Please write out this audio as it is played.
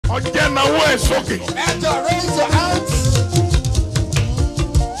Ọjẹ́ náwó ẹ̀ sókè. Raise your hands.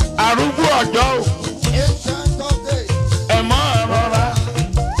 Arúgbó ọjọ́ o. Ancient of days. Ẹ máa rọra.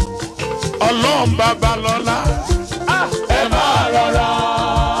 Ọlọ́run bàbá lọ́lá. Ẹ máa rọra.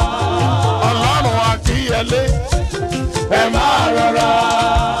 Ọlọ́run Akínyẹlé. Ẹ máa rọra.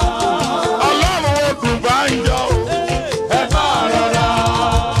 Ọlọ́run Odùbánjọ o. Ẹ máa rọra.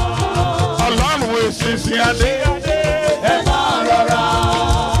 Ọlọ́run Èsìsì Adé. Ẹ máa rọra.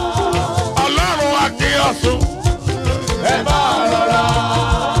 Ọlọ́run Akínyọ̀sùn. Ẹ máa rọra.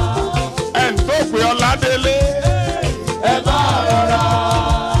 Ẹni tó pè Ọládélé. Ẹ máa rọra.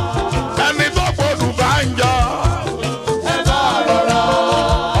 Ẹni tó pè Odùbánjọ. Ẹ máa rọra.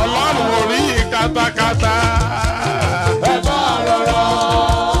 Ọlọ́run orí katakata. Ẹ máa rọra.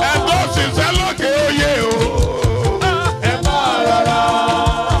 Ẹ tó ṣiṣẹ́ lókè oyè o. Ẹ máa rọra.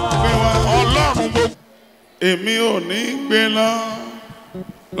 Ọlọ́run gbogbo. Èmi ò ní gbé lọ.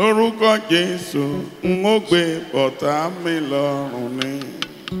 Lórúkọ Jésù, n ó gbé bọ̀tá mi lọ́rùn ni.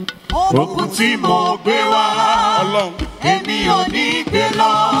 Ogun tí mo gbé wá, Ọlọ́run. èmi ò ní gbé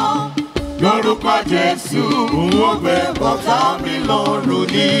lọ. Lórúkọ Jésù, n ó gbé bọ̀tá mi lọ́rùn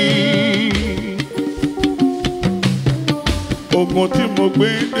ni. Ogun tí mo gbé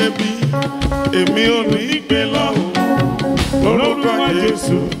débi, èmi ò ní gbé lọ. Lórúkọ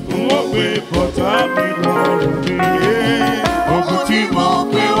Jésù, n ó gbé bọ̀tá mi lọ́rùn ni. Ogun tí mo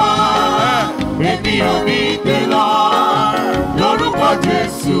gbé wá, èmi ò ní gbé lọ. Lórúkọ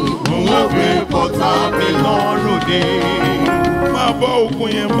Jésù, n ó gbé bọ̀tá mi lọ́rùn ni. Máa bọ́ ogun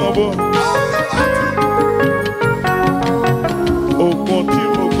yẹn mọ́ bọ́. Ogun tí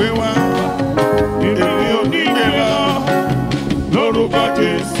mo gbé wá, èmi ò ní gbé lọ. Lórúkọ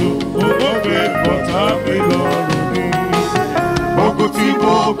Jésù, n ó gbé bọ̀tá mi lọ́rùn ni. Ogun tí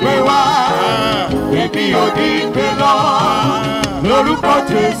mo gbé wá, èmi ò ní gbé lọ. Lórúkọ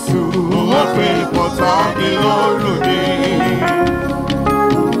Jésù, n ó gbé bọ̀tá mi lọ́rùn ni.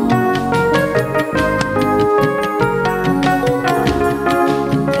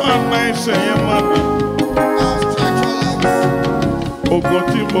 Ọ̀nà ẹsẹ̀ yẹn máa bẹ̀. Now stretch your legs. Ogun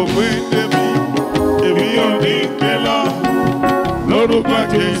tí mo gbé débi, èmi ò ní gbé lọ. Lórúkọ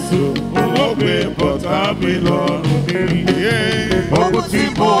Jésù, n ó gbé bọ̀tá mi lọ́rùn ni. Ogun tí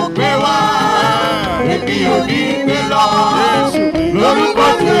mo gbé wá, èmi ò ní gbé lọ. Lórúkọ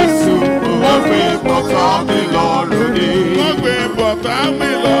Jésù, n ó gbé bọ̀tá mi lọ́rùn ni. N ó gbé bọ̀tá mi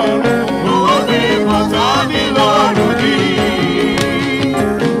lọ́rùn. N ó gbé bọ̀tá mi lọ́rùn ni.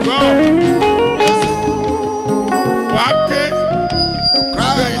 Wà á ké.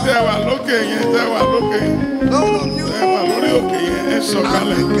 Bẹ́ẹ̀ tẹ́ wà lókè yẹn, tẹ́ wà lókè yẹn. Those of you Tẹ́ wà lórí òkè yẹn, ẹ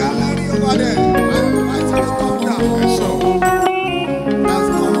sọ̀kalẹ̀. gallery over there, I'm inviting you to come down. Ẹ sọ̀. Let's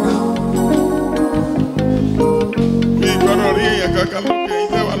come down. Mi gbọ́dọ̀ rí èèyàn kankan lókè yẹn,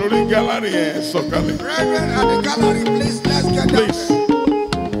 tẹ́ wà lórí gálárì yẹn, ẹ sọ̀kalẹ̀. Brethren at the gallery, please, let's get down. Please.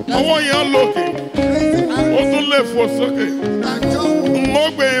 Ọwọ́ yẹn lókè, Raise your ó hands tún lè fò sókè. and jump. N ó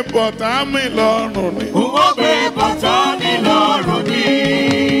gbé bọ̀tá mi lọ́rùn ni. N ó gbé bọ̀tá mi lọ́rùn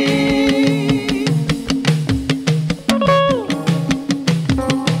ni.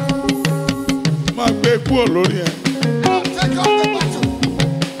 Máa gbé kúrò lórí ẹ̀. Now take up the battle.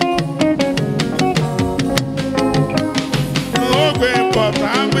 N ó gbé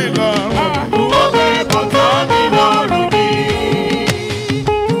bọ̀tá mi lọ́rùn ni. N ó gbé bọ̀tá mi lọ́rùn ni.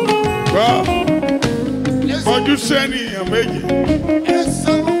 Gbọ́, Listen, kọjú sẹ́ni èèyàn méjì. here's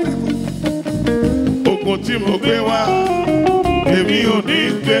some people. Ogun tí mo gbé wá, èmi ò ní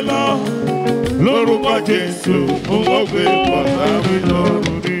gbé lọ. Lórúkọ Jésù, n ó gbé bọ̀tá mi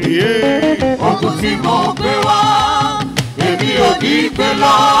lọ́rùn ni. Ogun tí mo gbé wá, èmi ò ní gbé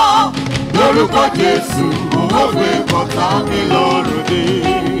lọ. Lórúkọ Jésù, n ó gbé bọ̀tá mi lọ́rùn ni.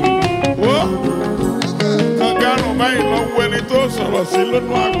 Wo kàngárùn báyìí lọ wo ẹni tó sọ̀rọ̀ sí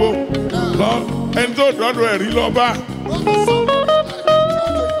lónú àgbo. Lọ ẹni tó dọ́dọ̀ ẹ̀rí lọ bá. What is somebody that I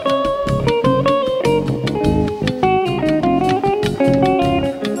can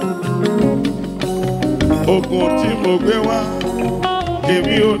Ogun tí mo gbé wá,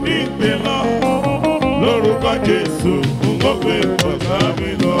 èmi ò ní gbé lọ. Lórúkọ Jésù, n ó gbé bọ̀tá mi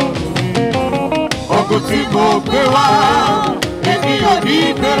lọ́rùn ni. Ogun tí mo gbé wá, èmi ò ní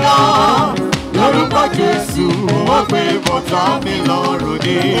gbé lọ. Lórúkọ Jésù, n ó gbé bọ̀tá mi lọ́rùn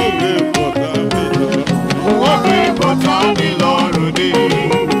ni. N ó gbé bọ̀tá mi lọ́rùn. N ó gbé bọ̀tá mi lọ́rùn ni.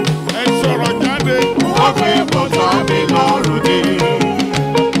 Ẹ sọ̀rọ̀ jáde. N ó gbé bọ̀tá mi lọ́rùn ni.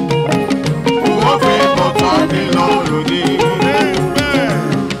 N ó gbé bọ̀tá mi lọ́rùn ni.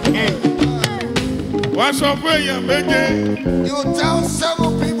 Wá sọ fún èèyàn méje. You tell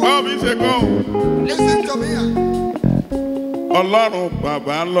several people, Báwo mi ṣe kọ́? listen to me. Ọlọ́run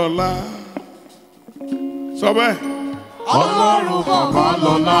bàbá lọ́lá. Sọ bẹ́ẹ̀. Ọlọ́run bàbá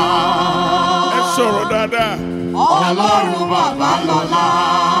lọ́lá. Ẹ sọ̀rọ̀ dáadáa. Ọlọ́run bàbá lọ́lá.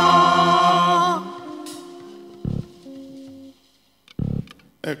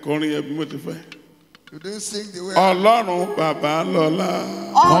 Ẹ kọrin ẹbí mo ti fẹ́. You didn't sing the way. Ọlọ́run bàbá lọ́lá.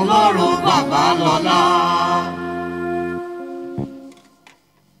 Ọlọ́run bàbá lọ́lá.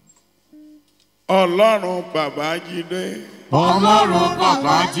 Ọlọ́run bàbá Jídé. Ọlọ́run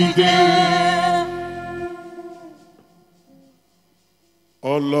bàbá Jídé.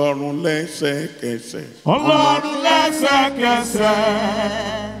 Ọlọ́run lẹ́sẹ̀kẹsẹ̀. Ọlọ́run lẹ́sẹ̀kẹsẹ̀.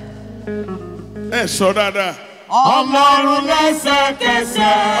 Ẹ sọ dáadáa. Ọlọ́run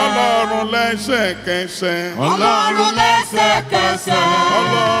lẹ́sẹ̀kẹsẹ̀. Ọlọ́run lẹ́sẹ̀kẹsẹ̀. Ọlọ́run lẹ́sẹ̀kẹsẹ̀.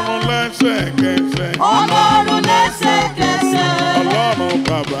 Ọlọ́run lẹ́sẹ̀kẹsẹ̀. Ọlọ́run lẹ́sẹ̀kẹsẹ̀. Ọlọ́run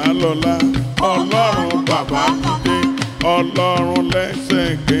bàbá lọ́lá. Ọlọ́run bàbá Jídé. Ọlọ́run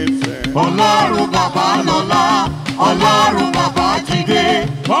lẹ́sẹ̀kẹsẹ̀. Ọlọ́run bàbá lọ́lá. Ọlọ́run bàbá Jídé.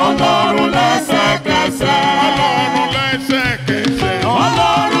 Ọlọ́run lẹ́sẹ̀kẹsẹ̀. Ọlọ́run lẹ́sẹ̀kẹsẹ̀.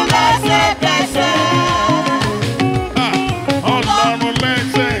 Ọlọ́run lẹ́sẹ̀kẹsẹ̀. Ọlọ́run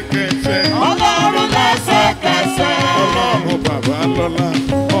lẹ́sẹ̀kẹsẹ̀. Ọlọ́run lẹ́sẹ̀kẹsẹ̀. Ọlọ́run bàbá lọ́lá.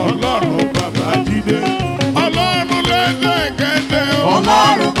 Ọlọ́run bàbá Jídé. Ọlọ́run lẹ́sẹ̀kẹsẹ̀.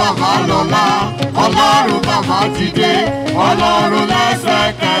 Ọlọ́run bàbá lọ́lá. Ọlọ́run bàbá Jídé. Ọlọ́run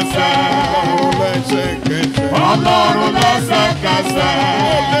lẹ́sẹ̀kẹsẹ̀. Ọlọ́run lẹ́sẹ̀kẹsẹ̀. Ọlọ́run lẹ́sẹ̀kẹsẹ̀.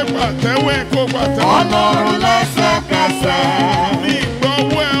 Ó lè pàtẹ́wé kó pàtẹ́wé. Ọlọ́run lẹ́sẹ̀kẹsẹ̀. Ní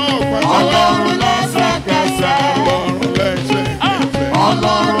ìgbọ́wọ́ ẹ̀ ọ̀ pàtẹ́wé. Ọlọ́run lẹ́sẹ̀kẹsẹ̀. Ọlọ́run lẹ́sẹ̀kẹsẹ̀.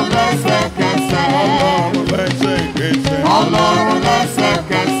 Ọlọ́run lẹ́sẹ̀kẹsẹ̀. Ọlọ́run lẹ́sẹ̀kẹsẹ̀. Ọlọ́run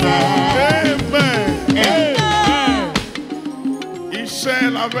lẹ́sẹ̀kẹsẹ̀. Amen. Amen. Iṣẹ́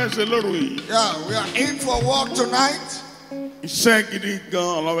la fẹ́ ṣe lóru yìí. Yeah, we are in for work tonight. Iṣẹ́ gidi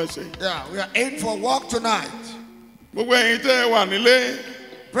gan-an la fẹ́ ṣe. Yeah, we are in for work tonight. Gbogbo ẹ̀yin tẹ́ ẹ wà nílé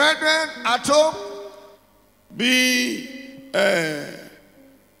Brethren at home, bí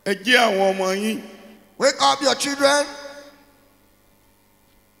ẹ jí àwọn ọmọ yín. wake up your children,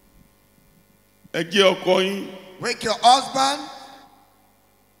 Ẹ jí ọkọ yín. wake your husband,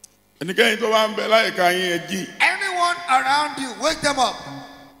 Ẹnikẹ́ni tó bá ń bẹ láyìíká yín ẹ jí. anyone around you, wake them up.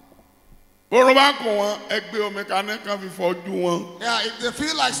 Bóró bá kùn wọn, ẹ gbé omi kaná kan fi fọ ojú wọn. Yeah, if they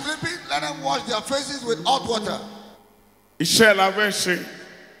feel like sleeping, let them wash their faces with hot water. Iṣẹ́ la fẹ́ ṣe.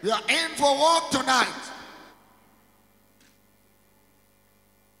 We are in for work tonight.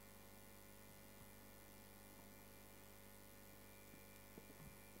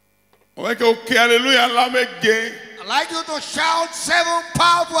 Mo fẹ́ kí o kí hallelujah ńlá méje I'd like you to shout 7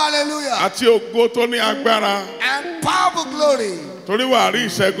 powerful hallelujah àti ògo tó ní agbára. and powerful glory. Torí wàá rí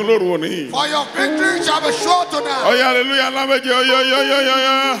ìṣẹ́gun lóru òní. For your victory shall be sure tonight. Ọ̀yá hallelujah ńlá méje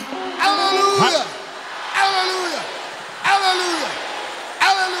ọ̀yọ́. Hallelujah! Hallelujah! Hallelujah!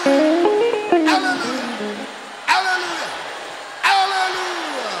 Hallelujah! Hallelujah! Hallelujah!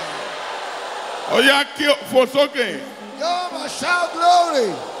 Hallelujah! Ọ̀yá kí o fò sókè. You must shout glory!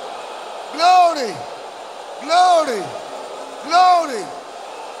 Glory! Glory! Glory!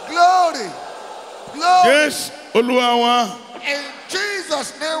 Glory! Glory! Jésù Olúwa wa. In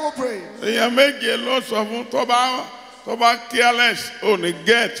Jesus' name we pray. Èèyàn méje ló sọ fún tọ́ba careless ò ní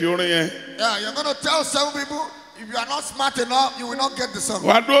gẹ́ẹ̀tì orin yẹn. Yeah, you're going to tell 7 people, if you are not smart enough, you will not get the song.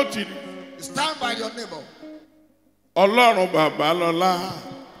 Wàá dúró tì ní. Stand by your neighbor. Ọlọ́run bàbá lọ́lá.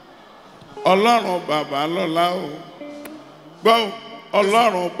 Ọlọ́run bàbá lọ́lá o. Gbọ́ o.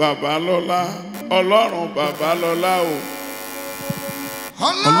 Ọlọ́run bàbá lọ́lá. Ọlọ́run bàbá lọ́lá o.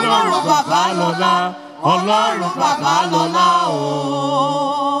 Ọlọ́run bàbá lọ́lá. Ọlọ́run bàbá lọ́lá o.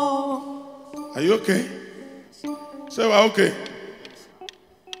 Are you okay? Ṣé wàá okay?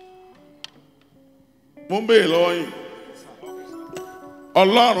 Mo ń béèrè lọ́wọ́ yín.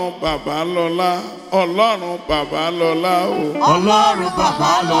 Ọlọ́run bàbá lọ́lá. Ọlọ́run bàbá lọ́lá o. Ọlọ́run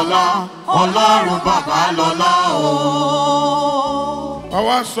bàbá lọ́lá. Ọlọ́run bàbá lọ́lá o.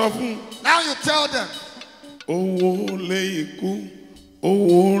 Àwa sọ fún. Now you tell them. Owó lé ikú,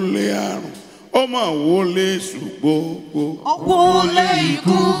 owó lé àrùn, ó mà wó lé ṣùgbọ́gbọ́. Owó lé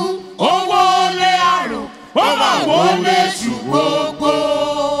ikú, owó lé àrùn, ó mà wó lé ṣùgbọ́gbọ́.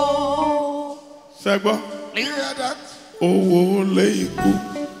 Ṣẹ́gbọ́. Do you hear that? Owó lé ikú,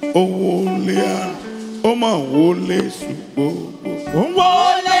 owó lé àrùn, ó mà wó lé ṣùgbọ́gbọ́. Owó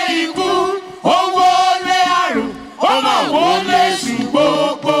lé ikú, owó lé àrùn, ó mà wó lé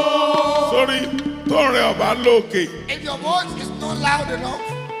ṣùgbọ́gbọ́. Sórí tọrẹ ọba lókè. If your voice is not loud enough,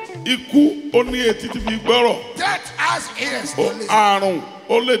 Ikú ó ní etí tí fi gbọ́rọ̀. death has ears to listen. Àrùn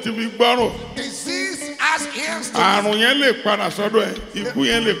ó lè ti fi gbọ́rọ̀. Disease has has ears to àrùn yẹn lè padà sọ́dọ̀ ẹ̀, ikú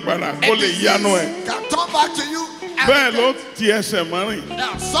yẹn lè padà kó lè yanu ẹ̀. can turn back to you. Bẹ́ẹ̀ ló ti ẹsẹ̀ mọ́rin.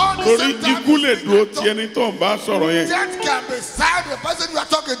 Torí ikú lè dúró ti ẹni tó ń bá sọ̀rọ̀ yẹn. Death can be beside the person you are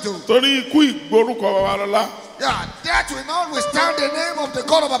talking to. Torí ikú ìgbórúkọ Babalọ́lá. Yeah, death will not withstand the name of the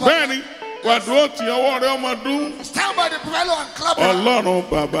God of Baba. Bẹ́ẹ̀ni, wà dúró ti ọwọ́ rẹ ọmọ dún. Stand by the pillow and clap. Ọlọ́run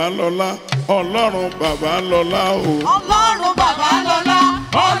Babalọ́lá, Ọlọ́run Babalọ́lá o. Ọlọ́run Babalọ́lá,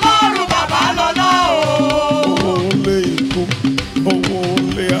 Ọlọ́run Babalọ́lá o. Owó lé ikú, owó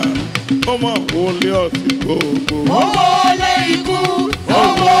lé àrùn, ọmọ owó lé ọtí gbogbo. Owó lé ikú,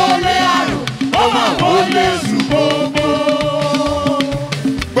 owó lé àrùn, ọmọ owó lé èṣù gbogbo.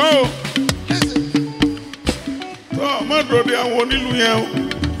 Gbọ́ tó ọmọ dòde àwọn onílù yẹn o.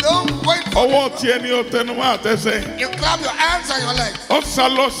 Don't wait for Ọwọ́ tiẹ̀ ni ó tẹnumọ́ àtẹsẹ̀. you. Clap your hands and your legs. Ó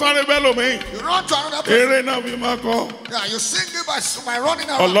sálọ sáré bẹ́ẹ̀ lómi. You run to another person. Eré náà fi máa kọ́. Yeah, you sing it by running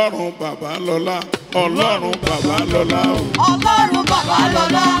around. Ọlọ́run Babalọ́lá, Ọlọ́run Babalọ́lá o. Ọlọ́run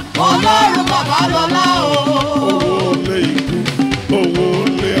Babalọ́lá, Ọlọ́run Babalọ́lá o. Owó lé ikú, owó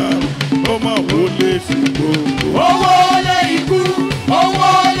lé àrùn, ọmọ owó lé èṣù gbogbo. Owó lé ikú, owó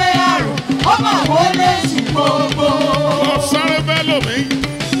lé àrùn, ọmọ owó lé èṣù gbogbo. Lọ sáré bẹ́ẹ̀ lómi.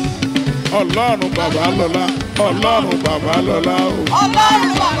 Ọlọ́run Babalọ́lá, Ọlọ́run Babalọ́lá o.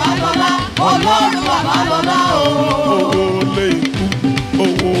 Ọlọ́run Babalọ́lá, Ọlọ́run Babalọ́lá o. Owó lé ikú,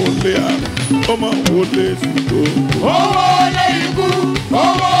 owó lé àrùn, ọmọ owó lé èṣù gbogbo. Owó lé ikú,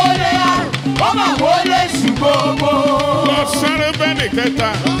 owó lé àrùn, ọmọ owó lé èṣù gbogbo. Lọ sáré bẹ́ẹ̀ ní kẹta.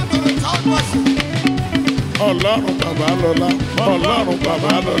 Run to the third person. Ọlọ́run Babalọ́lá, Ọlọ́run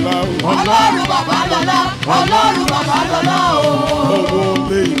Babalọ́lá o. Ọlọ́run Babalọ́lá, Ọlọ́run Babalọ́lá o. Owó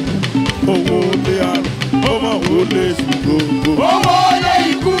lé ikú, owó lé àrùn, ọmọ owó lé èṣù gbogbo. Owó lé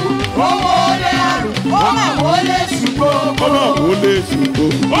ikú, owó lé àrùn, ọmọ owó lé èṣù gbogbo. Ọmọ owó lé èṣù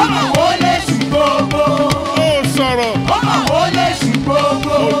gbogbo. Ọmọ owó lé èṣù gbogbo. Ó sọ̀rọ̀. Ọmọ owó lé èṣù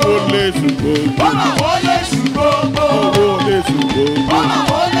gbogbo. Owó lé èṣù gbogbo. Ọmọ owó lé èṣù gbogbo. Owó lé èṣù gbogbo. Ọmọ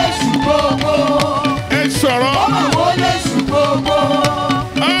owó lé èṣù gbogbo. Ẹ sọ̀rọ̀. Ọmọ owó lé èṣù gbogbo.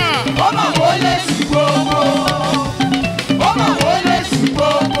 Ah! Ọmọ owó lé èṣù gbogbo. Ọmọ owó lé èṣù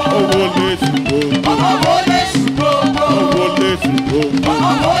gbogbo. Owó lé èṣù gbogbo. Ọmọ owó lé èṣù gbogbo. Owó lé èṣù gbogbo. Ọmọ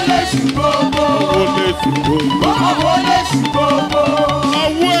owó lé èṣù gbogbo. Owó lé èṣù gbogbo. Ọmọ owó lé èṣù gbogbo.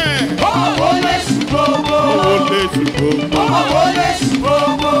 Ọwọ́ ẹ̀. Ọmọ owó lé èṣù gbogbo. Owó lé èṣù gbogbo. Ọmọ owó lé èṣù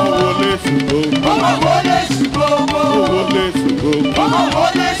gbogbo. Owó lé èṣù gbogbo. Ọmọ owó lé èṣù gbogbo. Owó lé èṣù gbogbo. Ọmọ owó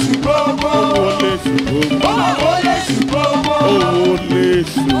lé èṣù gbogbo. Owó lé èṣù gbogbo. Ọmọ owó lé èṣù gbogbo. Owó lé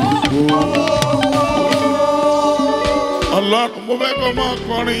èṣù gbogbo. Ọlọ́run mo fẹ́ kọ́ máa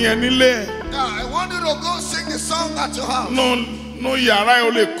kọrin yẹn nílé ẹ̀. Yeah, I want you to go sing the song at your house. Nú yàrá ẹ̀ o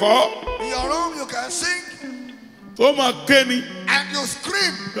lè kọ́. In your room, you can sing Tó máa ké ni. and you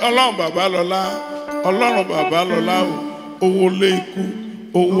scream. Ọlọ́run Babalọ́lá, Ọlọ́run Babalọ́lá o. Owó lé ikú,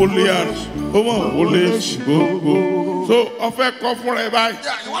 owó lé àrùn, ọmọ owó lé èṣù gbogbo. So ọfẹ́ kọ́ fúnra ẹ báyìí.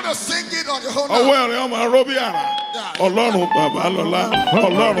 Yeah, you want to sing it on your own. Ọwọ́ ẹ̀rẹ̀ ọmọ aró bí àrà. Ọlọ́run Babalọ́lá,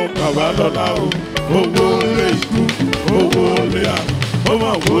 Ọlọ́run Babalọ́lá o. Owó lé ikú, owó lé àrùn, ọmọ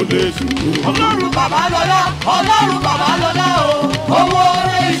owó lé èṣù gbogbo. Ọlọ́run Babalọ́lá, Ọlọ́run Babalọ́lá o. Owó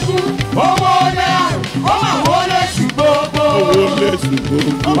lé ikú, owó lé àrùn, ọmọ owó lé èṣù gbogbo. Owó lé èṣù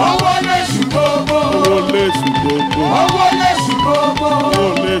gbogbo. Owó lé èṣù gbogbo. Owó lé èṣù gbogbo. Owó lé èṣù gbogbo.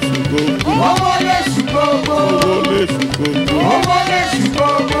 Owó lé èṣù gbogbo. Owó lé èṣù gbogbo. Owó lé èṣù gbogbo. Owó lé èṣù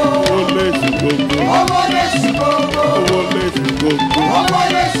gbogbo. Owó lé èṣù gbogbo. Owó lé èṣù gbogbo. Owó lé èṣù gbogbo. Owó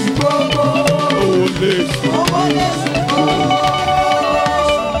lé èṣù gbogbo. Owó lé èṣù. Owó lé èṣù gbogbo.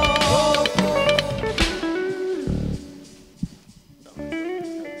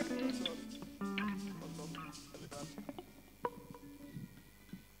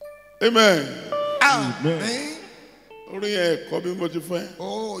 Amen. Amen. Orí ẹ̀kọ́ bí mo ti fẹ́.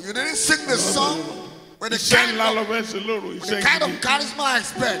 Oh, you didn't sing the song with the Iṣẹ́ kind ńlá of, lọ fẹ́ ṣe lóru. Iṣẹ́ kind of gidi. charisma I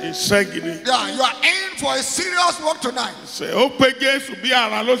expect. Iṣẹ́ gidi. Yeah, you are in for a serious work tonight. Ṣé ó pé Jésù bí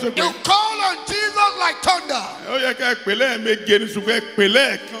àrà ló ṣe pé? You call on Jesus like thunder. Ó yẹ ká pè lẹ́ẹ̀méje ní ṣùgbọ́n ẹ pè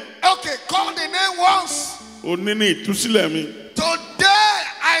lẹ́ẹ̀kan. Okay, call the name once. Òní ni ìtúsílẹ̀ mi. Today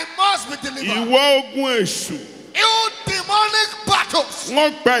I must be delivered. Ìwọ ogun èṣù. You demonic battles.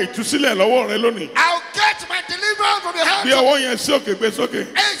 Wọ́n gba ìtúsílẹ̀ lọ́wọ́ rẹ lónìí. I'll get my deliverance from the hands Bí of. ọwọ́ yẹn sí òkè gbé sókè.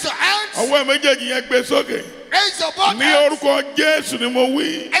 Raise your hands. Ọwọ́ méjèèjì yẹn gbé sókè. Raise your both Ní hands. orúkọ Jésù ni mo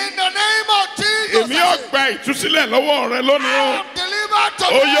wí. In the name of Jesus. Èmi yóò gba ìtúsílẹ̀ lọ́wọ́ rẹ lónìí o. I am delivered to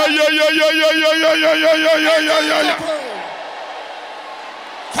Oyoyoyoyoyoyoyoyoyoyoyoyoyoyo.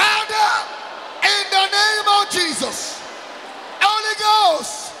 Father, in the name of Jesus, Holy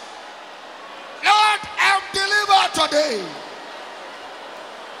Ghost, Lord, I'm delivered today.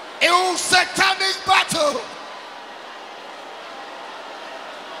 You satanic battle so.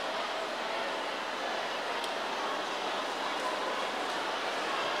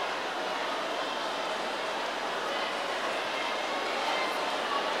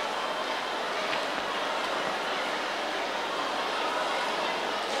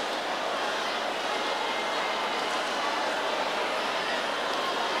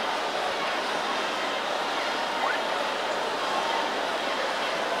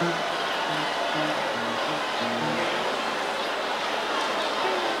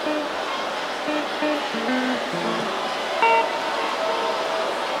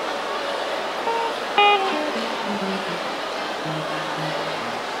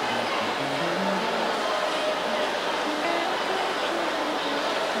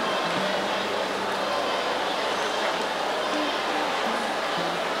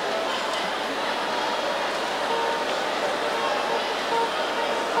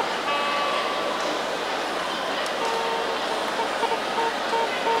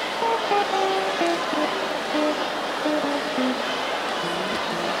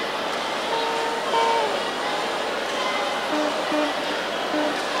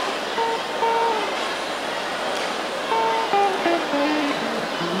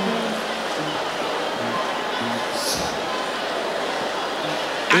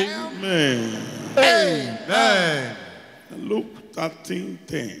 Amen. Luke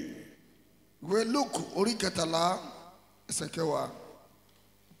 13:10. We look orí kẹtàlá ẹsẹ̀ kẹwàá.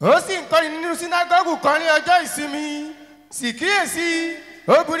 Ó sì ń kọ́ni nínú sínágọ́gù kan ní ọjọ́ ìsinmi. Sì kíyèsí,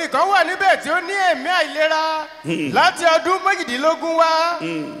 obìnrin kan wà níbẹ̀ tí ó ní ẹ̀mí àìlera láti ọdún méjìdínlógún wá.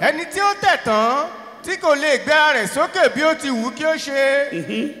 Ẹni tí ó tẹ̀ tán tí kò lè gbé ara rẹ̀ sókè bí ó ti wù kí ó ṣe.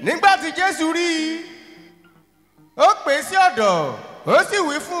 Nígbà tí Jésù rí i, ó pè é sí ọ̀dọ̀, ó sì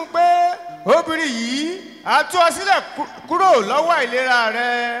wí fún un pé obìnrin yìí a tú ọ sílẹ̀ kúrò lọ́wọ́ àìlera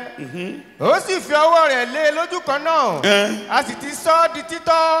rẹ̀. Ó sì fi ọwọ́ rẹ̀ lé e lójú kan náà. A sì ti sọ ọ́ di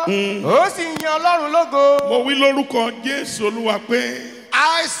títọ́. Ó sì yan Ọlọ́run lógo. Mo wí lórúkọ Jésù Olúwa pé.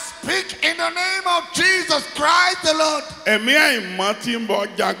 I speak in the name of Jesus Christ the Lord. Ẹ̀mí àìmọ́ tí ń bọ̀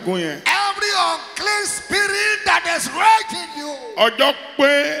jagun yẹn. Every unclean spirit that is raging you. Ọjọ́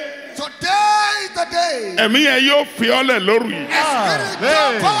pé. Today is the day. Ẹ̀mí yẹn yóò fi ọ́lẹ̀ lóru yìí. A spirit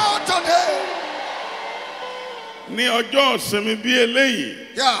jump out today. Ní ọjọ́ ìsinmi bí eléyìí.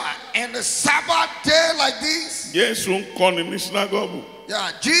 Yeah, in the Sabbath day like this. Jésù ń kọ́ni ní sinagogu.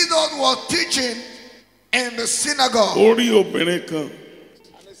 Yeah, Jesus was teaching in the synagogue. Ó rí obìnrin kan.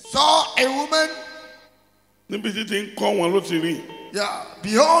 Saw a woman. Níbi títí ń kọ́ wọn ló ti rí. Yeah,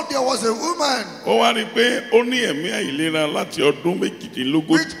 behold, there was a woman. Ó wá rí i pé ó ní ẹ̀mí àìlera láti ọdún méjìdínlógún.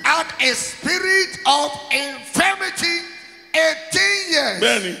 Which had a spirit of infirmity 18 years.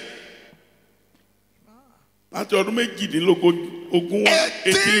 Bẹ́ẹ̀ni. Láti ọdún méjìdínlógún wá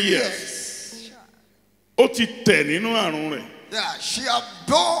 18 years. Ó ti tẹ̀ nínú àrùn rẹ̀. Yeah, she had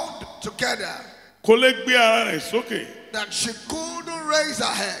bound together. Kò lè gbé ara rẹ̀ sókè. That she couldn't raise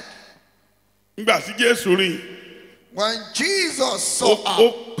her head. Nígbà tí Jésù rí i. When Jesus saw her,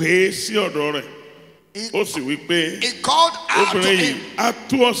 ó pè é sí ọ̀dọ̀ rẹ̀. Ó sì wí pé. He called out to obìnrin yìí him. á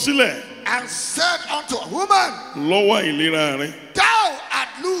tú ọ sílẹ̀. And said unto a woman, lọ́wọ́ ìlera rẹ̀. Thou art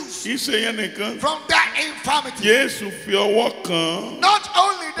loose Kì í ṣe yẹn nìkan. from that infirmity. Jésù fi ọwọ́ kàn án. Not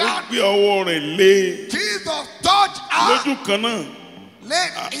only Ó that, gbé ọwọ́ rẹ̀ lé. Jesus touched her, Lójú kan náà.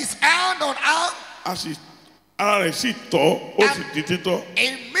 laid his hand on her. Ara rẹ̀ sì tọ́, ó sì di títọ́.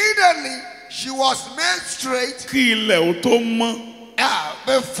 Immediately, she was made straight. Kí ilẹ̀ ó tó mọ́.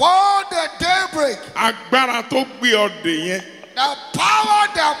 Before the daybreak, Agbára tó gbé ọdẹ yẹn. the power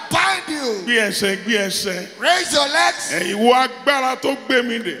that bind you. Gbé ẹsẹ̀, gbé ẹsẹ̀. Raise your legs. Ìwọ agbára tó gbé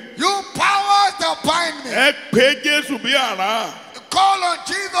mi dè. You powers that bind me. Ẹ pé Jésù bí àrá. Call on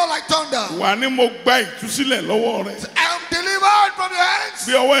Jesus like thunder. Wà ní mo gba ìtúsílẹ̀ lọ́wọ́ rẹ̀. I am delivered from your hands.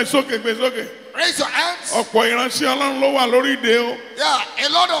 Gbé ọwọ́ ẹ̀ sókè, gbé sókè. Raise your hands. Ọ̀pọ̀ ìránṣẹ́ Ọlọ́run ló wà lórí ìdè o. Yeah, a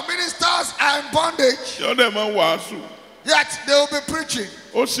lot of ministers are in bondage. Ṣé ó dẹ̀ máa wàásù? Yet they will be preaching.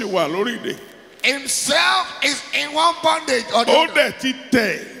 Ó sì wà lórí ìdè. Himself is in one bondage or the Ó other. dẹ̀ ti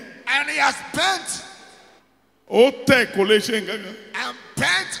tẹ̀. And he has bent Ó tẹ̀ kò lè ṣe nǹkan kan. and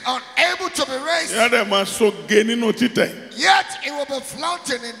bent, unable to be raised. Ìyá dẹ̀ máa soge nínú títẹ̀. Yet he will be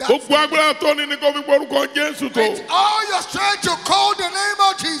flaunting in that. Gbogbo agbára tó ní ní kó fi gbórúkọ Jésù tó. With all your strength to call the name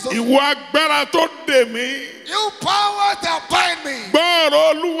of Jesus. Ìwọ agbára tó dè mí. You powers that bind me.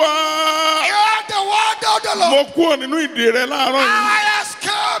 Gbọ́ọ̀rọ̀ Olúwa. Hear the word of the Lord. Mo kúrò nínú ìdè rẹ láàárọ̀ yìí. I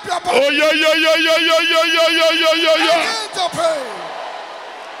escape your body. Oyoyoyoyoyoyoyoyoyoyoyo. Begin to pray.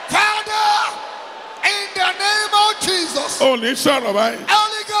 Father, in the name of Jesus. Ó ní sọ̀rọ̀ báyìí.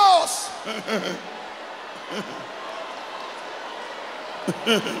 Holy Ghost.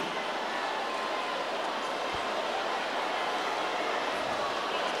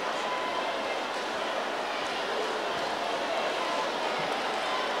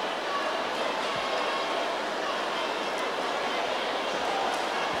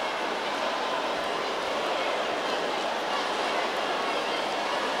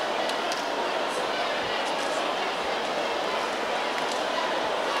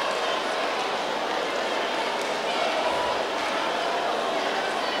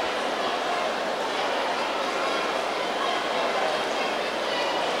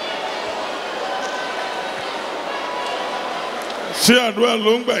 Ṣé àdúrà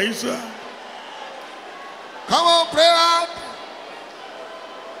ló ń gbà yín sá? Come on, pray out.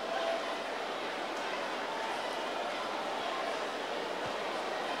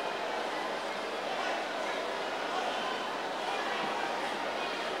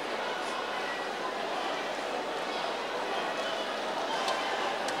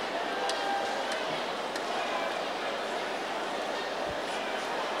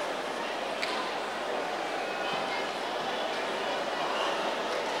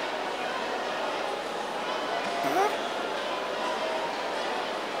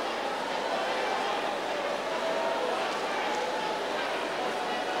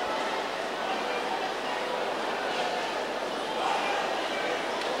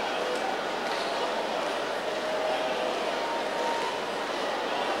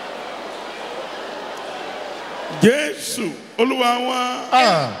 Jésù Olúwa wa.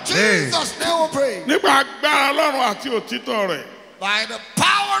 Jesus' name we pray. Nípa agbára Ọlọ́run àti òtítọ́ rẹ̀. By the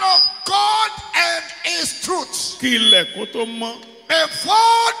power of God and His truth. Kí ilẹ̀kùn tó mọ́.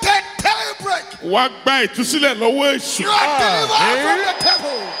 Before the daybreak. Wá gba ìtúsílẹ̀ lọ́wọ́ èṣù. You are delivered from the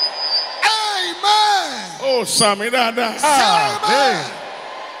devil. Amen. Ó sàmì dáadáa. Amen.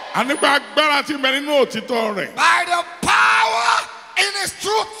 Ànípa agbára tí ń bẹ nínú òtítọ́ rẹ̀. By the power in His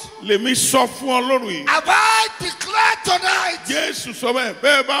truth. Lèmi sọ fún Ọlọ́run yìí. Have I declared tonight? Jésù sọ bẹ́ẹ̀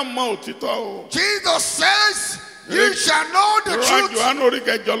bẹ́ẹ̀ bá mọ òtítọ́ o. Jesus says, you shall know the truth. Jòhánù orí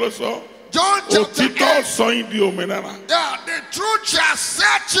kẹjọ ló sọ. John chapter Òtítọ́ 8. sọ yín di òmìnira. Yeah, the truth shall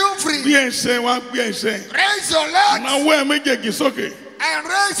set you free. Bí ẹsẹ̀ wá gbé ẹsẹ̀. Raise your legs Náwó ẹ̀ méjèèjì sókè. and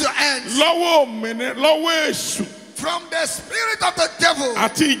raise your hands. Lọ́wọ́ òmìnira lọ́wọ́ èṣù. From the spirit of the devil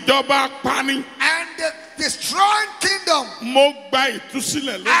Àti ìjọba apani. and the destroying kingdom. Mo gba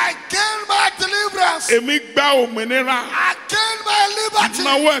ìtúsílẹ̀ lónìí. I gain my deliverance. Èmi gba òmìnira. I gain my liberty.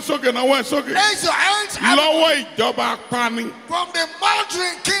 Náwó ẹ̀ sókè, náwó ẹ̀ sókè. Raise your hands and Lọ́wọ́ ìjọba apani. from the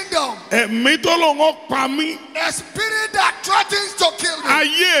murdering kingdom. Ẹ̀mí tó lòun ó pa mí. The spirit that threatens to kill me.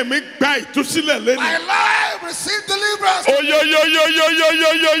 Ayé mi gba ìtúsílẹ̀ My lónìí. life receive deliverance.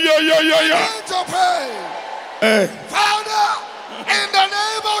 Oyoyoyoyoyoyoyoyoyoyo. Begin to pray. Father, in the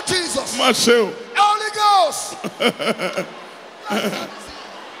name of Jesus. Má ṣe o. Holy Ghost.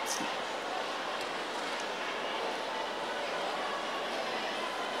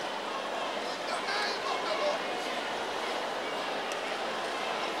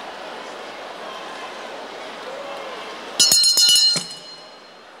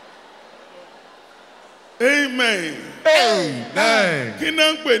 Amen. Amen. Kí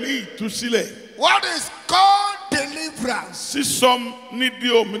náà ń pè ní ìtúsílẹ̀? What is called deliverance? Sísọ ní di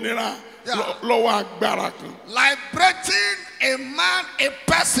òmìnira lọ́wọ́ agbára kan. Liberating a man, a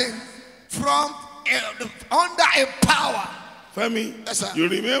person from under a power. Fẹ́mi, Yes, sir. you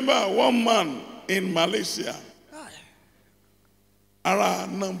remember one man in Malaysia? Ara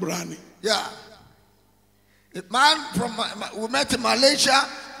Anambra ni. Yeah. A man from, we met in Malaysia.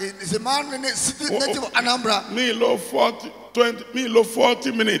 He's a man in a city native of Anambra. Mi lo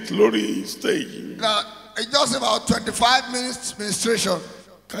 40 minutes lórí stage. Now, it's just about 25 minutes ministration.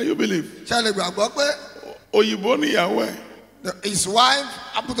 Can you believe? Charlie Gbagbo, Òyìnbó níyàwó ẹ̀. his wife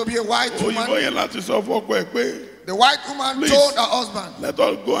happened to be a white Òyìnbó woman. yẹn láti sọ fọ́kọ ẹ̀ pé The white woman Please. told her husband, let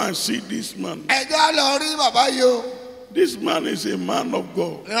us go and see this man. ẹ jẹ́ lọ rí bàbá yìí o. This man is a man of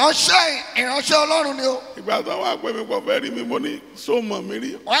God. Ìránṣẹ́ Ọlọ́run ni o. Ìgbà tó wà pé mi kò fẹ́ rí mi mo ní so mọ̀ mi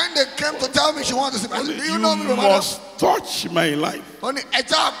rí. When they came to tell me she wanted to see me, I said, do you You know me, Romana? must touch my life. Ó ní ẹ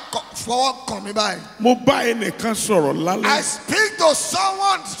jẹ́ fọwọ́ kàn mí báyìí. Mo bá ẹnìkan sọ̀rọ̀ I lálẹ́. speak to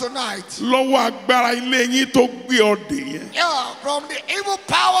someone tonight. Lọ́wọ́ agbára ilé yín tó gbé ọ dè yẹn. Yeah, from the evil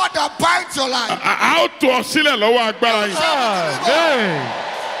power that binds your life. A ó tú ọ sílẹ̀ lọ́wọ́ agbára yìí. Amen.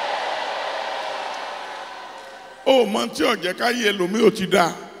 Ó mọ tí ọ̀jẹ̀ ká yẹ lómi ò ti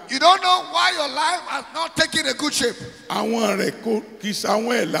dáa. You don't know why your life has not taken a good shape. Àwọn rẹ̀ kò kì í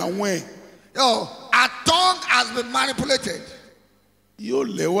sáwọn ẹ̀ láwọn ẹ̀. Yo, our tongue has been manipulated. Yóò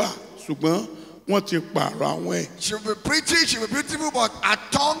lẹ́wà ṣùgbọ́n wọ́n ti pààrọ̀ àwọn ẹ̀. She'll be pretty, she'll be beautiful, but our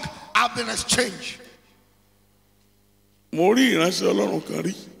tongue have been exchanged. Mo rí ìránṣẹ́ Ọlọ́run kan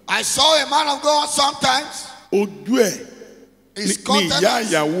rí. I saw a man of God sometimes. Ojú ẹ̀ His ní ìyá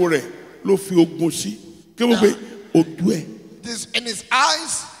countenance, ìyàwó rẹ̀ ló fi ogun sí. Kí ló pé ojú ẹ̀. this in his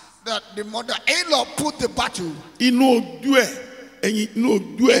eyes, that the mother-in-law put the battle Inú ojú ẹ̀ ẹ̀yìn inú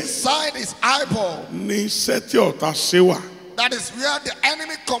ojú ẹ̀ inside his eyeball. ní iṣẹ́ tí ọ̀tá ṣe wà. That is where the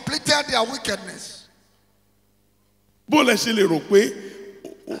enemy completed their wickedness. Bó lẹ ṣe lè rò pé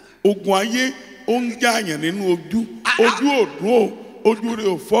ogun ayé ó ń jàyàn nínú ojú. Ojú ò dùn ó, ojú rẹ̀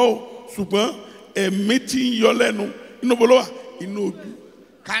ò fọ́ ó, ṣùgbọ́n ẹ̀mí tí ń yọ lẹ́nu inú bó ló wà inú ojú.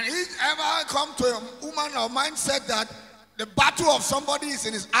 Can it ever come to a woman or mindset that the battle of somebody is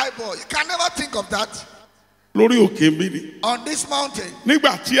in his eyeball. You can never think of that. Lórí òkè mi ni. On this mountain,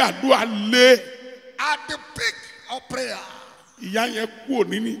 Nígbà tí àdúrà lé. at the peak of prayer, Ìyá yẹn kúrò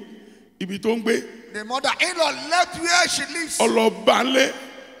nínú ibi tó ń gbé. the mother-in-law left where she lives, Ọlọ́balẹ̀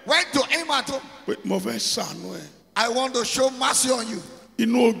went to him at home. pé mo fẹ́ ṣàánú ẹ. I want to show mercy on you.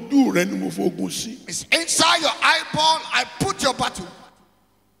 Inú ojú rẹ ni mo fogun sí. It's inside your eyeball. I put your battle.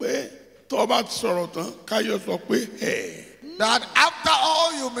 Pé tó o bá sọ̀rọ̀ tán káyọ̀ sọ pé ẹ̀. That after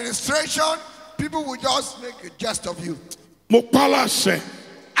all your ministration, people will just make a jest of you. Mo pa láṣẹ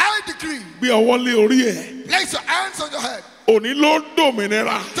I decree, gbé ọwọ́ lé orí ẹ̀. place your hands on your head. Òní ló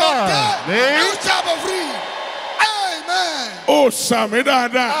dòmìnira. Today, you shall be free. Amen. Ó sàmì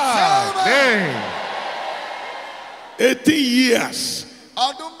dáadáa. Amen. 18 years.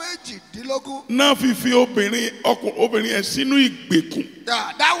 Ọdún méjìdínlógún. Náà fífi obìnrin ẹ̀ sínú ìgbèkùn.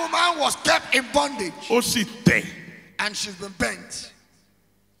 That woman was kept in bondage Ó sì tẹ̀. and she's been bent.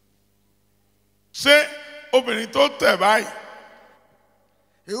 Ṣé obìnrin tó tẹ̀ báyìí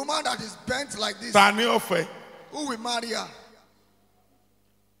A woman that is bent like this, ta ni ó fẹ́? who will marry her?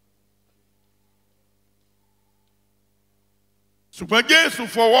 Ṣùgbọ́n Jésù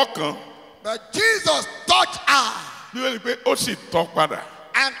fọwọ́ kàn. But Jesus touched her, Bíbélì pé ó sì tọ́ padà.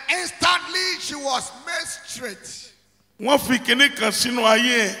 and instantly she was made straight. Wọ́n fi kinní kan sínú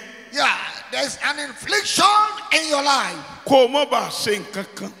ayé ẹ̀ Yeah, there's an infliction in your life kó o mọ̀ bá ṣe nǹkan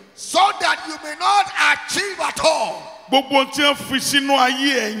kan. so that you may not achieve at all. Gbogbo ohun tí wọ́n fi sínú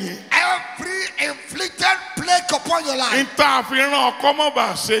ayé ẹ̀ yẹn. Every inflicted plague upon your life. Ń tá a fi rán ọkọ mọ̀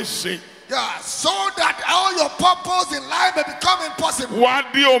bá ṣe é ṣe. Yeah, so that all your purpose in life may become impossible. Wá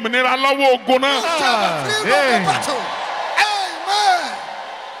di òmìnira lọ́wọ́ ogun náà. Shall be free from the battle. Amen.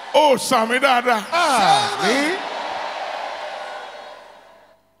 Ó sàmì dáadáa. Amen.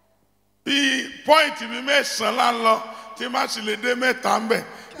 Bí pọ́ìntì mi mẹ́sàn-án lá lọ tí má sì lè dé mẹ́ta ń bẹ̀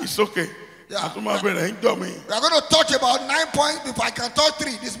ìsókè. Yeah. Àtúmọ̀ bẹ̀rẹ̀ ń jọ mi. We are going to touch about 9 points before I can touch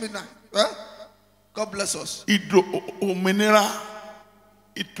 3 this midnight. Eh? God bless us. Òmìnira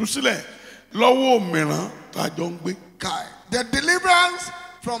ìtúsílẹ̀ lọ́wọ́ òmìrán tá a jọ ń gbé. Kai. The deliverance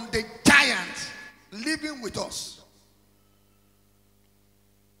from the giant living with us.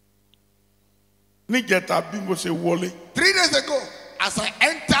 Níjẹta bí mo ṣe wọlé. 3 days ago, as I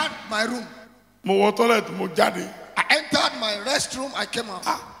entered my room, Mo wọ tọ́lẹ̀tì mo jáde. I entered my restroom, I came out.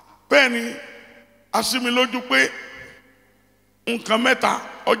 Bẹ́ẹ̀ ni aṣími lójú pé nǹkan mẹ́ta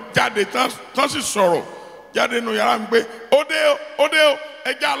ó jáde tán sì sọ̀rọ̀ jáde nínú yàrá mi pé ó dé o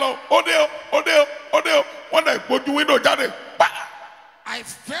ẹja lọ ó dé o wọ́n dẹ̀ gbójú wíńdò jáde. I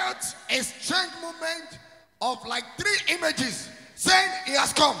felt a strange movement of like 3 images saying, he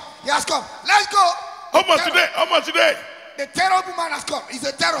has come, let's go. Ọmọ ti dé. The terrible man has come. He's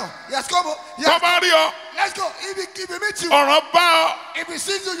a terror. He has come. Tọ́ba rí ọ. Let's go. If he meets you, Ọ̀ràn bá ọ. if he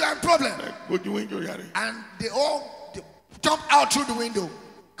sees you, you're in problem. Gbójú wíńdò yàrá. And they jump out through the window.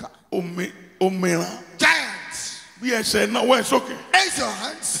 Òmìrán. Giants. Bí ẹsẹ̀ náà wẹ̀ sókè. Raise your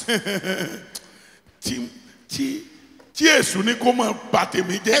hands. Tí èṣù ní kó máa bà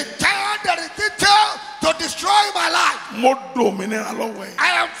tèmi A jẹ́. giant that is detailed to destroy my life. Mo dòmìnira lọ́wọ́ ẹ̀. I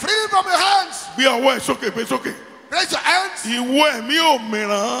am free from your hands. Bí ọwọ́ ẹ̀ sókè pé sókè. Raise your hands. Ìwọ ẹ̀mí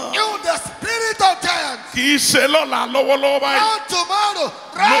òmìrán. You, the spirit of giants. Kì í ṣe lọ́la lọ́wọ́lọ́wọ́ báyìí. Not tomorrow.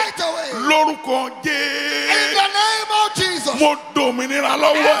 Right away. Lórúkọ In Jésù. the name of Jesus. Mo dòmìnira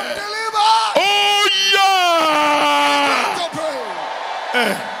lọ́wọ́ And ẹ̀. deliver. Ó yá. To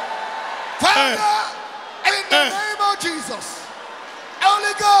pray. Father, in the name of Jesus.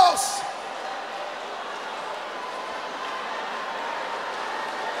 Holy Ghost.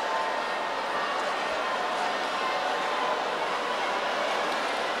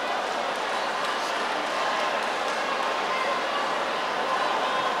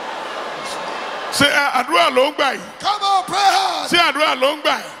 Ṣé àdúrà ló ń gbà yìí? Come on, pray hard. Ṣé àdúrà ló ń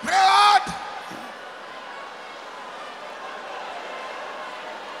gbà yìí? Pray hard.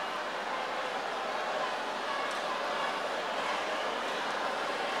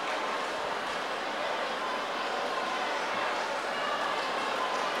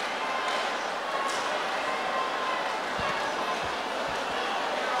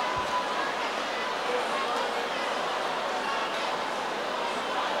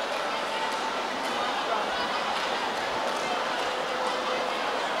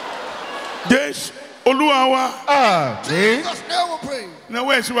 Jésù Olúwa wa. Jesus' name we pray.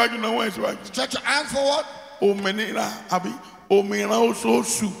 Náwó ẹ̀ síwájú. Stretch your hands forward. Òmìnira àbí òmìnira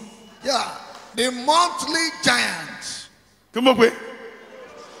oṣooṣù. Yeah. The monthly giant. Kí mo pé?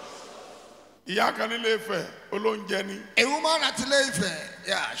 Ìyá kan nílé Ifẹ̀ olóúnjẹ ni. A woman at ILE-IFE.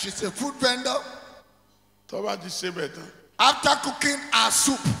 Yeah, she's a food vendor. Tó bá ti ṣe bẹ̀ tán. After cooking our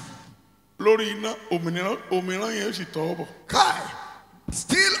soup, lórí iná òmíràn yẹn ó sì tọ́ bọ̀. Kai,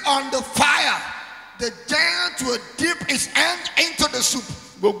 still on the fire, the giant will dip his hand into the soup.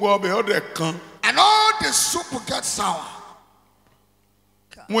 Gbogbo ọbẹ̀ ọdẹ kan. And all the soup will get sour.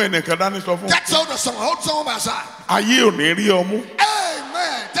 Mú ẹnìkan dání sọ fún. That's how the someone, hold someone by side. Ayé ò ní rí ọmú.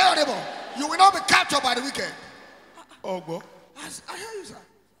 Amen. Tell your neighbor, you will not be captured by the wicked. Ọgbọ́. I hear you, sir.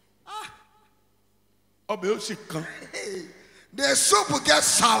 Ọbẹ̀ ó sì kan. The soup will get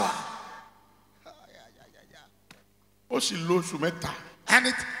sour. Ó sì lo oṣù mẹ́ta. And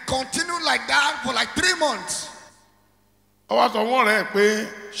it continued like that for like 3 months. Ọwọ́ sọ wọ́n rẹ̀ pé.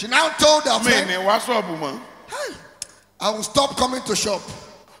 She now told her Mi friend, ní wá ṣọ́ọ̀bù mọ́. hey, I will stop coming to shop.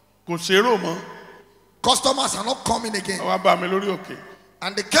 Kò ṣèrò mọ́. Customers are not coming again. Ọwọ́ bá mi lórí òkè.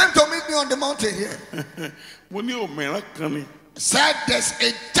 And they came to meet me on the mountain here. Mo ní òmíràn kan ni. Said there's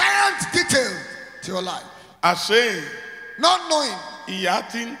a giant detail to your life. Àṣé Not knowing. ìyá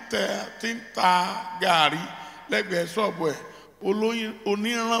tí ń ta gàrí lẹ́gbẹ̀ẹ́ ṣọ́ọ̀bù ẹ̀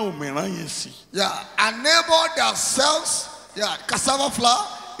oníran òmíràn yẹn sí. Yeah, a neighbor that sells cassava flour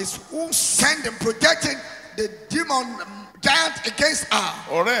is who sent and projecting the demon giant against her.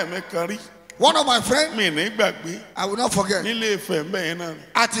 Ọ̀rẹ́ mi kan rí. One of my friends, Mi ní gbàgbé. I will not forget, Nílé-Ifẹ̀ ń bẹ̀ yẹn náà ni.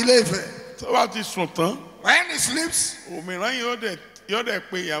 at ILE-IFE. Tó bá ti sùn tán. When he sleeps, Òmíràn yóò dẹ̀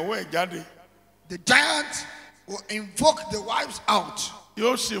pe ìyàwó ẹ̀ jáde. the giant will invoke the wives out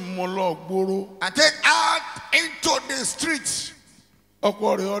Yóò sì mú lọ gbóró. and take out into the streets.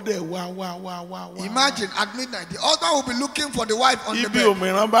 Ọkọ rẹ̀ ọdẹ wá. Imagine at midnight, the husband will be looking for the wife on the Ibi bed.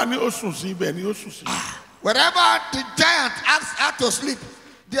 òmíràn bá ní ó sùn sí ibẹ̀ ni ó sùn sí. Wherever the giant asks her to sleep,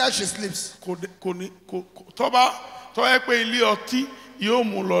 there she sleeps. Tọ́ba tọ́ ẹ pé ilé ọtí yóò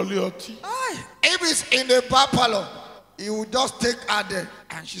mú lọ ilé ọtí. If it's in the bar parlor, he will just take her there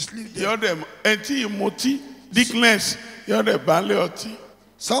and she sleeps there. Yọ̀dẹ̀ ẹtí ìmọ̀tí dickness yọ̀dẹ̀ bá lé ọtí.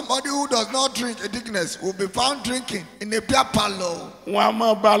 Somebody who does not drink a dickness will be found drinking in a beer parlor. Wọ́n á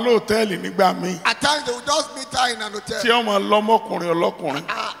máa bá lóòtẹ́ẹ̀lì nígbà míì. At times they will just meet her in an hotel, Tí ọmọ lọ́mọkùnrin ọlọ́kùnrin.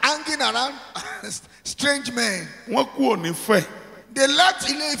 hanging around strange men. Wọ́n kú òní fẹ̀. They left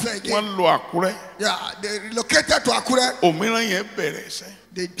ILE-IFE again. Wọ́n lo Àkúrẹ́. Yeah, they relocated to Akure. Òmíràn yẹn bẹ̀rẹ̀ ẹsẹ̀.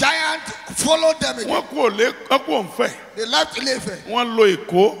 The giant followed them again. Wọ́n kú òǹfẹ̀. They left ILE-IFE. Wọ́n lo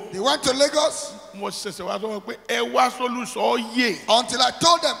Èkó. They went to Lagos Mo ṣẹ̀ṣẹ̀ wá sọ wọn pé ẹ wá sólùsọ yé. until I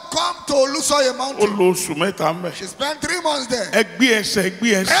told them, come to Olusoye Ó Mountain. lo oṣù mẹ́ta ń bẹ̀. She spent 3 months there. Ẹ gbé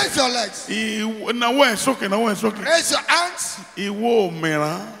ẹsẹ̀. Raise your legs. Ìnáwó ẹ̀ sókè. Raise your hands. Ìwọ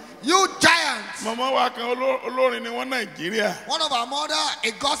òmíràn. You giants. Màmá wa kan olórin ni wọ́n Nàìjíríà. One of our mother,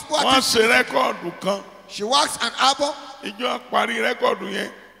 a gospel Wọ́n artist. ṣe rẹ́kọ̀dù kan. She works an album. Ìjọ parí rẹ́kọ̀dù yẹn.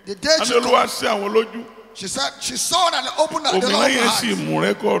 The day she Adéolúwa come, sí àwọn lójú. she said she saw that they opened the Òmíràn door of yẹn her sì eyes. mú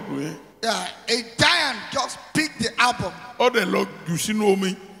rẹ́kọ̀dù yẹn. Yeah, a giant just picked the album. Ó dẹ̀ lọ jù sínú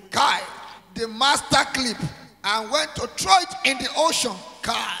omi. Kai, the master clip, and went to throw it in the ocean.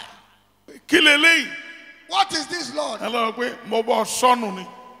 Kai, Kí leléyìí? what is this, Lord? Ẹ lọ pé mo bọ́ sọnù ni.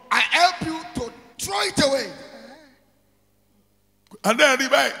 I help you to throw it away. Adéyẹ̀rí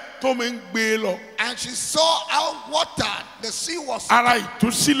báyìí tó mi ń gbé e lọ. And she saw how water, the sea was. Ara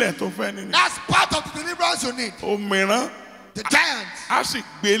ìtúsílẹ̀ tó fẹ́ nínú. That's part of the deliverance you need. Òmíràn The giant, á sì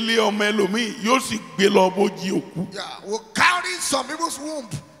gbélé ọmọ ẹlòmíì yóò sì gbé lọ bójì òkú. yeah, will carry some people's womb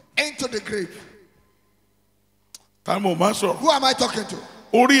into the grave. Ta ni mo máa sọ̀rọ̀? Who am I talking to?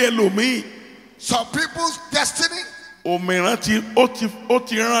 Orí ẹlòmíì Some people's destiny, òmíràn ó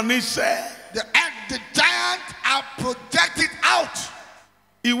ti rán níṣẹ́. the giant are projected out.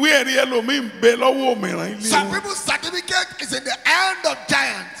 Ìwé ẹ̀rí ẹlòmíì ń bẹ lọ́wọ́ òmíràn ilé Some wọn. people's certificate is in the hand of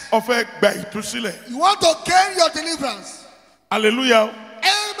giants. Ó fẹ́ gba ìtúsílẹ̀. You want to gain your deliverance. Hallelujah.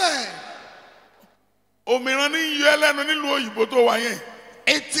 Amen. Òmíràn ní yọ ẹlẹ́nu nílùú òyìnbó tó wà yẹn.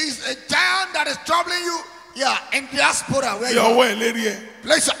 It is a giant that is troubling you. Yeah, in diaspora where you Yọ ọwọ́ are. ẹ̀ lérí ẹ̀.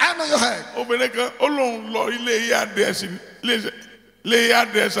 Place your hand on your head. Obìnrin kan ó lóun lọ ilé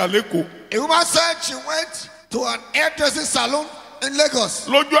hairdresser lẹ́kọ̀ọ́. A woman said she went to an hairdressing salon in Lagos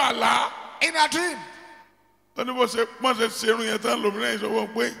Lójú àlá. in her dream. Ó ní bó ṣe pọ́n ṣe ṣerun yẹn tán lómìnira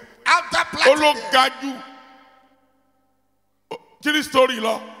ìṣòwò pé After ó plaiting ló the, ga jù 3 story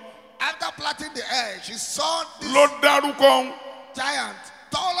lọ. after plaiting the hair, she saw this Ló dárúkọ òun. giant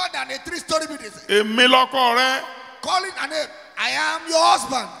taller than a 3-story building, Èmi lọ́kọ rẹ̀. calling her name. I am your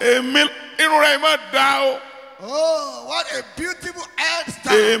husband. Èmi irun rẹ̀ má dá o. Oh, what a beautiful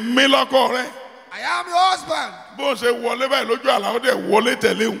hairstyle. Èmi lọ́kọ rẹ̀. I am your husband. Bó ṣe wọlé báyìí lójú àlá ó dẹ̀ wọlé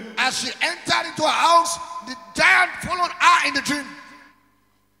tẹ̀lé òun. As she entered into her house, the giant followed her in the dream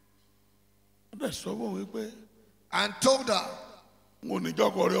Ó dẹ̀ sọ fún òun pé and told her, mo ní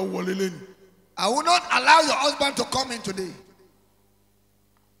jọ́kọ̀ rẹ̀ ó wọlé lẹ́nu. I will not allow your husband to come in today.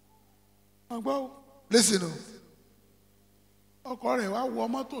 Listen.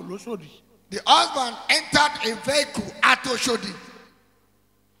 The husband entered a vehicle at Oshodi.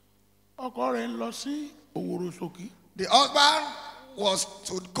 The husband was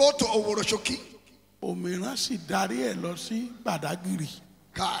to go to Oworoshoki.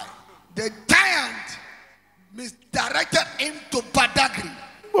 The giant misdirected him to Badagry.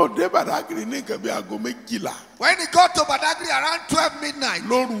 When he got to Badagry around 12 midnight.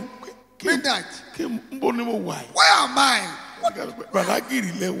 Where am I?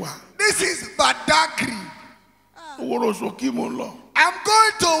 This is Badagry. I'm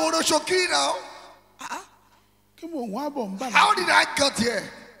going to Oworoshoki now. How did I get here?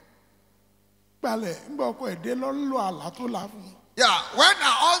 Yeah, when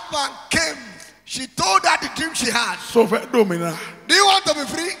her husband came, she told her the dream she had. Do you want to be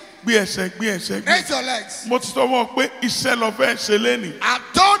free? Raise your legs. I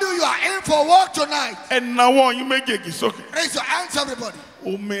told you are in for work tonight. Raise your hands, everybody.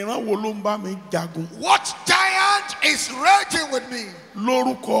 What giant is raging with me? In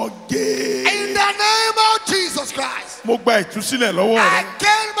the name of Jesus Christ. I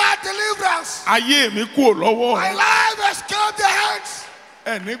gain my deliverance. My life escaped their hands.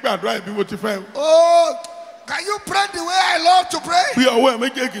 Oh, can you pray the way I love to pray?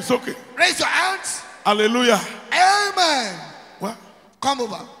 Raise your hands. Hallelujah. Amen. What? Come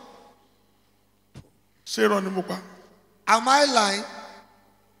over. Am I lying?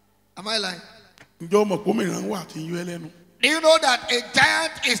 Am I lying? Do you know that a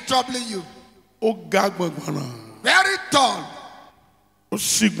giant is troubling you? Very tall.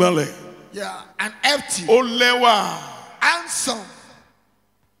 Yeah, and empty. Handsome.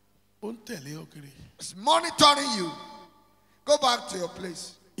 It's monitoring you. Go back to your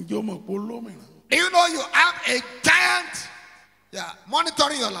place. Do you know you have a giant, yeah,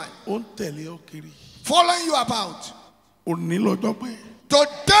 monitoring your life, following you about?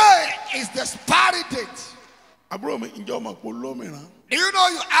 Today is the expiry date. Do you know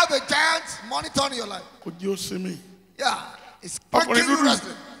you have a giant monitoring your life? Yeah, it's making you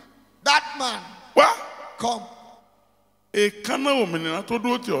restless. That man, come. Come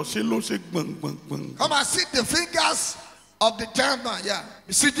and see the fingers of the giant man. Yeah,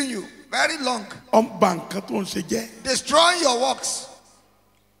 beseeching you. Very long. Destroying your works.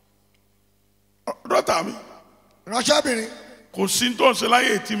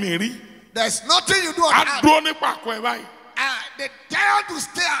 There's nothing you do on earth. The giant will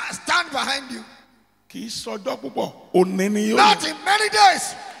stand behind you. Not in many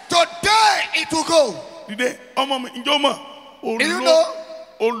days. Today it will go. You know,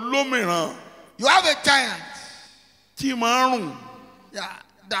 you have a giant. Yeah,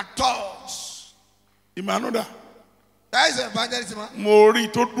 that toss. That is evangelism.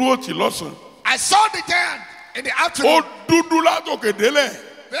 I saw the giant in the afternoon.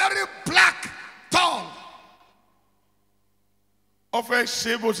 Very black, tall.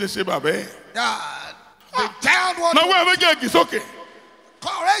 Yeah, the giant one.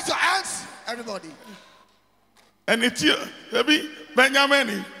 Come, raise your hands, everybody. And it's maybe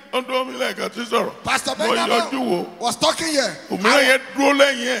Benjamin. Pastor Benjamin was talking here.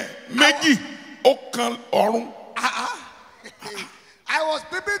 I was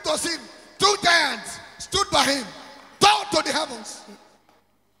peeping to see two giants stood by him, tall to the heavens.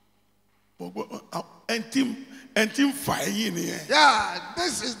 Yeah,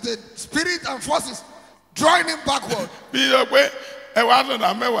 this is the spirit and forces drawing him backward.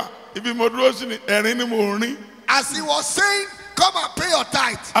 As he was saying, come and pay your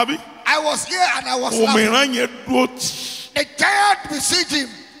tithe. I was here and I was laughing. The giant besieged him.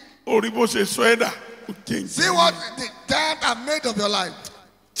 See what the giant have made of your life.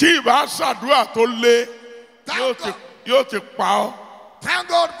 Thank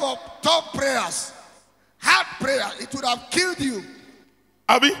God for tough prayers, hard prayers. It would have killed you.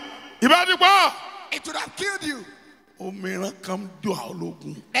 It would have killed you.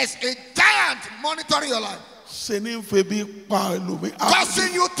 There's a giant monitoring your life,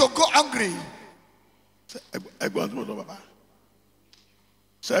 causing you to go hungry.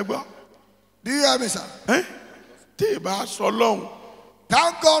 Do you hear me, sir?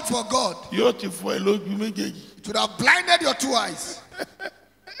 Thank God for God. It would have blinded your two eyes.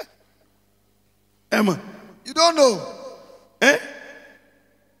 Emma, you don't know.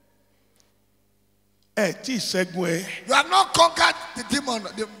 You have not conquered the demon,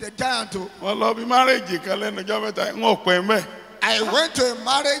 the giant. I went to a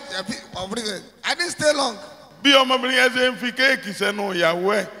marriage. I didn't stay long.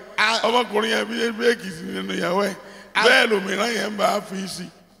 I ọmọkùnrin yẹn bí èkìtì nínú ìyàwó ẹ̀ bẹ́ẹ̀ lòmíràn yẹn ń bá a fi sí.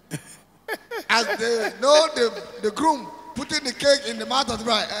 As they know the groom putting the cake in the mouth of the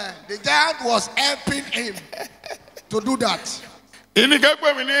bride, the giant was helping him to do that.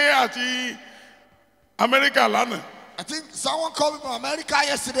 Ìníkẹ́pẹ́ mi ní àti Amẹ́ríkà lánàá. I think someone called me from America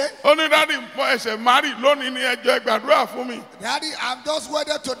yesterday. Ó ní dáàdi mo ẹsẹ̀ mari lónìí ní ẹjọ́ gbàdúrà fún mi. Daddy, I'm just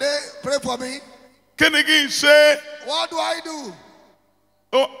wedded today. Pray for me. Kí ni kí n ṣe? What do I do?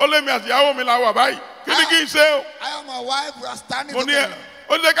 Ó lé mi àti ìyàwó mi la wà báyìí. Kí ni kí n ṣe o? I and my wife, we are standing Mo ní together.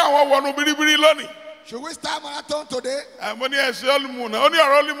 ó jẹ́ káwọn wọnú biribiri lónìí. Should we start marathon today? Mo ní ẹsẹ̀ olùmù náà. Ó ní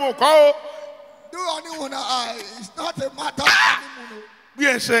ọ̀rọ̀ olùmù kọ́ o. Do honeymoon. It's not a matter of honeymoon.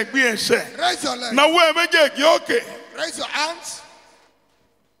 Gbé ẹsẹ̀. Raise your leg. Náwó ẹ méjèèjì òkè. Raise your hands.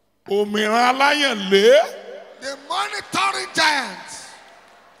 Òmìrán aláyànlé. The monitoring giants.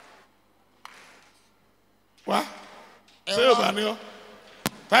 Wá. Ṣé yóò bá ní ọ?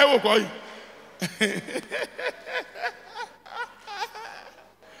 Táíwò kọ́ yìí.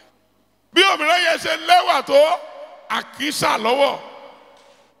 Bí òmìrán yẹn ṣe lẹ́wà tó àkísà lọ́wọ́,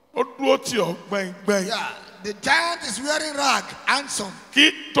 ó dúró tì ọ́ gbẹ̀ngbẹ̀ng. Yeah, the giant is wearing rag, handsome.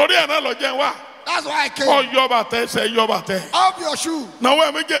 Kí torí ẹ̀ náà lọ jẹun wá. That's why I came. Kọ́ yọ bàtẹ́ ẹsẹ̀ yọ bàtẹ́. Off your shoe. Náwó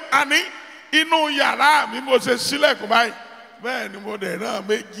ẹ̀ méje àní inú yàrá mi mo ṣe sílẹ̀kùn báyìí. Bẹ́ẹ̀ ni mo dẹ̀ náà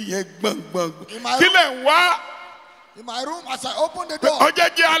méjì yẹn gbọ̀ngbọ̀ng. Kí lẹ̀ ń wá? In my room, as I opened the door, Ọjọ́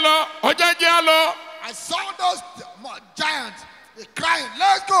jẹ́ àlọ́, ọjọ́ jẹ́ àlọ́. I saw those giants. They crying,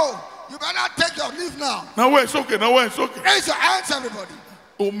 "Let's go! You better take your leave now." Náwó ẹ̀ sókè, náwó ẹ̀ sókè. Raise your hands, everybody.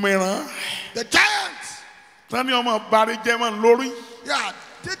 Òmìrán. The giants. Tani ọmọ bari jẹ́ mọ́ lórí. Yeah,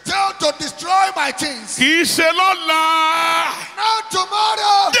 they tell to destroy my things. Kì í ṣe lọ́la. Not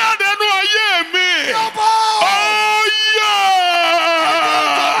tomorrow. Jáde nú ayé mi. No more. Oh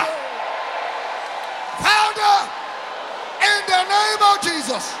yeah. Father, in the name of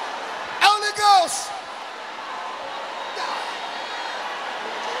Jesus, Holy Ghost.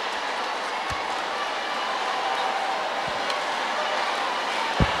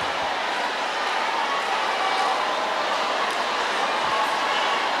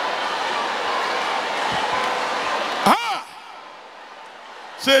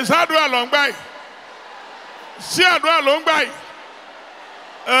 Ṣé àdúrà ló ń gbà yìí? Ṣé àdúrà ló ń gbà yìí?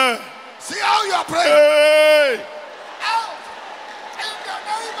 See how you are praying. Hey. Out in the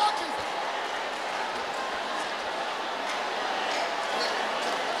name of Jesus.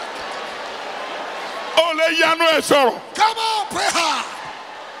 Ó lè yanu ẹ̀ sọ̀rọ̀. Come on, pray hard.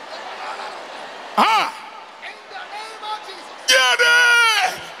 Ha! In the name of Jesus. Jáde!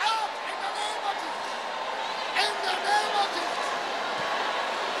 Out in the name of Jesus. In the name of Jesus.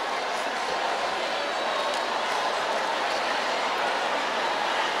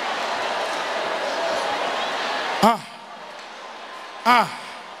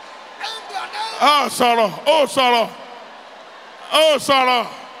 In the name. Ó sọ̀rọ̀, ó sọ̀rọ̀, ó sọ̀rọ̀.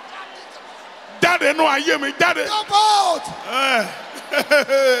 Jáde nú ayé mi, jáde. Come out.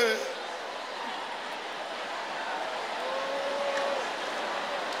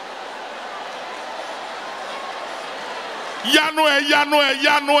 Yanu ẹ̀, yanu ẹ̀,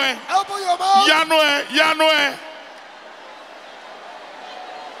 yanu ẹ̀. Open your mouth. Yanu ẹ̀, yanu ẹ̀.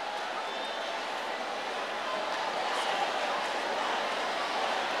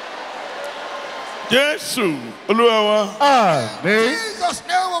 Jésù Olúwa wa. Àmín. Jesus'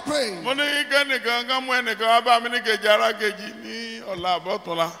 name we pray. Mo ní kẹ́nìkan kan mú ẹnìkan wá bá mi ní kejì ara kejì ní ọ̀la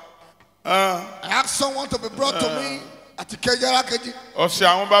àbọ̀túnla. I asked someone to be brought to me at the Kejara Keji. Ọ̀sẹ̀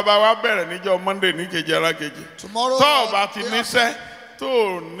àwọn bàbá wa bẹ̀rẹ̀ níjọ́ Monday ní kejì ara kejì. Tomorrow. Tó o bá ti níṣẹ́ tó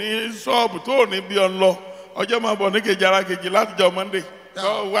o ní ṣọ́ọ̀bù tó o ní bí ọ lọ ọjọ́ máa bọ̀ ní kejì ara kejì láti jọ Monday.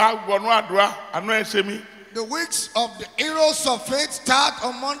 Tó o wá wọnú àdúrà àánú ẹ̀ ṣe mí. The weeks of the heroes of faith start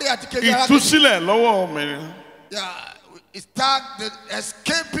on Monday at the Kejara Keji. Ìtúsílẹ̀ lọ́wọ́ òmìnira. Yeah, it starts the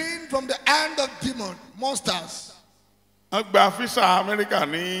escaping from the hand of demon monsters. Wọ́n gba físà Amẹ́ríkà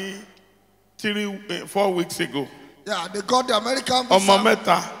ní 4 weeks ago. Yeah, they got the American visa Ọmọ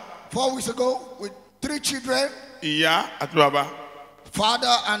mẹ́ta. 4 weeks ago with 3 children, Ìyá àti bàbá.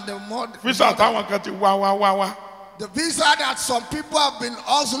 father and the mother. Físà táwọn kan ti wá. The visa that some people have been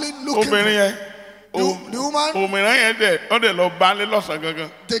hustling looking Obìnrin for. yẹn. The woman, Òmìnira yẹn dẹ̀ ó dẹ̀ lọ bá lé lọ́sàn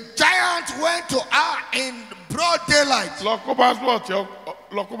gangan. the giant went to her in broad daylight. Lọ kó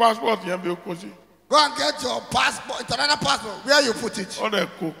passport yẹn bí o kó sí. Go and get your passport, international passport, where you put it. Ó dẹ̀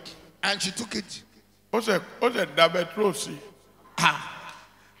kó. And she took it. Ó dẹ̀ da petrol sí.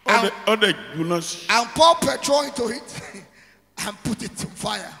 And, Ó dẹ̀ jóná sí. and pour petrol into it and put it on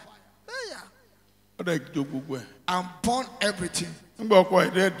fire. Yeah. Ó dẹ̀ jó gbogbo ẹ̀. And burn everything. Nígbà ọkọ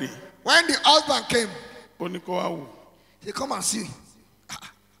ẹ̀ dẹ̀ dé. When the husband came, Ó ní kó wá wò. he come and see.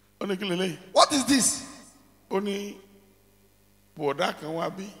 What is this? Oni boda kan wá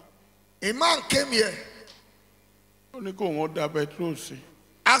bí. A man came here. Oni kó wọn da petrol sí.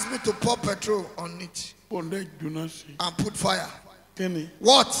 Asked me to pour petrol on it. And put fire.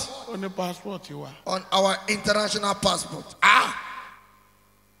 What? On the passport you are. On our international passport.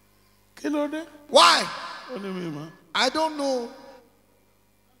 Why? I don't know.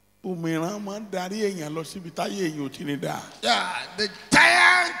 Yeah, the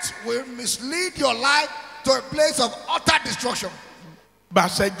giant will mislead your life to a place of utter destruction. Yeah,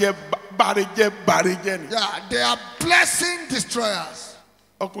 they are blessing destroyers.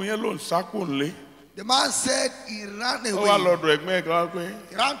 The man said he ran away.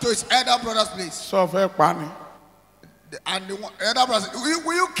 He ran to his elder brother's place. And the elder brother said,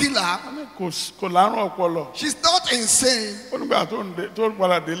 will you kill her? She's not insane.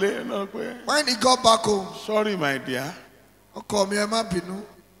 When he got back home, sorry, my dear.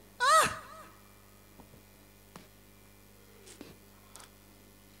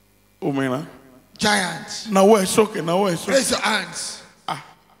 Giants. Now it's okay. Raise your hands.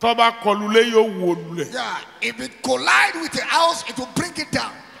 Yeah, if it collide with the house, it will bring it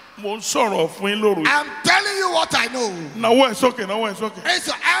down. I'm telling you what I know. Now it's okay. Raise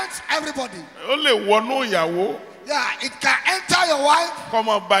your hands, everybody. Yeah, it can enter your wife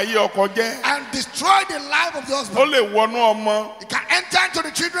and destroy the life of the husband. It can enter into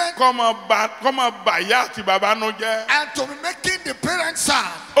the children and to be making the parents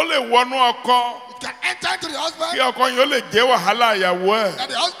sad. It can enter into the husband that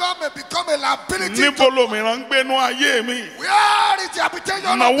the husband may become a liability. Where is the habitation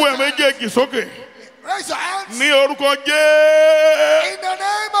of the raise your hands. In the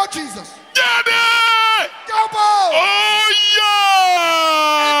name of Jesus. Oh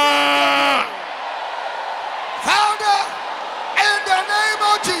yeah! Father, in the name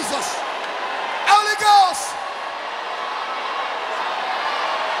of Jesus, Holy Ghost.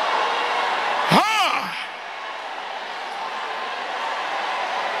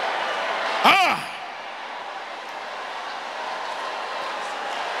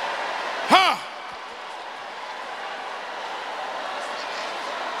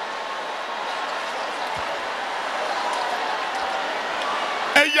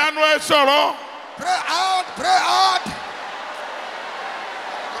 Pray out, pray out.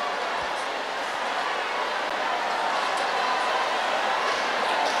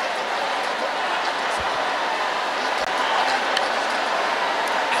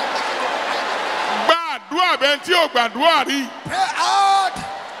 Pray out.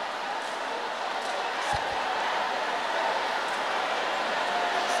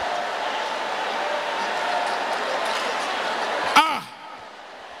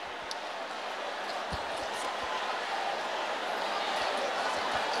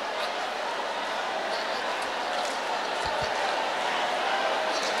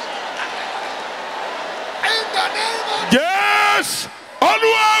 Yes!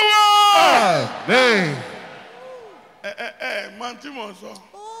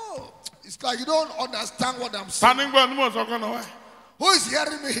 Oh, it's like you don't understand what I'm saying. Who is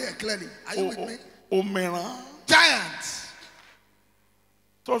hearing me here clearly? Are you with me? Giants.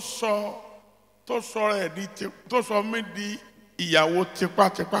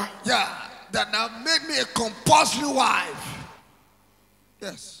 Yeah, that now made me a compulsory wife.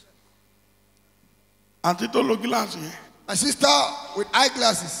 Yes. My sister with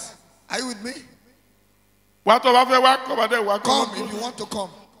eyeglasses. Are you with me? Come if you want to come.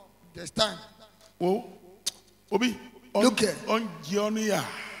 There's time. Look here.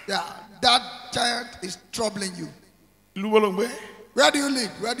 Yeah, that giant is troubling you. Where do you live?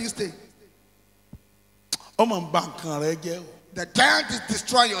 Where do you stay? The giant is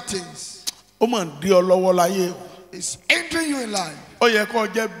destroying your things. It's hindering you in life.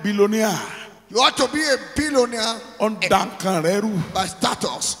 You ought to be a billionaire. By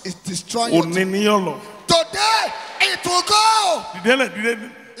status, it's destroying your things. Today, it will go.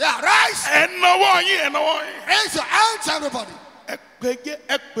 Yeah, rise. Raise your hands, everybody.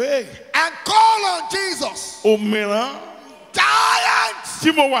 And call on Jesus. Giants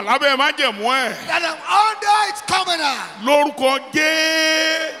that I'm under its covenant.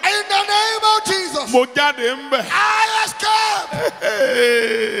 In the name of Jesus, I escape.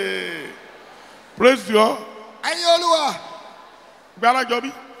 Praise God.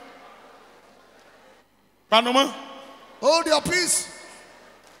 Hold your peace.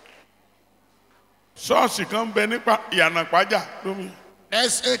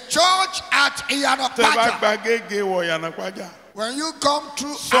 There's a church at Iyanakwaja. When you come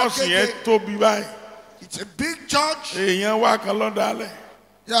through Agege, it's a big church.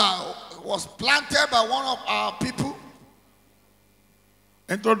 Yeah, Yeah, it was planted by one of our people.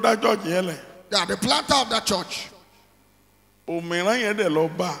 ẹni tó dá church yẹn lẹ̀. Yeah, the planter of that church. òmìrán yẹn dẹ̀ lọ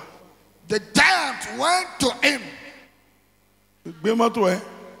bá. The giant went to him. gbé mọ́tò ẹ.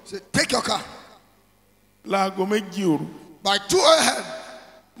 Said, take your car. láago méjì òru. By 2 a.m.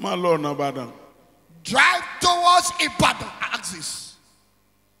 máa lọ ọ̀nà Ìbàdàn. drive towards Ibadan axis.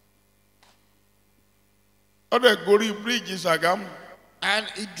 ó dẹ̀ gorí bíríìjì Ṣàgámù. And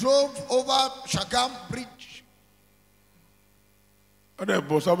he drove over Shagam Bridge. ó dẹ̀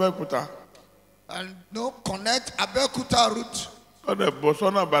bọ́ s'Abẹ́òkúta. And no, connect Abeokuta route. ó dẹ̀ bọ́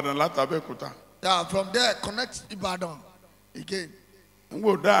sọ́nà Ìbàdàn láti Abẹ́òkúta. Yeah, from there, connect Ibadan again. ń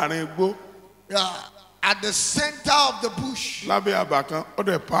gbò dáàrin igbó. Yeah, at the center of the bush, lábẹ́ àbà kan ó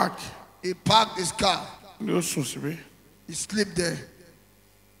dẹ̀ páàkì. he parked his car. ni ó sùn síbí. He slept there.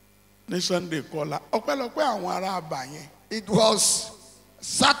 ní Sunday kọ́lá ọpẹ́lọpẹ́ àwọn ará àbà yẹn. It was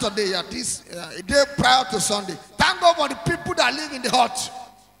Saturday, at this a day prior to Sunday. Thank God for the people that live in the hut.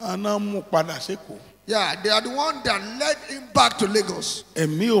 àná mú padà sékòó. Yeah, they are the one that led him back to Lagos.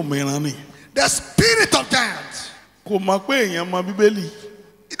 ẹ̀mí òmìrán ni. The spirit of giants. kò mọ̀ pé èèyàn mọ Bíbélì.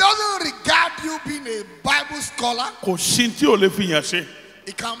 It doesn't regard you being a Bible scholar. kò sí tí ò lè fi yàn ṣe.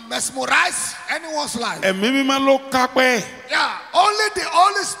 It can mesmerize anyone's life. ẹ̀mí mímọ́ ló kápẹ́. Yeah, only the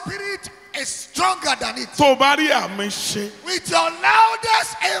Holy Spirit is stronger than it. tó o bá rí àmì ṣe. With your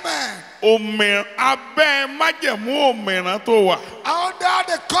loudest amen. òmìrán abẹ́ májẹ̀mú òmìrán tó wà. Under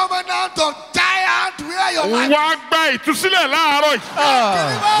the covenant of giant where your life wá gba ìtúsílẹ̀ láàárọ̀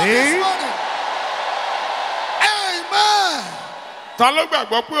yìí. this morning. Amen. ta ló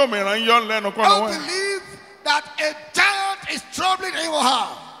gbàgbọ́ pé òmìrán ń yọ lẹ́nu kọ́ I lọ́wọ́ ẹ̀. believe that a giant is troubling him or her.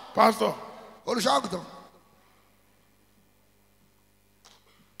 pásítọ̀ Olùṣọ́àgùtàn.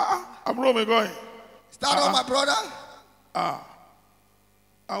 àbúrò mi kọ́ yìí. Is that all, my brother?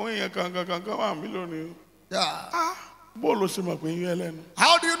 àwọn èèyàn kankan wà mí lónìí. Yeah. bó ló ṣe mọ̀ pé ń yọ ẹ lẹ́nu.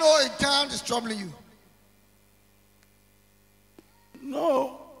 How do you know a giant is troubling you?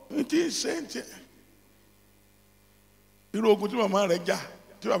 no n tí ì ṣe ń tiẹ̀. irú ogun tí màmá rẹ̀ jà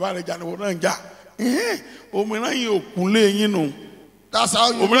tí bàbá rẹ̀ jà ni wọ́n náà ń jà. òmìrán yìí ò kún lé yín nù. That's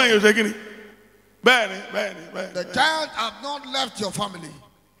how you òmìrán yìí ò ṣe kí ni. bẹ́ẹ̀ni. The giant have not left your family.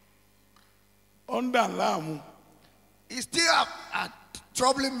 ó ń dà láàmú. He still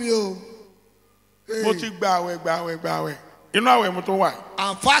troubling me. Oh. mo ti gba àwẹ̀. inú àwẹ̀ mo tó wà.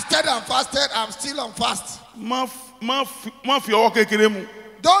 I'm fasted. I'm still on fast. má fi ọwọ́ kékeré mu.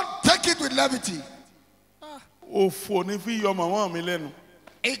 Don't take it with levity. òfò ní fi yọ màmá mi lẹ́nu.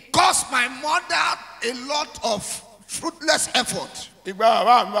 It cost my mother a lot of fruitless effort. ìgbà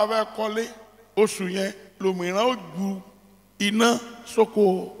bàbá mi bá fẹ́ kọ́lé oṣù yẹn lòmìrán ó ju iná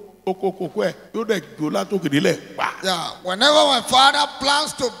sóko oko kòkó ẹ̀ yóò dẹ̀ jó látòkè délẹ̀ pa. Yeah, whenever my father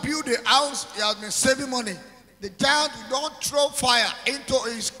plans to build a house, he has been saving money. The giant don't throw fire into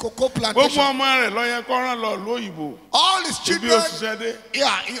his cocoa gbogbo plantation. ọmọ rẹ̀ ló yẹ kó rán lọ lóyìnbó. All his ibi children, òṣìṣẹ́ dé.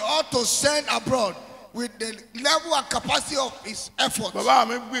 yeah, he ought to send abroad with the level and capacity of his effort. bàbá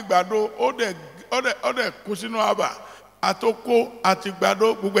mi gbé ìgbàdo ó dẹ̀ kó sínú àbà àtòkó àti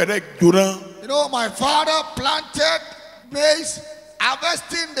ìgbàdo gbogbo ẹ̀ dẹ̀ jóná. You know, my father planted maize,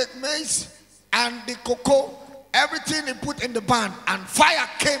 harvesting the maize and the cocoa, everything he put in the barn, and fire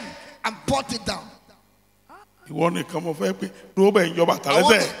came and burnt it down. ìwọ nìkan mo fẹ́ pé ló bẹ̀ ń yọ bàtà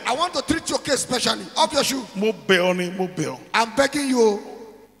lẹ́sẹ̀. I want to treat your case specially. Up your shoe. mo bẹ̀ ọ́. I'm begging you.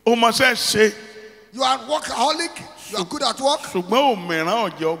 o mọ sẹ́ ṣe. You are a workaholic. You are good at work. ṣùgbọ́n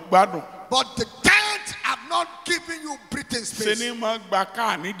òmìrán ọ̀jẹ̀ gbádùn. But the giants have not given you breathing ṣe space. ni máa gba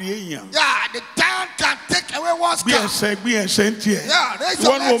káà nídìí èèyàn. Yeah, the giant can take away one's gbé car. ẹsẹ̀ ń tiẹ̀. Yeah, raise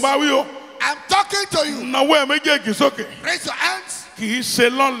your wọ́n ní mo hands. bá wí o. I'm talking to you. náwó ẹ̀ méjèèjì sókè. Raise your hands. kì í ṣe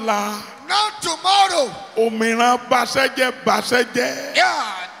lọ́la. Not tomorrow. òmìrán bàṣẹ́jẹ́.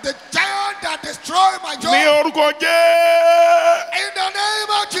 Yeah, the giant that destroyed my ní job. orúkọ jẹ́. In the name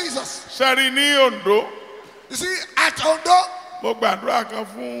of Jesus. sẹ́rí ní Oǹdó. You see, at Ondo, mo gbàdúrà kan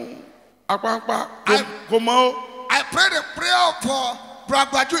fún apáńpá I- kò mọ́ ó. I prayed a prayer for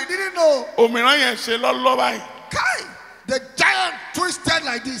Bragbaju. He didn't know. òmìrán yẹn ṣe lọ́lọ́ báyìí. Kai, the giant twisted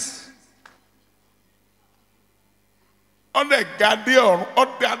like this. ọ̀dẹ̀ gàdé ọ̀run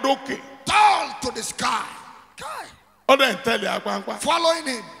ọ̀dẹ̀ adókè. Tall to the sky. Kai, ọ̀dẹ̀ ń tẹ̀lé apáńpá. following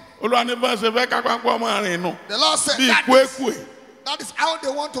him. Olúwa ní bá ṣe fẹ́ kápáńpá ọmọ rìn nù. The Lord said bí that ìkú is how they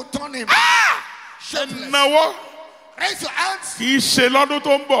want to turn him. Shapeless. náwó Raise your hands. kì í ṣe lọ́dún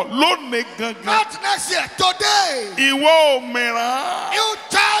tó ń bọ̀ lónìí gangan. Not next year. Today. ìwọ òmìrán. You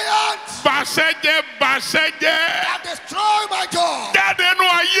giant bàṣẹ́jẹ́ that destroy my job. jáde nú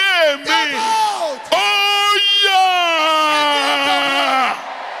ayé Get mi. out. ó yá.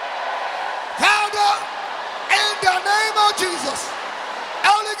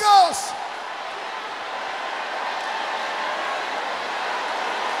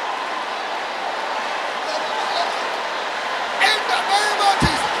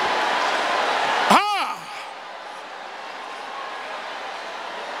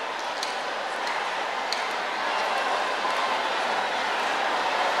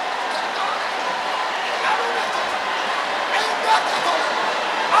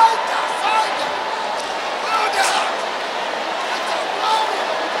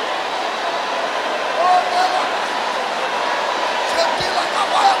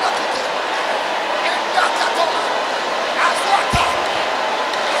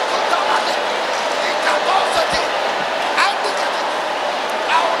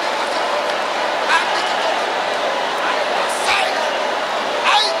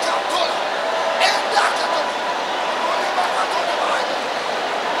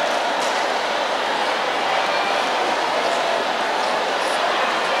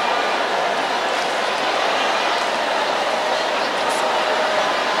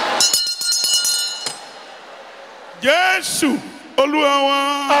 Olúwa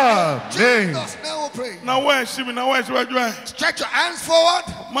wọn. Jesus' name we pray. Nawọ́ ẹ̀ sí mi, nawọ́ ẹ̀ síwájú ẹ̀. Stretch your hands forward.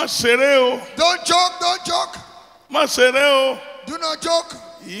 Má ṣeré o. Don't joke, don't joke. Má ṣeré o. Do not joke.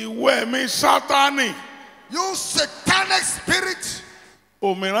 Ìwọ ẹ̀mí Sátánì. You satanic spirit.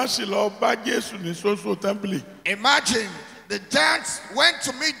 Òmíràn sì lọ bá Jésù ní Sósó tẹ́ḿpìlì. Imagine the giants went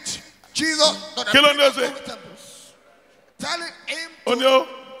to meet Jesus. Kí ló ní ó ṣe? Telling him Ó ní ó.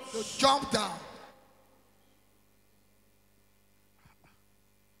 to jump down.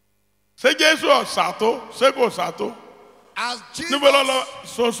 Ṣé Jésù ọ̀sàtó? Ṣé kò sàtó? As Jesus Níbo ló lọ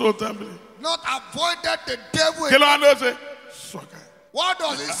Sósó tẹ́ḿpìlì? not avoided the devil. Kí ló wá ní ó ṣe? Sọ̀kà. What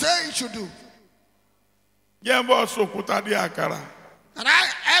does he say he should do? Jẹ́ ń bọ́ sòkúta dé àkàrà. Can I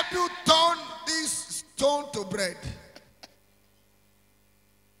help you turn this stone to bread?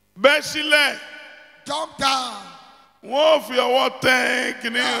 Bẹ́ sílẹ̀. Jump down. Wọ́n fi ọwọ́ tẹ́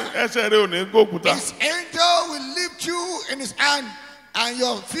kíní ẹsẹ̀ rẹ̀ ò ní gòkúta. His angel will lift you in his hand, and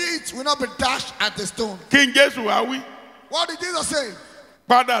your feet will not be dashed at the stone. Kí n Jésù wá wí. What did Jesus say?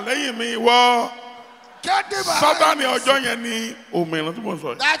 Padà lẹ́yìn mi wọ́. Get thee Sátánì behind. ọjọ́ yẹn ní òmìnira tí mo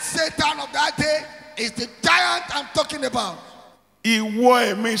sọ yìí. That Satan of that day is the giant I'm talking about.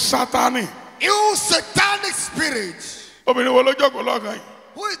 Ìwọ ẹ̀mí Sátánì. You satanic spirit. Obìnrin wo ló jókòó lọ́kàn yìí?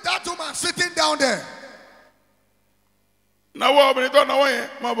 Who is that woman sitting down there? Náwó obìnrin tó náwó yẹn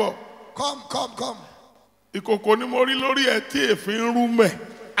má bọ̀. Come, come, come. Ìkòkò ni mo rí lórí ẹ̀ tí èéfín ń rú mẹ́.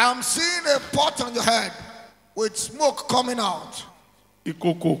 I'm seeing a pot on your head with smoke coming out.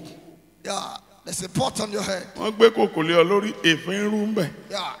 Ìkòkò. Yeah, there's a pot on your head. Wọ́n gbé kòkò lé ọ lórí èéfín ń rú mẹ́.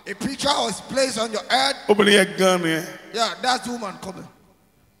 Yeah, a picture was placed on your head. Obìnrin yẹn gan ni ẹ. Yeah, that's the woman coming.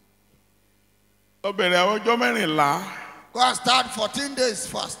 Ó bẹ̀rẹ̀ àwọn ọjọ́ mẹ́rìnlá. Go and start 14 days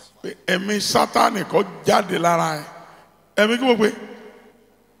fast. Pé ẹ̀mí Sátánì kó jáde lára ẹ̀. Ẹ̀mí kí mo pé?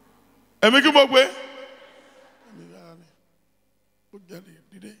 Ẹ̀mí kí mo pé? Ẹ̀mí yára ni. Ó jáde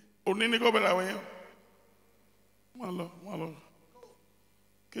dídé. Òní ní kó bẹ̀rẹ̀ àwọn yẹn. Wọ́n lọ.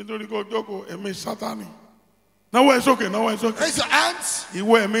 Kí n tó rí kó jókòó ẹ̀mí Sátánì. Náwó ẹ̀ sókè, náwó ẹ̀ sókè. Raise your hands.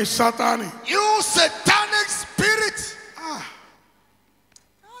 Ìwọ ẹ̀mí Sátánì. You satanic spirit.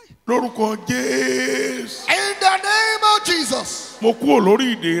 Lórúkọ Jésù. In the name of Jesus. Mo kúrò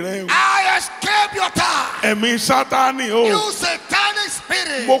lórí ìdè rẹ. I escape your time. Ẹ̀mí Sátánì o. You satanic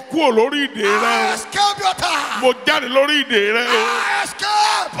spirit. Mo kúrò lórí ìdè I rẹ. escape your time. Mo jáde lórí ìdè rẹ. I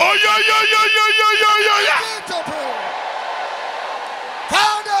escape. Oyoyoyoyoyoyoyoyo. Begin to pray.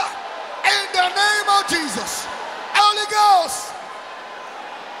 Father, in the name of Jesus. Holy Ghost.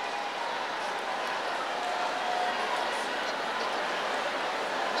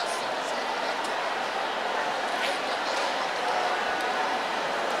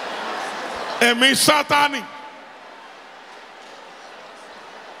 Ẹ̀mí Sátánì.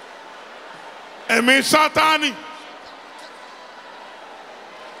 Ẹ̀mí Sátánì.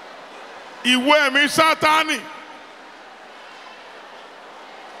 Ìwọ ẹ̀mí Sátánì.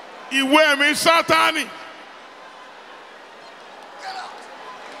 Ìwọ ẹ̀mí Sátánì. Get out.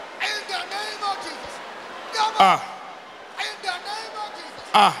 In the name of Jesus. Come Ah. out. In the name of Jesus.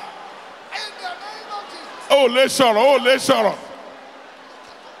 Ah. In the name of Jesus. Ó lè sọ̀rọ̀, ó lè sọ̀rọ̀.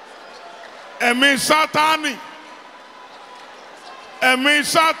 Ẹ̀mí Sátánì. Ẹ̀mí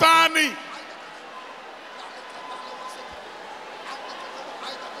Sátánì.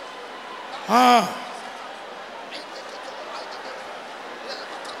 Ah.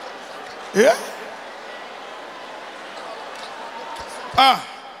 Yeah. Ah.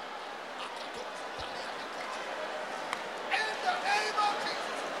 In the name of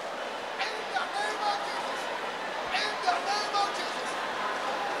Jesus. In the name of Jesus. In the name of Jesus.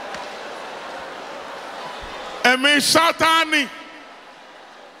 Ẹ̀mí Sátánì.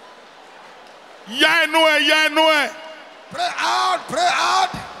 Yá inú ẹ̀, yá inú ẹ̀. Pray out, pray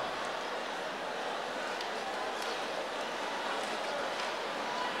out.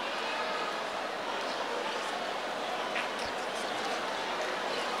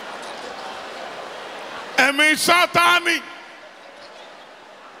 Ẹ̀mí Sátánì.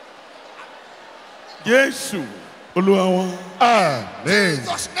 Jésù Olúwa wọn. Amen.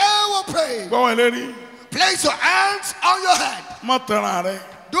 Jesus' name we pray. Gbọ́wọ́ ẹlẹ́rìí. Place your hands on your head. Má tẹ̀ra rẹ̀.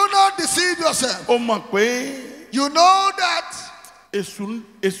 Do not deceive yourself. Ó mọ̀ pé You know that, èṣù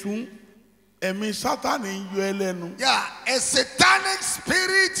ẹ̀mí Sátánì ń yọ ẹ́ lẹ́nu. yeah, a satanic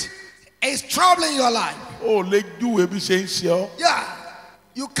spirit is troubling your life. Ó lè júwe bí ṣe ń ṣe ọ́. Yeah,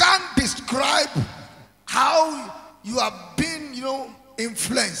 you can't describe how you have been,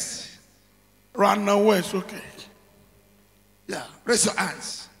 influenced. Ra nawọ́ ẹ̀ sókè. Yeah, raise your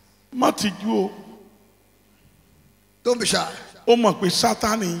hands. Má tijú o. Don't be shy. Ó mọ̀ pé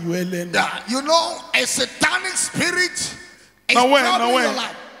Sátánì ń yọ ẹ́ lẹ́nu. Yeah, you know, a satanic spirit It's troubling your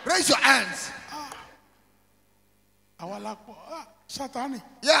life. Raise your hands. Satani.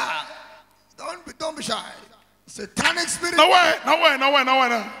 Yeah. Don't be shy. Satanic spirit. No way.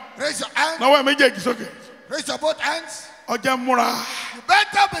 Raise your hands. No way, okay. Raise your both hands. You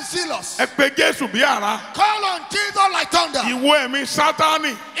better be zealous. Call on Jesus like thunder. You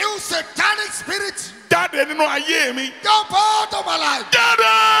Satani. You satanic spirit. Jump out of my life. Jump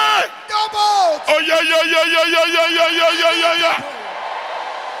out. Oh, yeah.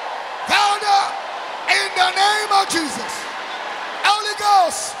 Father, in the name of Jesus. Holy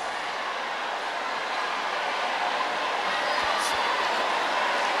Ghost.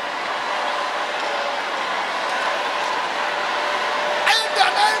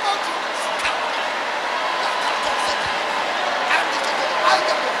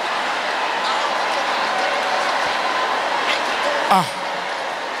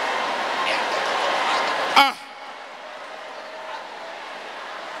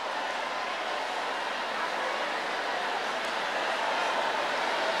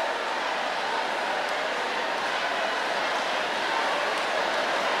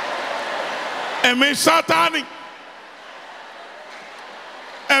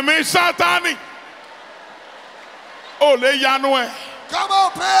 Emi Satani. Ole Yanue. Come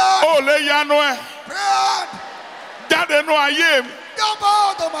on, prayer. Ole Yanue. Prayer. Jade no ayem. Jump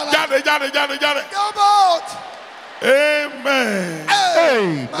out of my life. Jade. Jump out. Amen.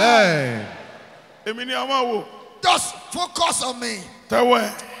 Amen. Emi amawo. Just focus on me.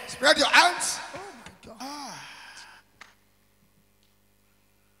 Spread your hands.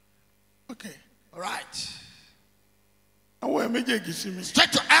 Okay. All right.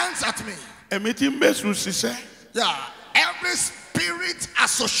 Stretch your hands at me. Yeah. Every spirit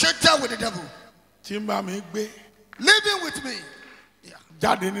associated with the devil. Living with me. Yeah.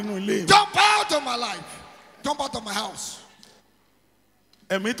 Jump out of my life. Jump out of my house.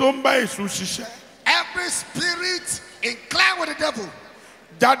 Every spirit inclined with the devil.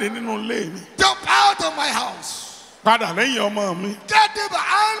 Jump out of my house. Get it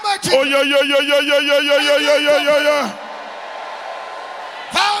behind my children.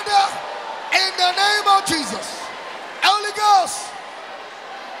 Father, in the name of Jesus. Holy Ghost.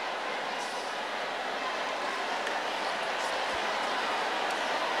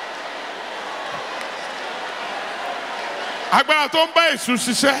 Agbára tó ń bá èṣù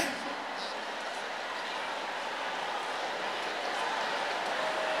ṣiṣẹ́.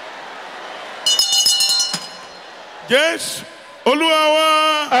 Yes, Olúwa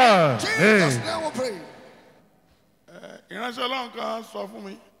wa. Jesus name we pray. Ìránṣẹ́ Ọlọ́run kan sọ fún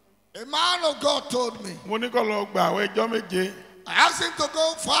mi. A man of God told me. Mo ní kó lọ gba àwọn ọjọ́ méje. I asked him to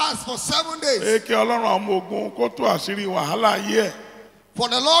go fast for 7 days. Èké Ọlọ́run àwọn ọmọ ogun kó tú àṣírí wàhálà ayé ẹ̀. For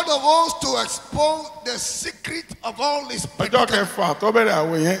the Lord of hosts to expose the secret of all his people. Ọjọ́ kẹfà tó bẹ̀rẹ̀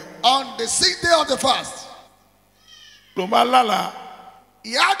àwẹ̀ yẹn. On the 6th day of the fast. Ló bá lálàá.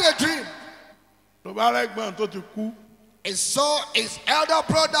 He had a dream. Ló bá rẹ́gbọ̀n tó ti kú. He saw his elder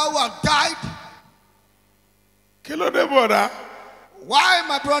brother who had died. Kí ló dé bọ̀dá? Why,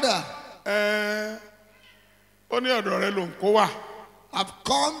 my brother? Ó ní ọ̀dọ̀ rẹ ló ń kó wá. I've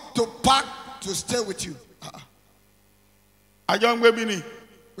come to pack to stay with you. Àjọ ń gbé bí ni.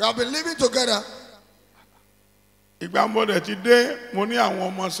 We have been living together. Ìgbà mo dẹ̀ ti dé, mo ní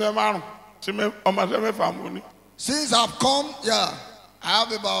àwọn ọmọọṣẹ́ márùn-ún, ọmọọṣẹ́ mẹ́fà mo ní. Since I've come, yeah, I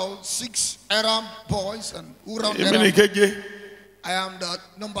have about 6 Aram boys and Uram. Èmi ni keje. I am the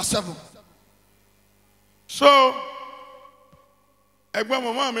number 7. So, ẹ̀gbọ́n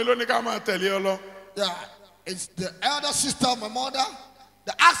màmá mi ló ní ká máa tẹ̀lé ọ lọ. Yeah, it's the elder sister of my mother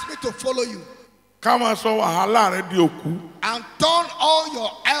that asked me to follow you. Ká máa sọ wàhálà rẹ di òkú. And turn all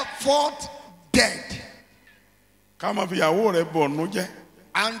your effort dead. Ká máa fi ìyàwó rẹ bọ̀ ọ̀nù jẹ́.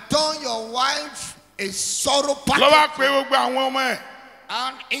 And turn your wife a sorrow package. Lọ́wọ́ pé gbogbo àwọn ọmọ ẹ̀.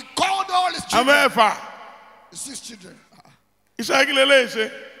 And he called all his children. Amẹ́fà. 6 children. Iṣẹ́ kí lélẹ́yìí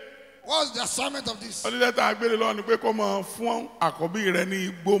ṣe. What's the assignment of this? Ọdún tá a gbére lọ ni pé kó máa fún àkọ́bí rẹ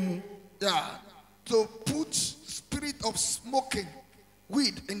ní igbó mu. Yeah, to put spirit of smoking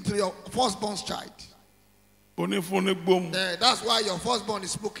weed into your firstborn's child. Onífún ní gbó mu. That's why your firstborn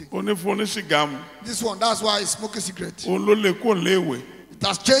is smoking. Onífún ní sìgá mu. This one, that's why he's smoking cigarette. Òun ló lè kó léèwé. It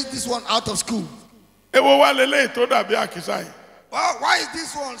has changed this one out of school. Èwo wá lélẹ́yìí tó dàbí àkísà yìí. Well, why is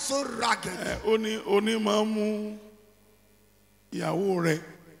this one so ragged? Oní máa ń mú ìyàwó rẹ.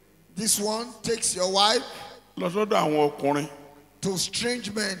 This one takes your wife lọ sọ́dọ̀ àwọn ọkùnrin. To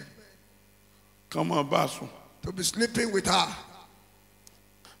strange men. Kàn máa bá a sùn. To be sleeping with her.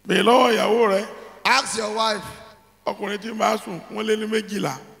 Bèè lọ́wọ́ ìyàwó rẹ. Ask your wife. Ọkùnrin tí máa sùn wọ́n lé ní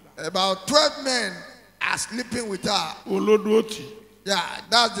 12. About 12 men are sleeping with her. Olódùótì. Yeah,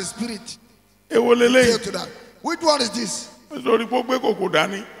 that's the spirit. Èwo leléyìí. To that. Which one is this? Sórí pé ó gbé kòkò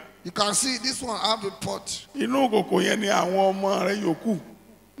dání. You can see this one have a pot. Inú kòkò yẹn ni àwọn ọmọ rẹ̀ yòókù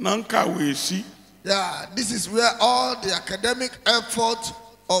náà ń kàwé sí. Yeah, this is where all the academic effort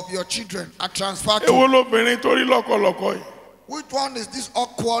of your children are transferred Èwo to. lobìnrin tó rí lọ́kọ̀lọ́kọ̀ yìí. Which one is this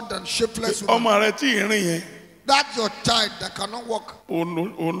awkward and shapeless woman? Ọmọ rẹ̀ tí ì rìn yẹn. That's your child that cannot walk.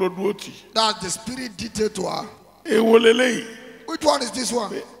 Olódùótì. That's the spirit detailed to her. Èwo leléyìí. Which one is this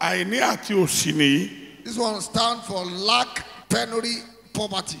one? Àìní àti òṣì nìyí. This one stands for lack, penury,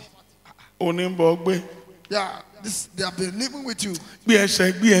 poverty. Onímbọ̀ gbé. Yeah, they have been living with you. Gbé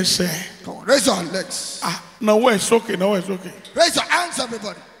ẹsẹ̀, gbé ẹsẹ̀. Come on, raise your legs. Nawọ́ ẹ̀ sókè, nawọ́ ẹ̀ sókè. Raise your hands,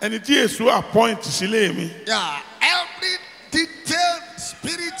 everybody. Ẹni tí Èṣù appoint sílé mi. Yeah, every detailed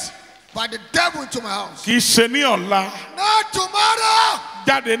spirit by the devil into my house. Kì í ṣe ní ọ̀la. Not tomorrow.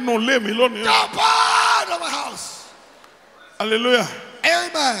 Jáde nínú ilé mi lónìí. Jump out of my house. Hallelujah.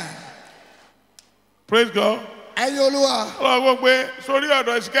 Amen. Praise God. Ayolua. Ọlọ́run gbọ́ pé sórí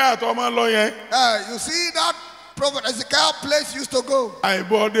ọ̀dọ̀ Hezekiah tó máa ń lọ yẹn. You see that prophet Hezekiah place used to go.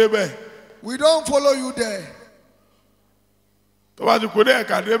 Àìbọ̀ débẹ̀. We don't follow you there. Tó bá ti kó dé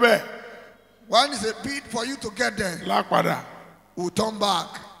ẹ̀ka débẹ̀. When it's a bid for you to get there, Lápadà. we'll turn back.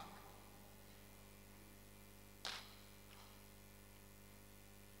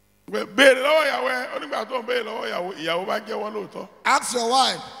 Béèrè lọ́wọ́ ìyàwó ẹ, onígbà tó ń béèrè lọ́wọ́ ìyàwó bá jẹ́wọ́ lóòótọ́. Ask your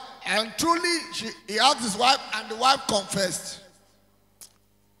wife. And truly, he asked his wife, and the wife confessed.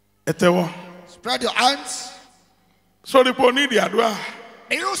 Ẹ tẹ́wọ́. Spread your hands. Sórí pé o ní ìdí àdúrà.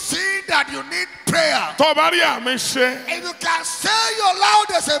 You see that you need prayer. Tó bá rí àmì ṣe. If you can say your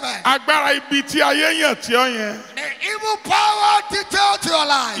loudest amen. Agbára ibi tí ayé yàn tí ọ yẹn. The evil power detailed to your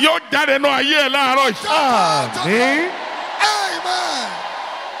life. Yóò jáde nínú ayé ẹ láàárọ̀ yìí. Amen. Amen.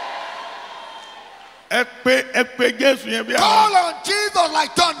 Ẹ pé Jésù yẹn bí Call on Jesus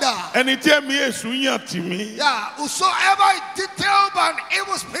like thunder. Ẹni tí ẹ̀mí Èṣù yàn tì mí. Yeah, whosoever is detailed by an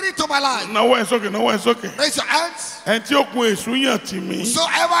evil spirit to my life. Nawọ́ ẹ sókè, nawọ́ ẹ sókè. Raise your hands. Ẹni tí ó kun Èṣù yàn tì mí.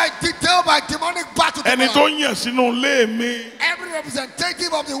 Whosoever is detailed by demonic battle to my Ẹni life. tó yàn sínú ilé mi. Every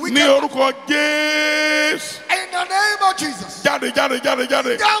representative of the wicked. Ní orúkọ Jésù. In the name of Jesus. Jáde, jáde, jáde,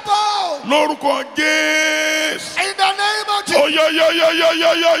 jáde. Jump out. Lórúkọ Jésù. In the name of Jesus.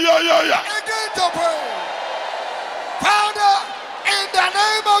 Oyoyoyoyoyoyoyoyoyo. Begin to pray. Father, in the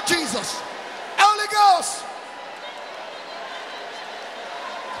name of Jesus. Holy Ghost.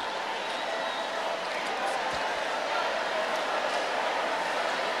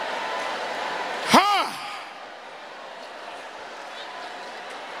 Ha!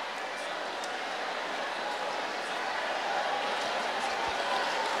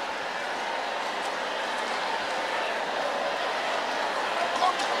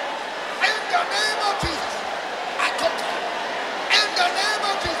 In the name of Jesus, I conquer. In the name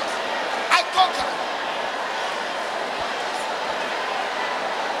of Jesus, I conquer.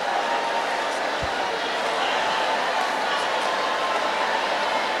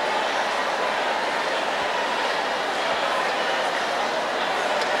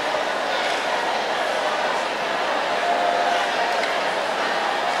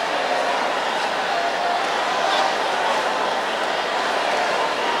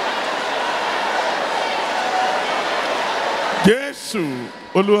 Jésù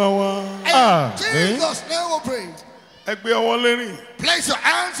Olúwa wa. In Jesus' name we pray. Ẹ gbé ọwọ́ lérí. Place your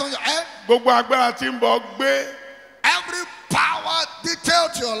hands on your head. Gbogbo agbára tí ń bọ̀ gbé. Every power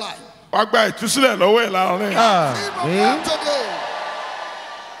detailed to your life. Wàá gba ìtúsílẹ̀ lọ́wọ́ ẹ̀ láàárín. Even today.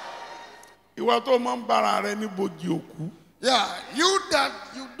 Ìwọ tó máa ń bára rẹ ní bojì òkú. Yeah, you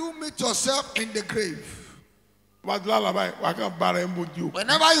do meet yourself in the grave. Wàá kàn bára ẹ ní bojì òkú.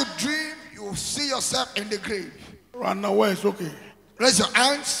 Whenever you dream, you see yourself in the grave. Rà náwó ẹ̀ sókè. Raise your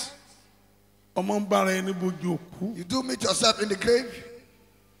hands. Ọmọ ń bára ẹ ní bojì òkú. You do meet yourself in the grave.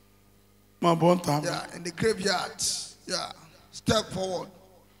 Máa bọ́ ń ta. Yeah, in the graveyard. Yeah. Step forward.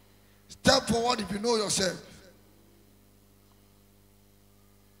 Step forward if you know yourself.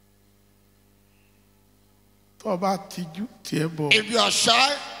 Tó o bá tijú tiẹ̀ bọ̀. If you are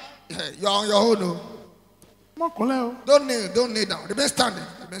shy, you are on your own. No. Mọ̀kúnlẹ̀ o. Don't kneel down. Remain standing.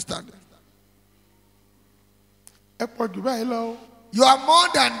 Remain standing. Ẹ pọ̀ jù báyìí lọ o. You are more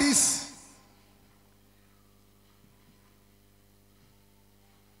than this.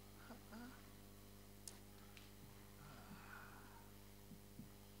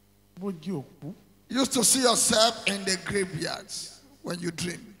 Bojì òkú. You used to see yourself in the graveyards when you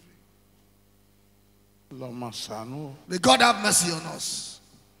dream. Lọ máa ṣàánú o. May God have mercy on us.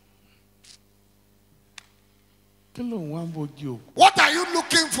 Kí ló ń wá bojì òkú? What are you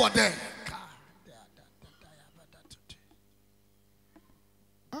looking for there?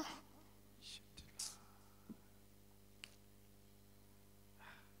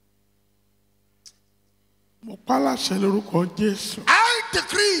 I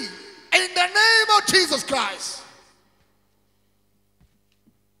decree in the name of Jesus Christ.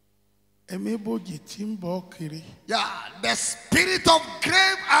 Yeah, the spirit of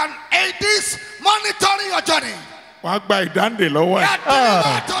grave and Hades monitoring your journey. Amen.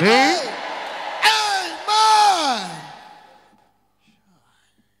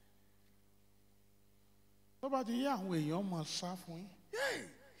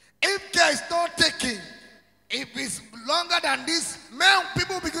 If there is no taking, if it's longer than this, many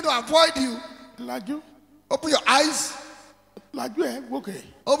people begin to avoid you. Open your eyes.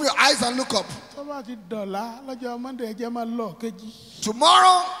 Open your eyes and look up.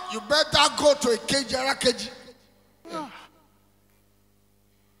 Tomorrow, you better go to a KG.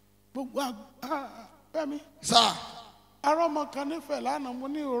 Sir.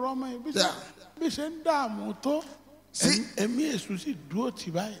 See,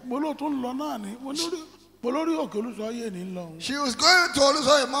 she was going to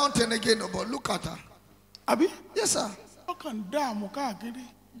Olusoye mountain again, but look at her. Yes, sir.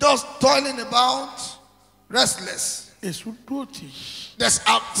 Just toiling about, restless. There's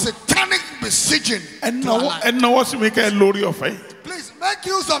a satanic besieging. Please make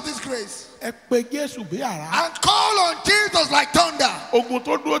use of this grace. And call on Jesus like thunder. A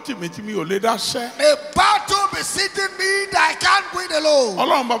battle besieging me that I can't win alone. God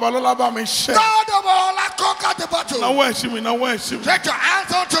of all, I conquer the battle. Stretch your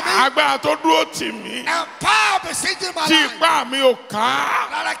hands unto me. And power besieging my life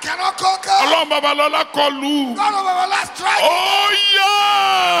that I cannot conquer. God of all, let's try. Oh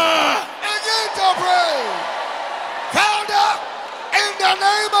yeah! Begin to pray. Father, in the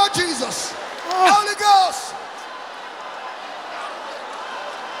name of Jesus, Holy Ghost.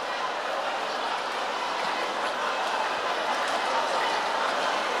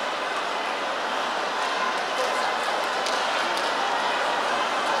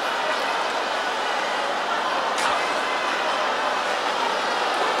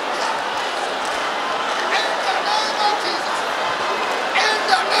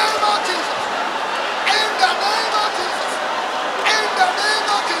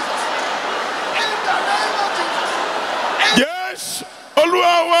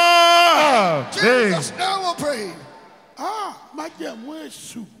 Jesus, now we'll pray.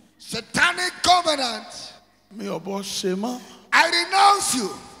 Satanic covenant. I renounce you.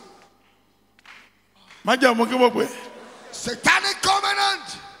 Satanic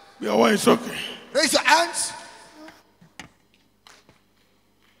covenant. Raise your hands.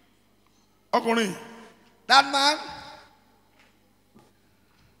 That man.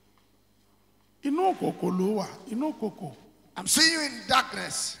 I'm seeing you in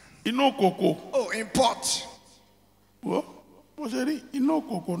darkness. Oh, in pot. You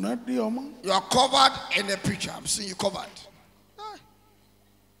are covered in a picture. I'm seeing you covered.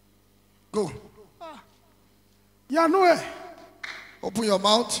 Go. Open your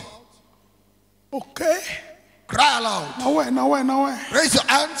mouth. Okay. Cry aloud. Raise your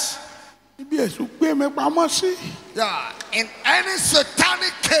hands. Yeah. In any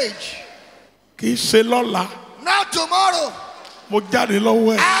satanic cage. Not tomorrow. I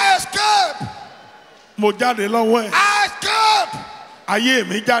escape. I escape.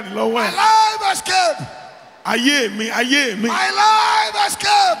 My life escape. My life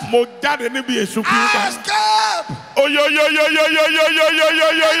escape. I escape. Oh yo.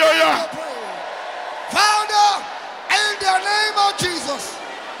 Father, in the name of Jesus,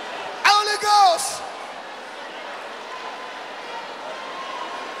 Holy Ghost.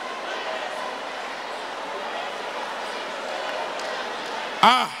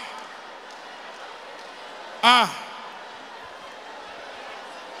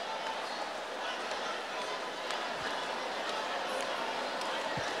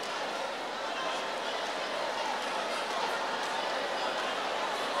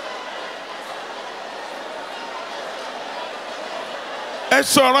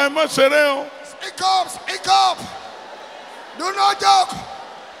 Speak up. Do not joke.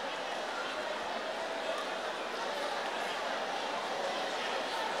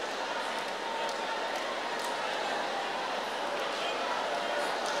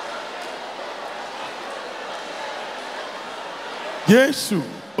 Jesus,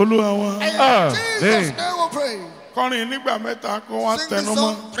 Oluwa. Jesus' name will pray. Sing this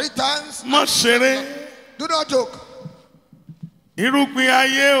song 3 times. Do not joke. Irúgbìn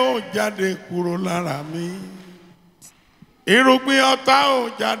ayé ò jáde kúrò lára mi. Irúgbìn ọ̀tá ò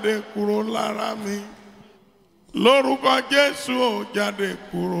jáde kúrò lára mi. Lórúkọ Jésù ò jáde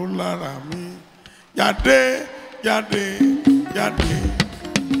kúrò lára mi. Jáde.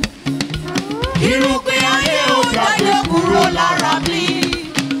 Irúgbìn ayé ò jáde kúrò lára mi.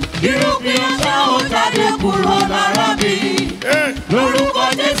 Irúgbìn ọ̀tá ó jáde kúrò lára mi. Lórúkọ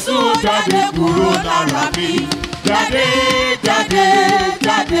Jésù ó jáde kúrò lára mi. Jáde, jáde,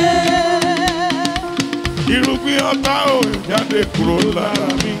 jáde. Irúgbìn ọ̀tá ó jáde kúrò lára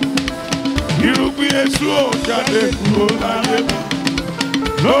mi. Irúgbìn èṣù ó jáde kúrò lára mi.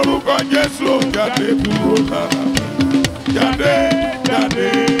 Lórúkọ Jésù ó jáde kúrò lára mi. Jáde, jáde,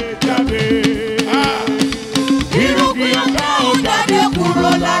 jáde. Irúgbìn ọ̀tá ó jáde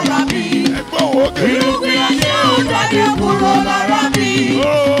kúrò lára mi. Irúgbìn ayé ó jáde kúrò lára mi.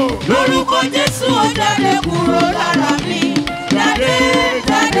 Lórúkọ Jésù ó jáde kúrò lára mi. Jáde,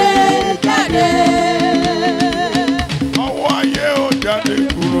 jáde, jáde. Ọwọ́ ayé ó jáde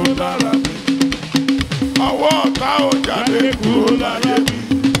kúrò lára mi. Ọwọ́ ọ̀tá ó jáde kúrò láyé mi.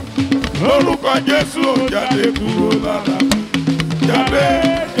 Lórúkọ Jésù ó jáde kúrò lára mi. Jáde,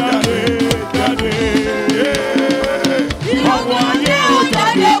 jáde, jáde. Ọwọ́ ayé ó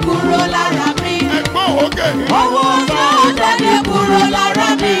jáde kúrò lára mi. Ọwọ́ ọ̀tá ó jáde kúrò lára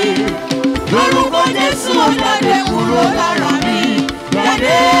mi. Lórúkọ Jésù ó jáde kúrò lára mi.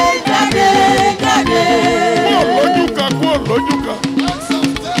 Jáde, jáde, jáde. Kúrò lójú kan.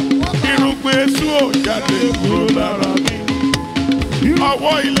 Irúgbìn èṣù ó jáde kúrò lára mi.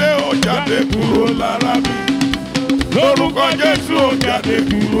 Ọwọ́ ilé ó jáde kúrò lára mi. Lórúkọ Jésù ó jáde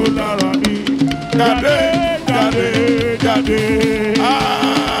kúrò lára mi. Jáde, jáde, jáde.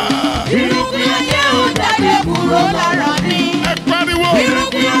 Irúgbìn ayé ó jáde kúrò lára mi. Ẹ pariwo.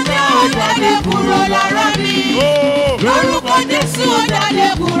 Irúgbìn ayé ó jáde kúrò lára mi. Lórúkọ Jésù ó jáde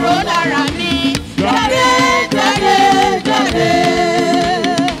kúrò lára mi. Jáde, jáde, jáde.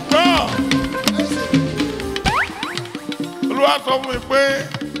 Olúwa sọ fún mi pé.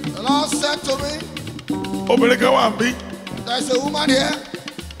 The Lord said to me, obìnrin kan wà bí. there is a woman here.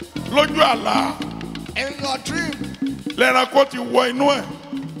 Lójú àlá. In your dream, lẹ́ranko ti wọ inú ẹ̀.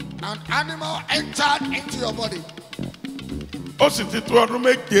 an animal entered into your body. Ó sì ti tó ọdún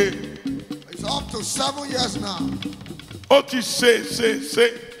méje. It's up to 7 years now. Ó ti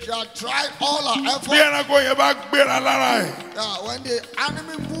ṣe. She had tried all her Bí efforts. ẹranko yẹn bá gbéra lára ẹ̀. When the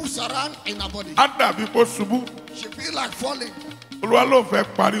animal moves around in her body, Á dàbí kó ṣubú. she feels like falling. Olúwa ló fẹ́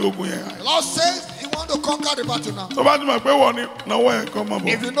parí ogun yẹn. The Lord says He wants to conquer the battle now. Tó bá ti mọ̀ pé wọ́n ní náwó ẹ̀ kọ́ mọ̀ bọ̀.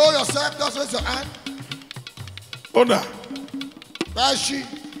 If you know yourself, just raise your hand. Ó dà. Where is she?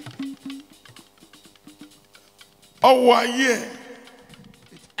 Ọwọ́ ayé ẹ̀.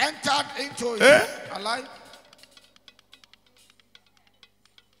 Entered into Eh? her life.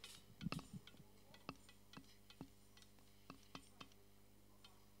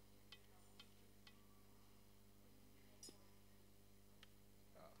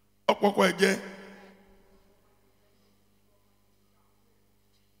 Ọ̀pọ̀pọ̀ ẹ̀jẹ̀.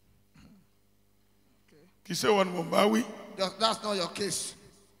 Kì í ṣe wọn ni mo bá wí. That's not your case.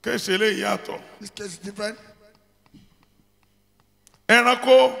 Kéèsì eléyìí yàtọ̀. This case is different.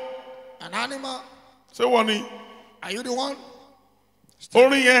 Ẹranko. An animal. Ṣé wọ́n ni? Are you the one?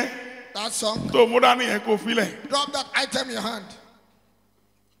 Orin yẹn. That song. Tó mú dání yẹn kó filẹ̀. Drop that item in your hand.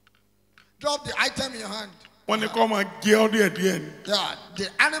 Drop the item in your hand. Wọ́n ní kó máa jẹ ọ́ díẹ̀díẹ̀ ni. Yeah, the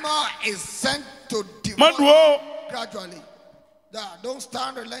animal is sent to Má devour dúró. gradually. Yeah, don't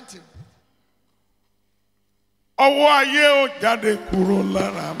stand relenting. Ọwọ́ ayé ó jáde kúrò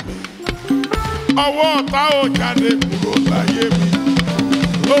lára mi. Ọwọ́ ọ̀tá ó jáde kúrò láyé mi.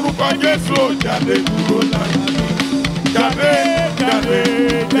 Lórúkọ Jésù ó jáde kúrò lára mi. Jáde, jáde,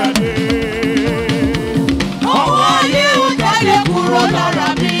 jáde. Ọwọ́ ayé ó jáde kúrò lára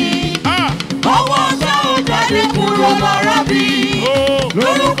mi. Ọwọ́ ọ̀tá ó jáde kúrò lára mi.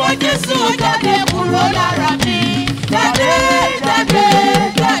 Lórúkọ Jésù ó jáde kúrò lára mi. Jáde, jáde,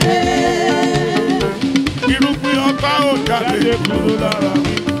 jáde. Irúgbìn ọ̀tá ó jáde kúrò lára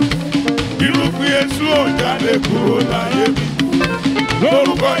mi. Irúgbìn èṣù ó jáde kúrò láyé mi.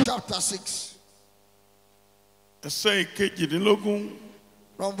 Lórúkọ Chapter 6, ẹsẹ̀ ìkejìdínlógún.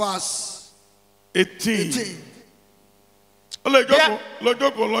 from verse 18. 18. Ó lè jókòó,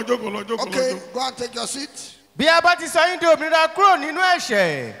 lọ́jókòó. Okay, go and take your seat. bí a bá ti sọ yín di òmìnira kúrò nínú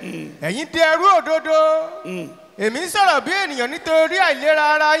ẹ̀ṣẹ̀ ẹ̀yin di ẹrú òdodo èmi ń sọ̀rọ̀ bí ènìyàn nítorí àìlera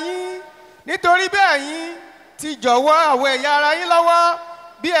ara yín nítorí bẹ́ẹ̀ yín ti jọ̀wọ́ àwọn ẹ̀yà ara yín lọ́wọ́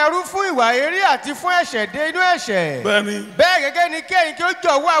bí ẹrú fún ìwà èérí àti fún ẹ̀ṣẹ̀ dé inú ẹ̀ṣẹ̀ bẹ́ẹ̀ gẹ́gẹ́ ni kí ẹ̀yin kí ó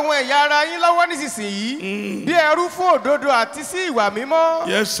jọ̀wọ́ àwọn ẹ̀yà ara yín lọ́wọ́ nísinsìnyí bí ẹrú fún òdodo àti sí ìwà mímọ́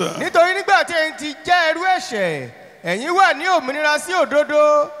Yes, sir. nítorí nígbà tí ẹ̀yin ti jẹ́ ẹrú ẹ̀ṣẹ̀ ẹ̀yin wà ní òmìnira sí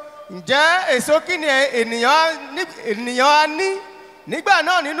òdodo ǹjẹ́ èso kí ni ènìyàn á ní nígbà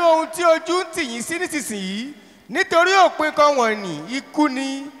náà nínú ohun tí ojú ń tì yín sí nísinsìnyí nítorí òpin kan wọ̀nyí ikú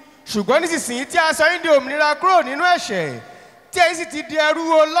ni ṣùgbọ́n nísinsìnyí tí a sọ yín di òmìnira kúrò nínú ẹ̀ṣẹ̀ tí ẹ̀yin sì ti di ẹrú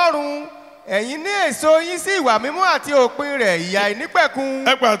Ọlọ́run ẹ̀yin ní èso yín sí ìwà mímọ́ àti òpin rẹ̀ ìyà ìnípẹ̀kun.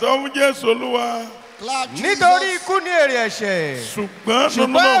 ẹ pàtó fún Jésù Olúwa. nítorí ikú ní èrè ẹ̀ṣẹ̀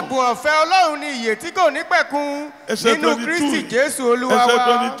ṣùgbọ́n ẹ̀bùn ọ̀fẹ́ Ọlọ́run ni ìyè tí kò nípẹ̀kun nínú Kristi Jésù Olúwa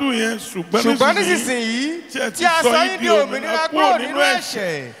wa. ṣùgbọ́n nísinsìnyí tí a sọ yín di òmìnira kúrò nínú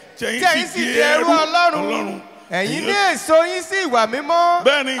ẹ̀ṣẹ̀ tí ẹ̀yin sì di ẹrú Ọlọ́run ẹ̀yin ní èso yín sí ìwà mímọ́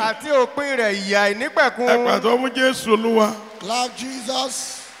àti òpin rẹ̀ ìyà ìnípẹ̀kun. ẹ pàtó fún Jésù Olúwa. Love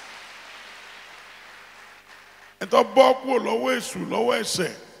Jesus. ẹ tó bọ́ kúrò lọ́wọ́ èṣù lọ́wọ́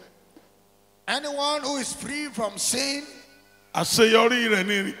ẹ̀ṣẹ̀. Anyone who is free from sin, àṣeyọrí rẹ̀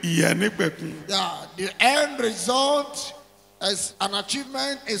ní ìyè ìnípẹ̀kun. the end result as an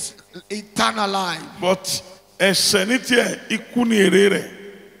achievement is eternal life. But ẹ̀ṣẹ̀ ní tiẹ̀ ikú ní èrè rẹ̀.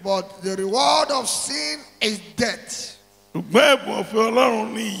 But the reward of sin is death. ṣùgbọ́n ẹ̀bùn ọ̀fẹ́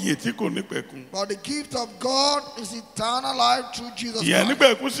Ọlọ́run ní ìyè tí kò nípẹ̀kun. But the gift of God is eternal life through Jesus ìyè Christ.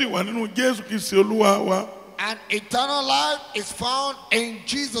 ìnípẹ̀kun sì wà nínú Jésù Kristi Olúwa wa. And eternal life is found in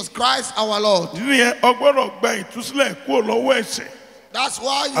Jesus Christ our Lord. ìdí nìyẹn o gbọ́dọ̀ gba ìtúsílẹ̀ kúrò lọ́wọ́ ẹ̀ṣẹ̀ That's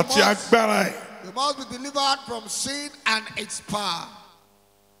why àti agbára ẹ̀. you must be delivered from sin and its power.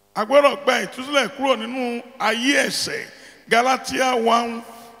 a gbọ́dọ̀ gba ìtúsílẹ̀ kúrò nínú ayé ẹ̀ṣẹ̀. Galatia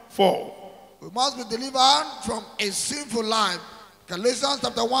 1:4. We must be delivered from a sinful life. Galatians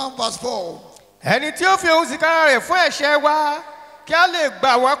chapter 1 verse 4. ẹni tí ó fi ohun tìkára rẹ̀ fún ẹ̀ṣẹ̀ wa kí a lè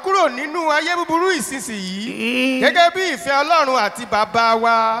gbà wá kúrò nínú ayé búburú ìsinsìnyí gẹ́gẹ́ bí ìfẹ́ Ọlọ́run àti bàbá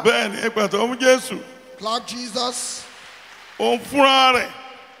wa. bẹ́ẹ̀ni ẹ pàtó fún Jésù. Lord Jesus òun fúnra rẹ̀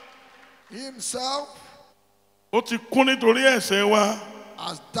himself ó ti kú nítorí ẹ̀ṣẹ̀ wa.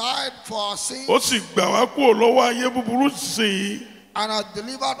 has died for our sins ó sì gbà wá kúrò lọ́wọ́ ayé búburú ìsinsìnyí and has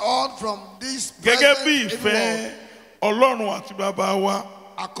delivered us from this gẹ́gẹ́ present bí evil ìfẹ́ Ọlọ́run àti bàbá wa.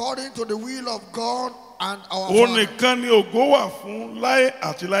 according to the will of God and our òun Father, nìkan ni ògo wà fún láé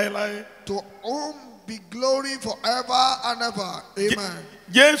àti láéláé. to whom be glory forever and ever. Amen.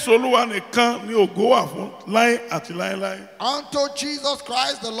 Jésù Olúwa nìkan ni ògo wà fún láé àti láéláé. Unto Jesus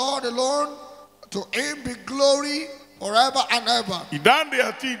Christ the Lord alone, to him be glory forever and ever. ìdáǹdè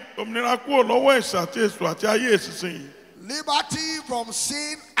àti òmìnira kúrò lọ́wọ́ ẹ̀ṣẹ̀ àti èṣù àti ayé ìsinsìnyí. Liberty from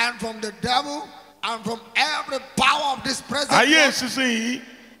sin and from the devil and from every power of this present ayé world. ìsinsìnyí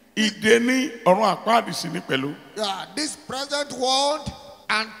ìdè ní ọ̀run àpáàdì sí ní pẹ̀lú. Yeah, this present world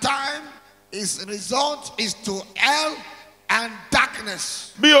and time is result is to hell and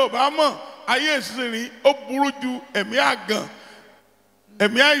darkness. bí o bá mọ̀ ayé ìsinsìnyí ó burú ju ẹ̀mí àgàn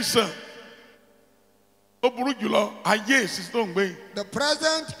ẹ̀mí àìsàn ó burú jùlọ ayé ìsinsìnyí tó ń gbé. The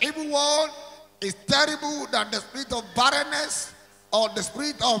present evil world is terrible than the spirit of barrenness or the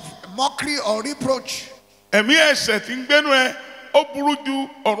spirit of mockery or reproach. ẹ̀mí ẹ̀ṣẹ̀ tí ń gbénu ẹ ó burú ju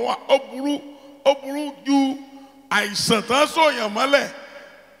ọ̀run ó burú ju àìsàn tán sóyàn mọ́lẹ̀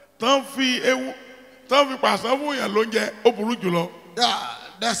tán fi pàṣán fún yàn lóúnjẹ ó burú jùlọ. Yeah,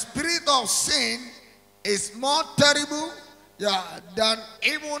 the spirit of sin is more terrible, than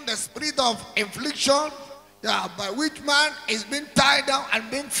even the spirit of infliction, by which man is being tied down and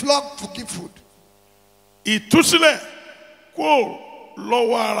being flogged to give food. ìtúsílẹ̀ kúrò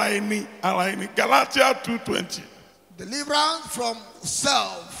lọ́wọ́ ara ẹni Galatia 2:20. Deliverance from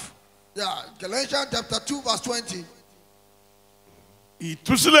self. Galatians chapter 2 verse 20.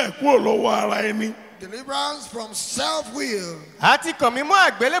 ìtúsílẹ̀ kúrò lọ́wọ́ ara ẹni. Deliverance from self-will. a ti kàn mí mọ́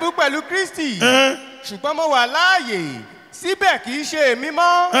àgbélébú pẹ̀lú Kristi ṣùgbọ́n mo wà láàyè síbẹ̀ kì í ṣe èmi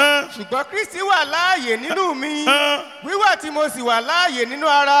mọ́ ṣùgbọ́n Kristi wà láàyè nínú mi wíwà tí mo sì wà láàyè nínú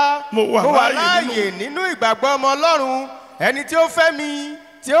ara mo wà láàyè nínú ìgbàgbọ́ ọmọ Ọlọ́run ẹni tí ó fẹ́ mi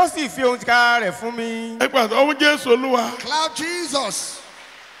tí ó sì fi ohun tìkára rẹ̀ fún mi. ẹ gbàgbọ́ ọmọ Jésù Olúwa. Cloud Jesus.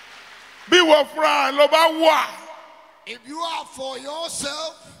 bí wọ́n fúnra rẹ̀ ló bá wà. If you are for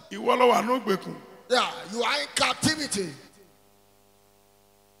yourself, ìwọ ló wà ní ìgbèkùn. you are in captivity.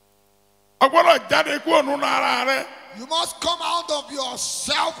 o gbọ́dọ̀ jáde kúrò nínú ara rẹ. You must come out of your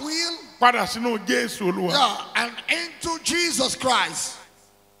self-will. padà sínú Jésù Olúwa. And into Jesus Christ.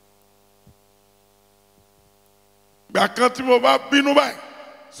 gbà kan tí mo bá bínú báyìí.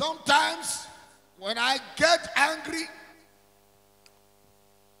 Sometimes when I get angry,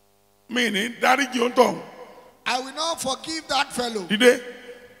 mi ní dáríjì ó ń tọ̀. I will not forgive that fellow. dìde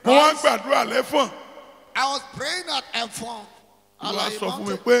mo wá gbàdúrà lẹ́fọ̀n. I was praying at Ephon. Olúwa sọ fún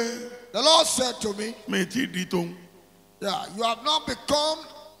mi pé. The Lord said to me, mi ti di tóun. you have not become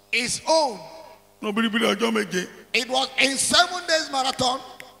his own. ní biribiri ọjọ́ méje. It was in 7 days marathon.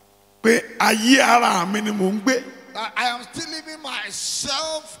 pé ayé ara mi ni mò ń gbé. That I am still living my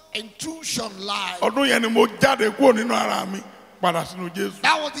self-intrusion life. ọdún yẹn ni mo jáde kúrò nínú ara mi.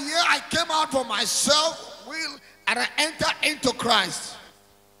 That was the year I came out from myself will and I entered into Christ.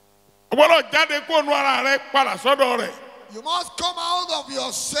 You must come out of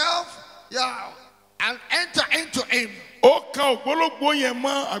yourself, and enter into Him. You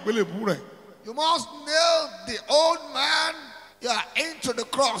must nail the old man, into the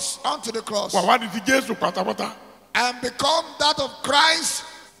cross, onto the cross, and become that of Christ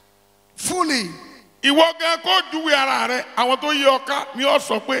fully. You will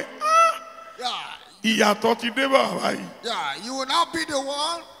not be the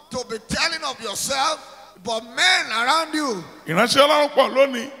one to be telling of yourself, but men around you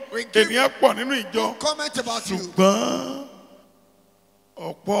will give comment about you. The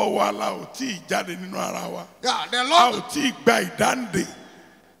Lord,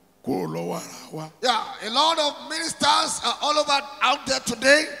 a lot of ministers are all over out there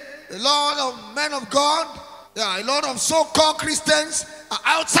today. A lot of men of God, a lot of so-called Christians are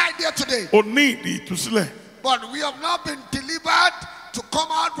outside there today. But we have not been delivered to come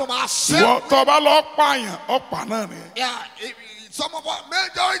out from ourselves. Some of us,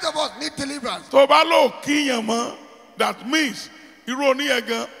 majority of us need deliverance. That means when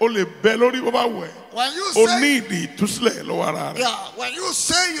you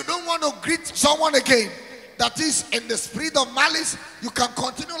say you don't want to greet someone again, that is in the spirit of malice, you can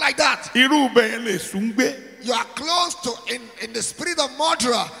continue like that. You are close to in the spirit of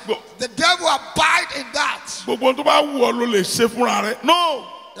murderer. The devil abide in that. No.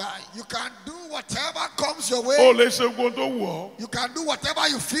 You can do whatever comes your way. You can do whatever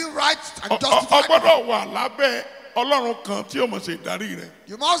you feel right and justified.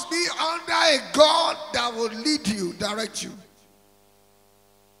 You must be under a God that will lead you, direct you.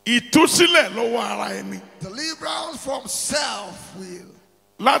 Deliverance from self-will.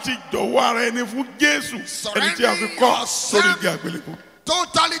 Surrendering yourself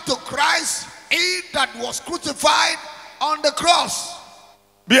totally to Christ, He that was crucified on the cross.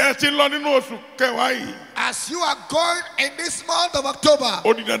 As you are going in this month of October,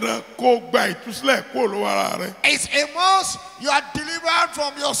 it's a must you are delivered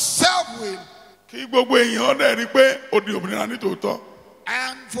from your self-will.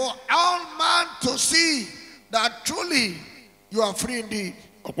 And for all man to see that truly you are free indeed.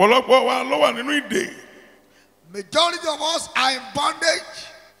 Majority of us are in bondage.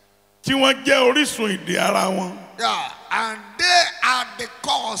 And they are the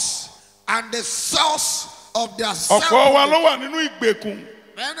cause and the source of their suffering.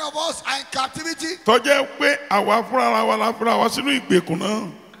 Many of us are in captivity.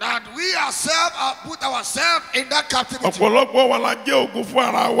 That we ourselves have put ourselves in that captivity.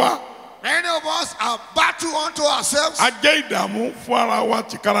 Many of us are battle unto ourselves. We are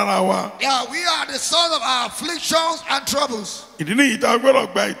the source of our afflictions and troubles.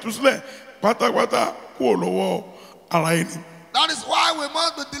 That is why we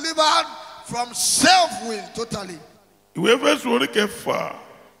must be delivered from self-will totally.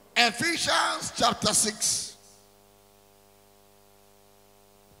 Ephesians chapter 6.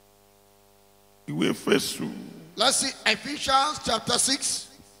 Let's see Ephesians chapter 6.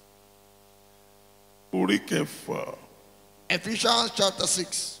 Ephesians chapter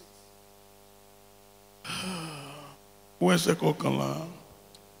 6.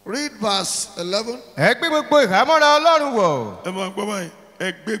 Read verse 11.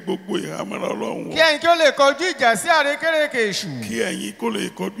 Kí ẹ̀yin kí ó lè kọjú ìjà sí àrékérekè èṣù.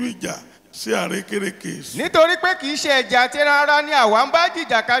 Nítorí pé kì í ṣe ẹ̀jẹ̀ àti ẹran ara ni àwa ń bá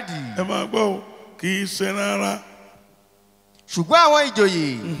jìjàkadì. Ṣùgbọ́n àwọn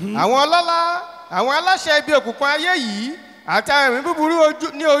ìjòyè, àwọn ọlọ́lá, àwọn aláṣẹ ibi òkùnkùn ayé yìí àti àwọn ẹ̀mí búburú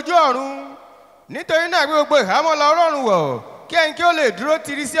ní ojú ọ̀run. Nítorí náà gbé gbogbo ìhámọ́ra Ọlọ́run wọ̀ kí ẹ̀yin kí ó lè dúró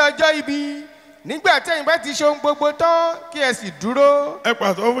tiri sí ọjọ́ ibi. Nígbà tí ẹ̀yin bá ti ṣe ohun gbogbo tán kí ẹ sì dúró. Ẹ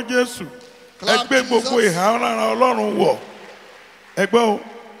pàtó fún Jésù. Ẹ gbé gbogbo ìhámọ́ra Ọlọ́run wọ̀. Ẹ gbọ́ o,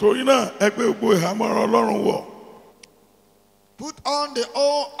 torí náà ẹ gbé gbogbo ìhámọ́ra Ọlọ́run wọ̀. Put on the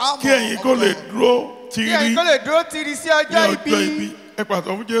whole armor of God. Kí ẹ̀yin kó lè dúró tiri. Kí ẹ̀yin kó lè dúró tiri sí ọjọ́ ibi. Ẹ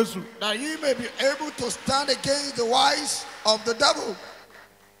pàtó fún Jésù. That you may be able to stand against the wiles of the devil.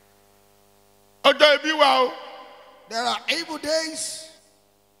 Ọjọ́ ibi wà o. There are evil days.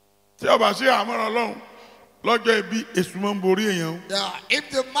 Tí ó bá sí àmọ́ra Ọlọ́run lọ́jọ́ ibi èṣù máa ń borí èèyàn. If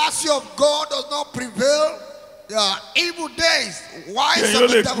the mercy of God does not prevail, there are evil days. Why is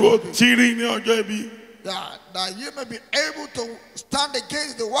the devil? That you may be able to stand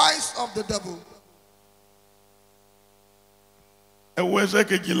against the wiles of the devil.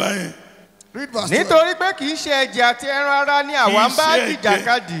 Read verse 12. nítorí pé kì í ṣe ẹ̀jẹ̀ àti ẹran ara ni àwa ń bá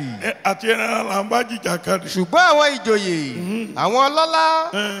jìjàkadì. àti ẹran là ń bá jìjàkadì. ṣùgbọ́n àwọn ìjòyè, àwọn ọlọ́lá,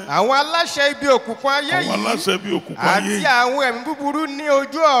 àwọn aláṣẹ ibi òkùnkùn ayé àwọn yìí, aláṣẹ bí òkùnkùn ayé àti yìí. àwọn ẹ̀mí búburú ní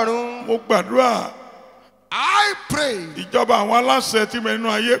ojú ọ̀run. mo gbàdúrà I pray ìjọba àwọn aláṣẹ tí mẹ́nu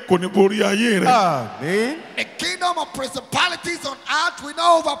ayé kò ní borí ayé rẹ. Àmín. the kingdom of principalities on earth will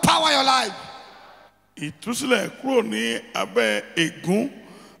not overpower your life. ìtúsílẹ̀ kúrò ní abẹ́ ègún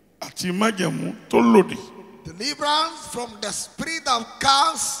àti májẹ̀mú tó lòdì. Deliverance from the spirit of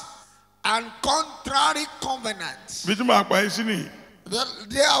curse and contrary covenants. bí tí màá pa ẹ́ sí nìyí.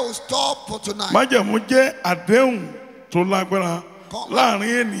 There I will stop for tonight. májẹ̀mú jẹ́ àdéhùn tó lágbára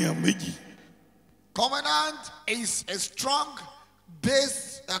láàrin ènìyàn méjì. Covenant is a strong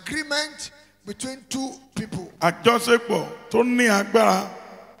based agreement between two people. àjọṣepọ̀ tó ní agbára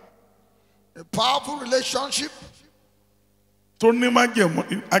A powerful relationship, tó ní májẹ̀mú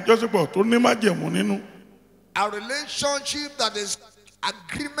àjọṣepọ̀ tó ní májẹ̀mú nínú. a relationship that is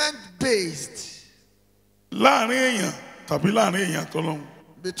agreement based láàrin èèyàn tàbí láàrin èèyàn tọ́lọ́hun.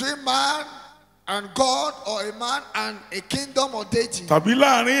 between man and God, or a man and a kingdom or deity, tàbí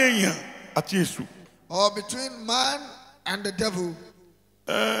láàrin èèyàn àti èṣù. or between man and the devil.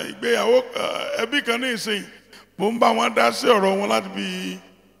 ìgbéyàwó ẹbí kan ní ìsìn mo ń bá wọn dá sí ọ̀rọ̀ wọn láti bí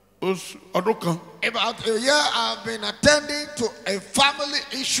ọdún kan. About a year I've been attending to a family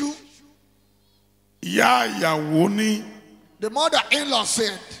issue. ìyá ìyàwó ní The mother-in-law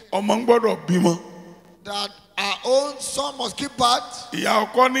said ọmọ ń gbọ́dọ̀ bímọ. that our own son must give birth, ìyá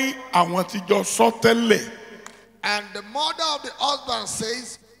ọkọ ní àwọn ti jọ sọ tẹ́lẹ̀. and the mother of the husband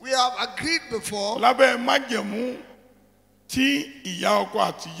says, we have agreed before lábẹ́ májẹ̀mú tí ìyá ọkọ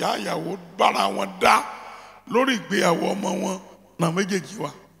àti ìyá ìyàwó bára wọn dá lórí ìgbéyàwó ọmọ wọn náà méjèèjì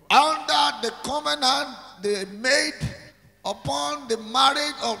wà. under the covenant they made upon the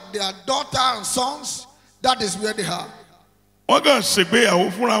marriage of their daughter and sons. That is where they are. wọ́n kàn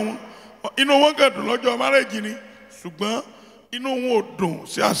ṣègbéyàwó fúnra wọn inú wọn kàn dùn lọ́jọ́ márẹ́jì ni ṣùgbọ́n inú wọn ò dùn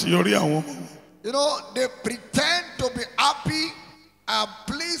sí àṣeyọrí àwọn ọmọ wọn. You know, they pretend to be happy and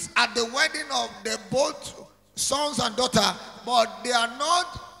pleased at the wedding of their both sons and daughter, but they are not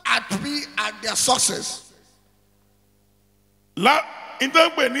happy at their success.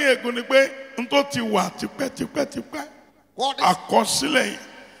 ìtọ́gbẹ̀ ní ègún ni pé n tó ti wà tipẹ́tipẹ́tipẹ́ àkọsílẹ̀ yìí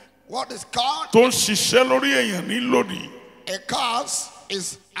What is called tó ń ṣiṣẹ́ lórí èèyàn ní lòdì. a curse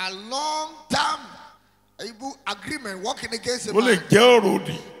is a long-term evil agreement working against a ó lè man. jẹ́ ọ̀rọ̀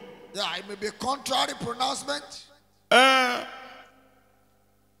òdì. Yeah, it may be a contrary pronouncement.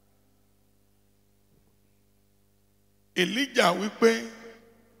 Elijah wípé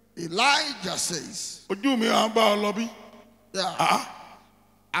Elijah says, ojú mi à ń bá ọ lọ bí. yeah,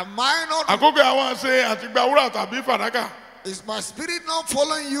 am I not, àkókò àwọn ṣe àtìgbà wúrà tàbí fàdákà. is my spirit not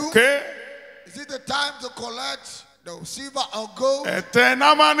following you? ké Is it the time to collect the silver or gold? ẹ̀tẹ̀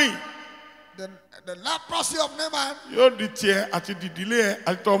námánì The leprosy of Naaman yóò di tiẹ̀ àti dìdílé ẹ̀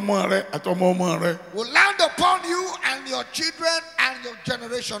àti ọmọ rẹ̀ àti ọmọ ọmọ rẹ̀. will land upon you and your children and your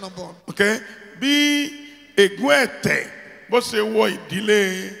generation unborn. Okay? Bí ègún ẹ̀tẹ̀ bó ṣe wọ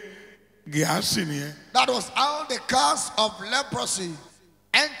ìdílé Gíásì nìyẹn. That was how the curse of leprosy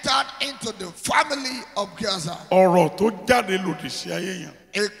entered into the family of Gaza. ọ̀rọ̀ tó jáde lòdì sí ayé yẹn.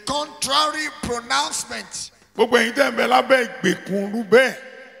 A contrary pronouncement. gbogbo ẹ̀yin tẹ́ ń bẹ lábẹ́ ìgbèkùn rú bẹ́ẹ̀.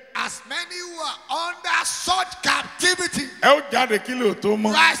 As many who are under such captivity, ẹ ó jáde kí lè tó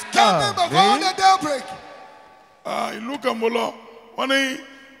mọ́. Christ coming before the daybreak. ìlú kan mo lọ wọ́n ní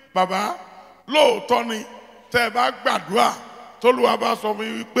bàbá lóòótọ́ ni tẹ́ ẹ bá gbàdúrà tólúwa bá sọ fún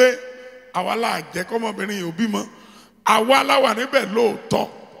mi wípé àwa là jẹ́ kọ́mọbìnrin yìí ò bímọ àwa láwà níbẹ̀ lóòótọ́.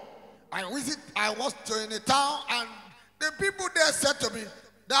 I was in a town and the people there said to me,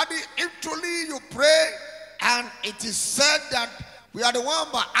 Daddy, if truly you pray and it is said that we are the one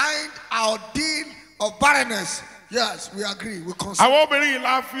behind our deal of barrenness, yes, we agree, we consent. àwọn obìnrin yìí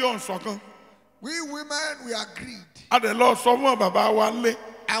la fi ọ̀n ṣọ̀kan. We women, we agreed. a dẹ̀ lọ sọ fún bàbá wa lé.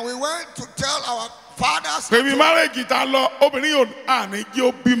 And we went to tell our fathers. pèmí márèjì ta lọ obìnrin yóò àní jí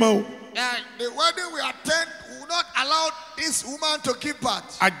ó bímọ o. And the wedding we attend will not allow this woman to give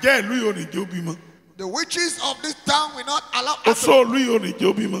birth. àjẹ́ ìlú yóò ní jí ó bímọ. The witches of this town will not allow her to. oṣó ìlú yóò ní jí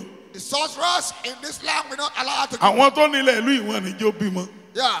ó bímọ. The sorcerers in this land will not allow her to give àwọn tó nílẹ̀ ìlú ìwọ̀n ní jí ó bímọ.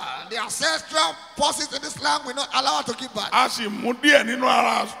 Yeah, the ancestral forces in this land will not allow her to give birth. a sì mú díẹ̀ nínú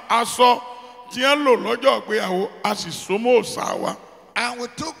ara aṣọ tí wọ́n lò lọ́jọ́ ìgbéyàwó a sì so mọ́ òòṣà wa. And we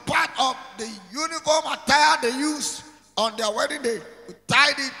took part of the uniform attire they used on their wedding day. We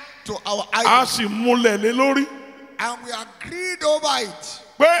tied it to our a idol. sì múlẹ̀ lé lórí. And we agreed over it.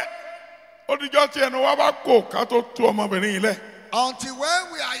 pé odijọ́ tí ẹnu wa bá kò ká tó tú ọmọbìnrin yìí lẹ̀. Until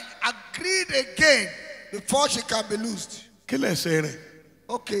when we are agreed again before she can be loosed.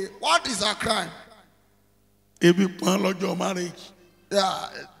 Okay, what is her crime? Marriage. Yeah,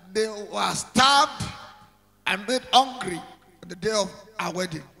 they were starved and made hungry on the day of our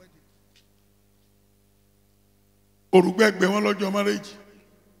wedding. Marriage.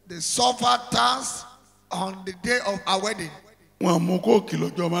 They suffered thirst on the day of our wedding.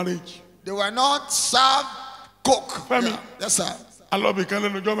 Marriage. They were not served coke. Yeah. Yes, sir.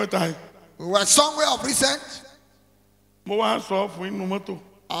 We were somewhere of recent.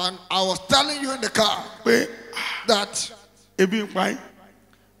 And I was telling you in the car that,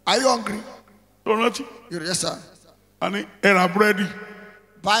 are you hungry? Yes, sir.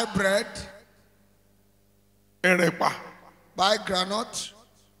 Buy bread. Buy granite.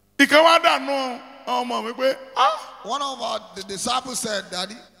 One of the disciples said,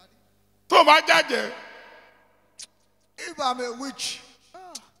 Daddy, if I'm a witch,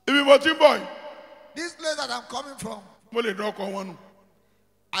 this place that I'm coming from,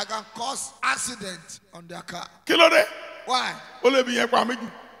 I can cause accident on their car. Why? The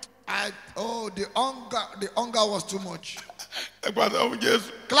hunger was too much.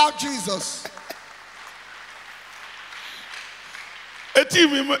 Clap Jesus.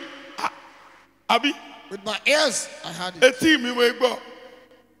 With my ears, I had it.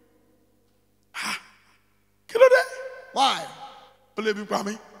 Why?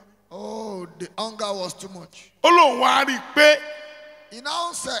 Oh, the hunger was too much. He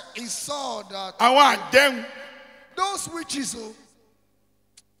now said he saw that those witches,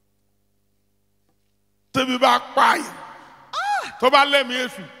 if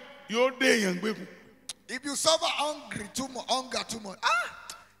you suffer hunger too much,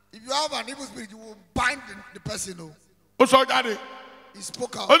 if you have an evil spirit, you will bind the person. He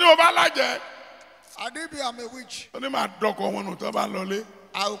spoke out. I'm a witch.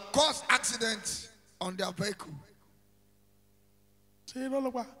 I will cause accidents on their vehicle.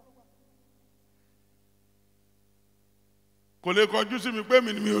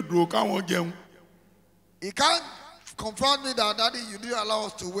 He can't confront me that, Daddy, you didn't allow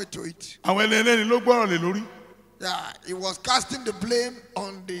us to wait to eat. Yeah, he was casting the blame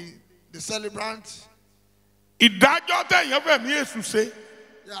on the celebrant. Yeah,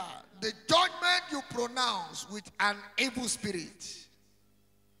 the judgment you pronounce with an evil spirit.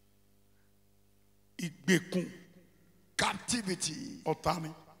 Captivity.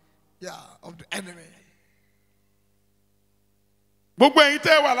 Yeah, of the enemy.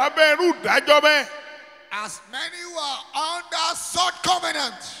 As many who are under such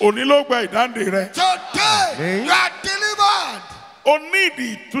covenant, today you are delivered.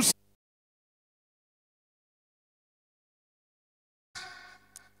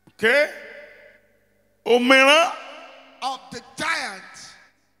 Okay. Of the giant.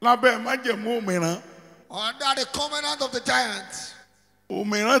 Under the covenant of the giant.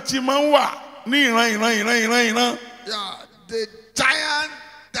 Yeah, the giant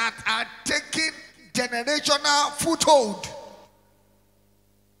that are taking generational foothold.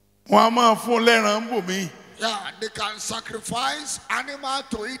 Yeah, they can sacrifice animal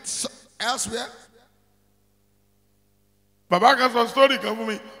to eat elsewhere. Baba can sọ story kan fún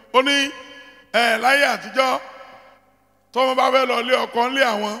mi. Ó ní láyé àtijọ́ tọ́mọ bá fẹ́ lọ lé ọkọ ńlé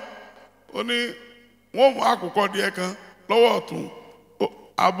àwọn. Ó ní wọ́n mú àkùkọ díẹ̀ kan lọ́wọ́ ọ̀tún,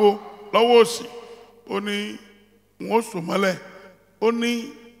 abo lọ́wọ́ òsì. Ó ní wọ́n sùn mọ́lẹ̀. Ó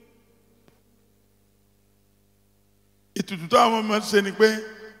ní ètùtù táwọn ọmọ ṣe ni pé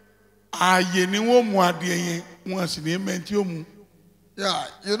ààyè ni wọ́n mú adìẹ yẹn, wọ́n sì ní mẹ́ntì ó mú. Yeah,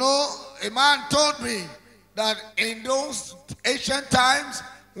 you know, a man told me that in those ancient times,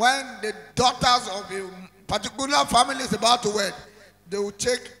 when the daughters of a particular family is about to wed, they will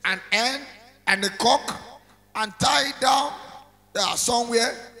take an hen and a cock and tie it down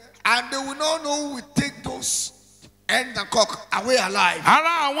somewhere, and they will not know who will take those hen and cock away alive.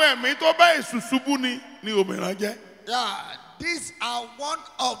 Yeah, these are one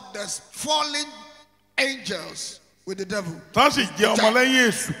of the fallen angels with the devil.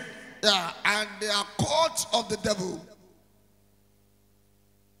 Yeah, and they are courts of the devil.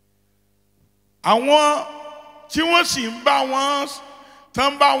 Àwọn tí wọ́n sì ń bá wọn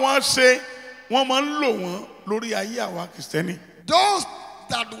tán bá wọn ṣe wọ́n máa ń lò wọ́n lórí ayé àwa Kristẹni. Those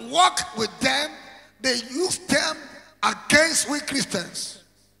that work with them, they use them against we Christians.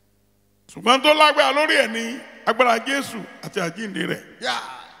 Ṣùgbọ́n tó lágbára lórí ẹ̀ ní agbára Jésù àti àjíǹde rẹ̀. Yeah,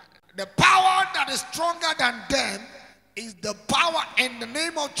 the power that is stronger than them is the power in the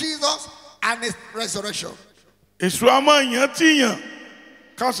name of Jesus and his resurrection.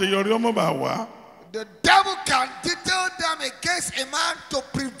 The The devil can detail them against a man to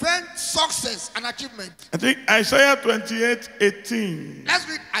prevent success and achievement. I think Isaiah 28:18. Let's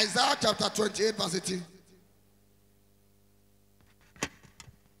read Isaiah chapter 28, verse 18.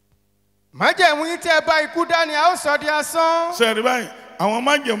 májẹ̀mú yín tí ẹ bá ikú dá ni a ó sọ di asán. Sẹ́ẹ̀rì báyìí, àwọn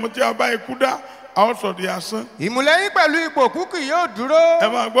májẹ̀mú tí a bá ikú dá, a ó sọ di asán. ìmùlẹ̀ yín pẹ̀lú ipò òkú kì yóò dúró. Ẹ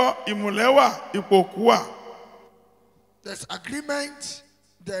máa gbọ́, ìmùlẹ̀ wà, ipò òkú wà. There's agreement,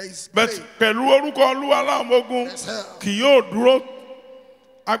 there is Bẹ́ẹ̀ pẹ̀lú orúkọ Olúwa láwọn ọmọ ogun kì yóò dúró.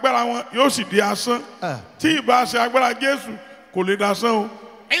 Agbára wọn yóò sì di asán. Tí ìbá ṣe agbára Jésù kò lè dasán o.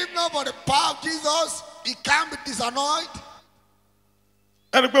 If not for the power of Jesus, he can't be disannoyed.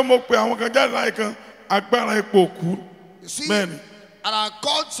 Ẹni pé mo pe àwọn kan jáde láì kan agbára ipò òkú. You see, Bẹ́ẹ̀ni. and I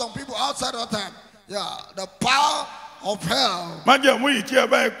called some people outside all the time. Yeah, the power of hell. Májẹ̀mú yìí tí ẹ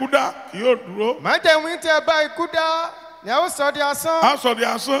bá ikú dá kì yóò dúró. májẹ̀mú yín tí ẹ bá ikú dá ni a ó sọ di asán. A sọ di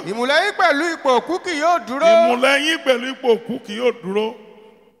asán. ìmùlẹ̀ yín pẹ̀lú ipò òkú kì yóò dúró. Ìmùlẹ̀ yín pẹ̀lú ipò òkú kì yóò dúró.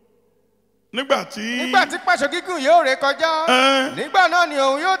 Nígbà tí pàṣọ gígùn yóò ré kọjá. nígbà náà ni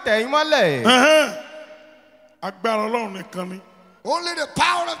òun yóò tẹ̀ yín mọ́lẹ̀. agbára Ọlọ́run nìkan ni. Only the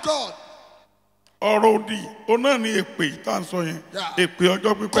power of God. Ọ̀rọ̀ òdì òun náà ni èpè tá à ń sọ yẹn. Èpè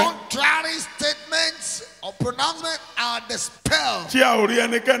ọjọ́ pípẹ́. Contrary statements or pronouncement are the spell. Tí a ò rí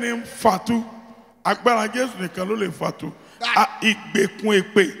ẹnikẹ́ni ń fàtú, agbára Jésù nìkan ló lè fàtú. Ìgbèkùn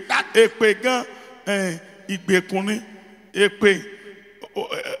èpè. Èpè gan ìgbèkùn ni. Èpè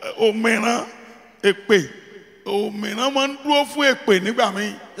òmìrán èpè. Òmìrán máa ń dúró fún èpè nígbà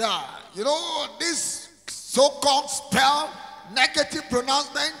míì. Yeah, you know, this so-called spell, negative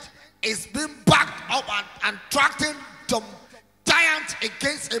pronouncement, is being backed up and attracting some giant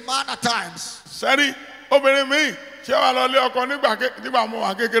against a man at times. Sẹ́rí obìnrin mi ṣé wàá lọ lé ọkọ nígbà mo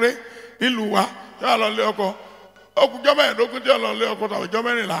wà kékeré nílùú wa ṣé wàá lọ lé ọkọ ọkùnjọ́ mẹ́ẹ̀ẹ́dógún tí ó lọ lé ọkọ tàbí ọjọ́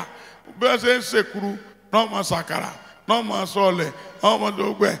mẹ́rìnlá bí wọ́n ṣe ń ṣèkúrú náà mọ sàkàrà náà mọ sọ̀lẹ̀ náà mọ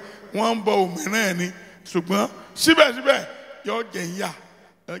tó gbẹ wọ́n ń bọ òmìnira ẹ̀ ní ṣùgbọ́n síbẹ̀síbẹ̀ yóò jẹ ìyà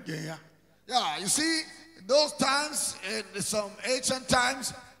yóò jẹ ìyà. Yeah, you see, those times, in some ancient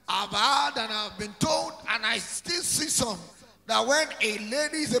times, I've heard and I've been told, and I still see some, that when a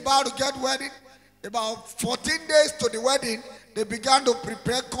lady is about to get wedded, about 14 days to the wedding, they began to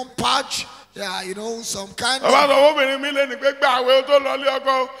prepare compatch, yeah, you know, some kind of... Ọba sọ obìnrin mi lé ní pé gba àwẹ̀ tó lọ lé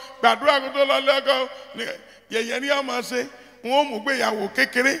ọkọ gbàdúrà tó lọ lé ọkọ yẹ̀yẹ́ ni wọ́n máa ṣe wọ́n mú gbéyàwó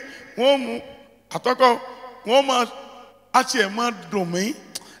kékeré wọ́n mú àtọ́kọ wọ́n máa àti ẹ̀ máa dùn mí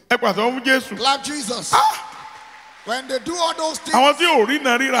ẹ pàtó fún Jésù. Clap Jesus. When they do all those things àwọn tí ò rí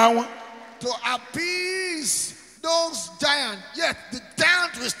náà ríra wọn. to appease those giants, yet the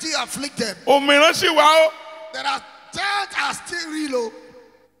giant will still afflict them. Òmìrán sì wá ó. There are giants are still real.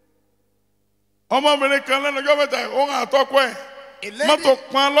 Ọmọbìnrin kan lẹ́nu ọjọ́ mẹ́ta òun àtọ́kọ ẹ̀ mọ́tò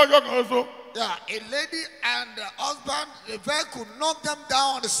pọ́n lọ́jọ́ kan ṣoṣo. Yeah, a lady and the husband, the vehicle knocked them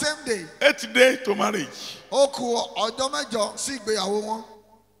down on the same day. 8 days to marriage. Ó kù ọjọ́ mẹ́jọ sí ìgbéyàwó wọn.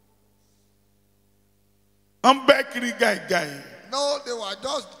 I'm back guy. No, they were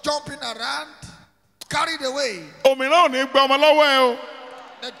just jumping around, carried away. Òmìrán ò ní gbọ́ ọmọ lọ́wọ́ ẹ o.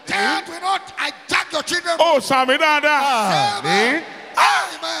 The giant will not hijack your children. Ó sàmì dáadáa. Amen.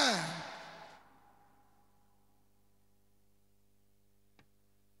 Amen.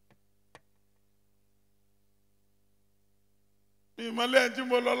 I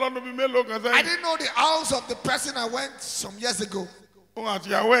I didn't know the house of the person I went some years ago. He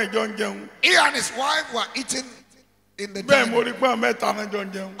and his wife were eating in the dining.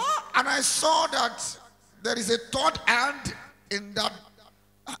 And I saw that there is a third hand in that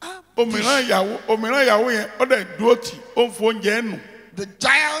The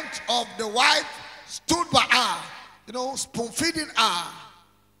giant of the wife stood by her, you know, spoon feeding her.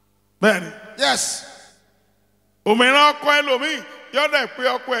 Yes. The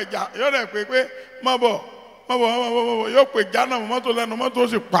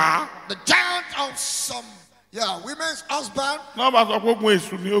giant of some women's husband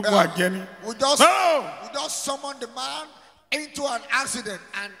we just summoned the man into an accident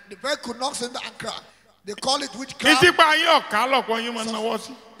and the vehicle knocks him and crash. They call it witchcraft.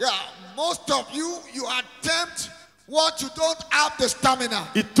 Most of you attempt what you don't have the stamina.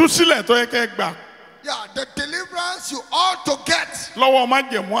 The deliverance you ought to get.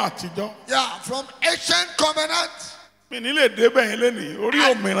 From ancient covenant. I may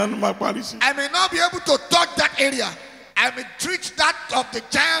not be able to touch that area. I may reach that of the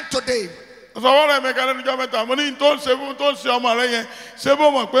giant today. I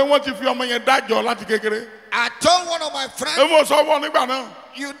told one of my friends, I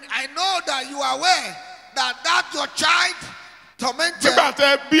know that you are aware that your child tormented.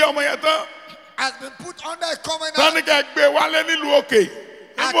 has been put under a covenant.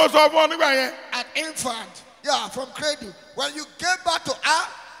 An infant. Yeah, from cradle. When you gave birth to her,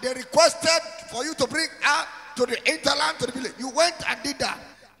 they requested for you to bring her to the interland, to the village. You went and did that.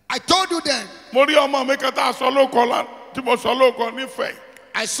 I told you then.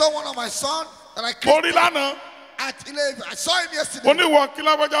 I saw one of my sons that I killed at ILE-IFE. I saw him yesterday.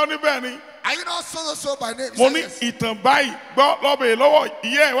 Are you not so by name? Go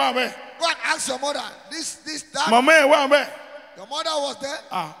and ask your mother. This, that. Your mother was there.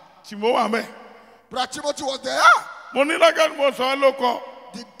 Brother Timothy was there.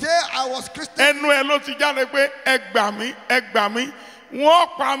 The day I was Christian.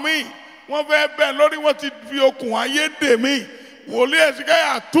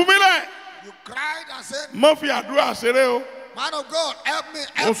 You cried and said, man of God, help me,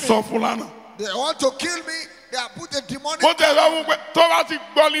 help me. They want to kill me. They have put a demonic.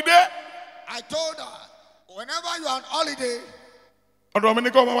 I told her, whenever you are on holiday,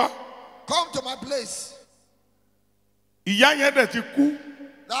 come to my place.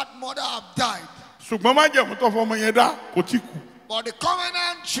 That mother have died. But the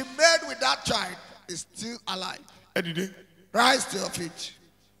covenant she made with that child is still alive. Rise to your feet.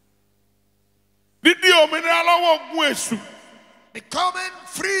 Becoming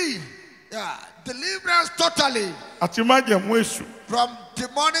free. Yeah. Deliverance totally. From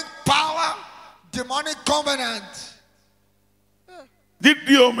demonic power, demonic covenant.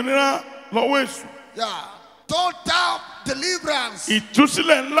 Yeah. Total deliverance.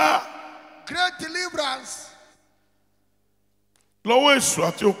 Great deliverance.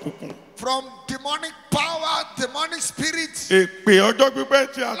 From demonic power, demonic spirits. Long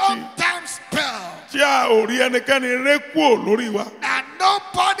time spell. And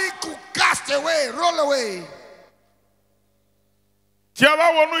nobody could cast away, roll away.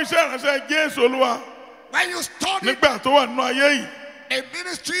 When you study a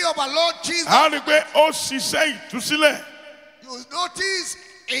ministry of our Lord Jesus, you notice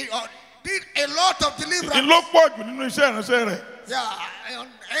he did a lot of deliverance. Yeah,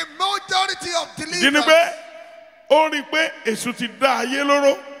 a majority of deliverance.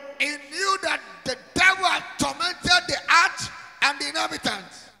 He knew that the devil had tormented the earth and the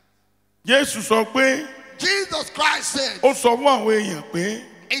inhabitants. Jesus Christ said, he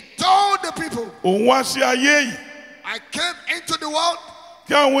told the people, I came into the world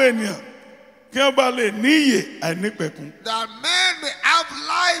that men may have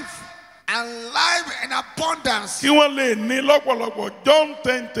life and life in abundance. John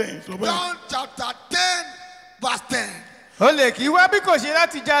chapter 10 verse 10. Olè kì í wá bí kò ṣe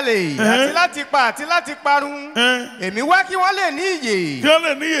láti jalè àti láti pa àti láti parun. Èmi wá kí wọ́n lè ní ìyè.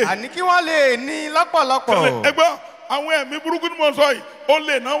 Àní kí wọ́n lè ní lọ́pọ̀lọpọ̀.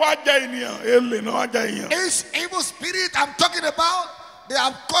 This evil spirit I'm talking about, they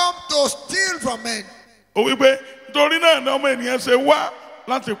have come to steal from men. For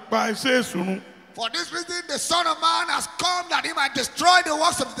this reason, the Son of Man has come that he might destroy the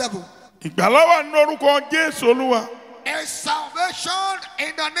works of the devil. A salvation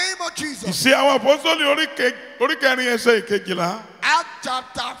in the name of Jesus. Acts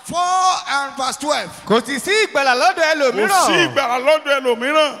chapter 4 and verse 12. Kò sì sí ìgbàlà lọ́dọ̀ ẹlòmíràn.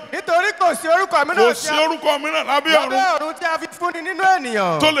 Nítorí kò sí orúkọ mìíràn lábẹ́ ọ̀run tí a fi fúnni nínú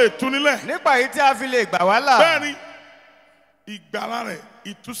ènìyàn. Nípa èyí tí a fi lè gbà wá là.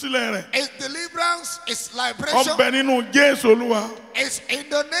 His deliverance, his liberation is in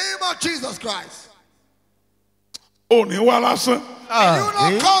the name of Jesus Christ. And you not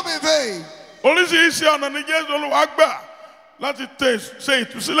come in vain.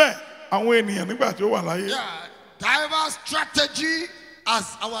 Yeah, diverse strategy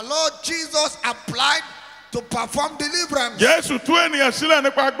as our Lord Jesus applied to perform deliverance. Yeah,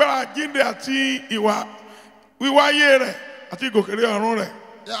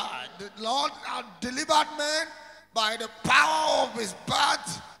 the Lord had delivered men by the power of his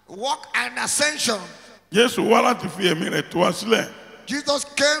birth, work, and ascension. Jesus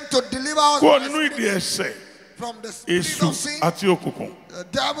came to deliver us from the spirit of sin, the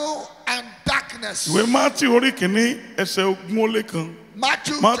devil, and darkness.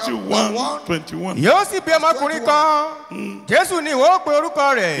 Matthew 1:21. Yóò sì bí ọmọkùnrin kan. Jésù ni ìwọ ó pe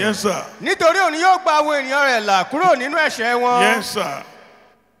orúkọ rẹ̀. Yes, sir. Nítorí òun yóò gba àwọn ènìyàn rẹ̀ là kúrò nínú ẹ̀ṣẹ̀ wọn. Yes, sir.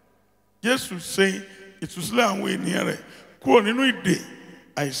 Jésù ṣe ìtúsílẹ̀ àwọn ènìyàn rẹ̀ kúrò nínú ìdè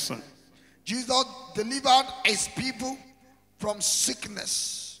àìsàn. Jesus delivered his people from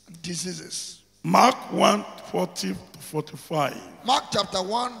sickness and diseases. Mark 1:40-45. Mark chapter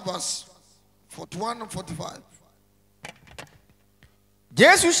 1 verse 41 and 45.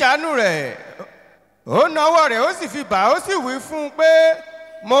 Jésù ṣàánú rẹ̀, ó nawọ́ rẹ̀ ó sì fi bà ó sì wí fún un pé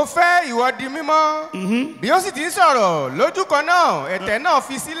mo fẹ́ ìwọ di mímọ́. Bí ó sì ti ń sọ̀rọ̀ lójú kan náà ẹ̀tẹ̀ náà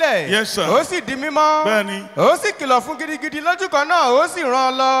fi sílẹ̀. Yes, sir. Ó sì di mímọ́. Bẹ́ẹ̀ni. Ó sì kìlọ̀ fún gidigidi lójú kan náà ó sì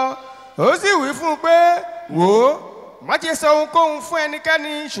rán lọ. Ó sì wí fún un pé wò ó má ṣe sọ ohunkóhun fún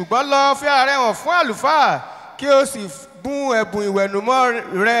ẹnikẹ́ni ṣùgbọ́n lọ fi ara rẹ hàn fún àlùfáà kí o sì bùn ẹ̀bùn ìwẹ̀nùmọ́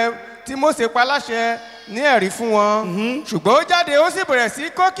rẹ tí Mósè pa láṣẹ ní ẹ̀rí fún wọn. Ṣùgbọ́n ó jáde ó sì bẹ̀rẹ̀ sí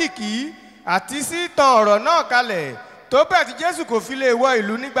kó kìkì àti sí tan ọ̀rọ̀ náà kalẹ̀ tó bẹ́ẹ̀ tí Jésù kò fi lè wọ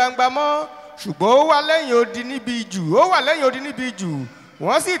ìlú ní gbangba mọ́. Ṣùgbọ́n ó wà lẹ́yìn odi níbi jù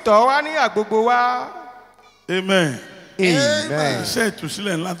wọ́n sì tọ̀ wá ní àgbogbo wá. Amen. Amen. Iṣẹ́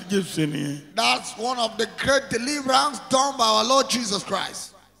ìtúsílẹ̀ ńlá tí Jésù ṣe nìyẹn. That's one of the great deliverance done by our Lord Jesus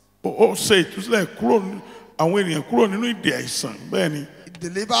Christ. Ó ṣe ìtúsílẹ̀ àwọn ènìyàn kúrò nínú ìdè àìsàn. Bẹ́ẹ̀ni. He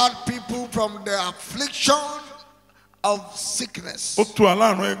delivered people from the affliction of sickness. Ó tú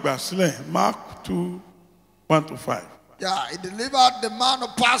aláàrùn ẹgbàá sílẹ̀. Mark 2:1-5. Yeah, he delivered the man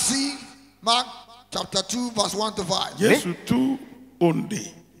of palsy. Mark chapter 2, verse 1-5. Jésù tú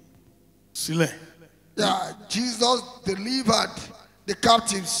òǹdè sílẹ̀. Yeah, Jesus delivered the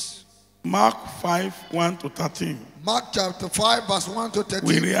captives. Mark 5:1-13. Mark chapter 5, verse 1-13.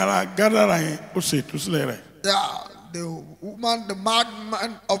 Wèrè ara Gádàrà yẹn ó ṣe ìtúsílẹ̀ rẹ̀. Yeah, the woman, the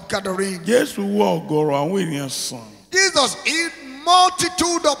madman of Gadarene. Jésù wò ọ̀gọ̀rọ̀ àwọn ènìyàn sàn. Jesus healed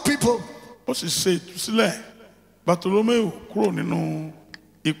multitude of people. Ó sì ṣe ìtúsílẹ̀ Bartolomeu kúrò nínú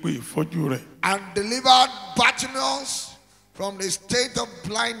ipò ìfọ́jú rẹ̀. And delivered Bartimaeus from the state of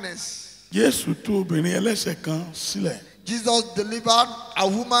blindness. Jésù tú obìnrin ẹlẹ́ṣẹ̀ kan sílẹ̀. Jesus delivered a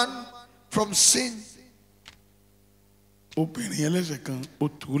woman from sin. Obìnrin ẹlẹ́ṣẹ̀ kan ó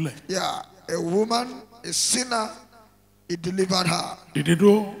tú lẹ̀. Yeah, a woman, a sinner, he delivered her. Dìde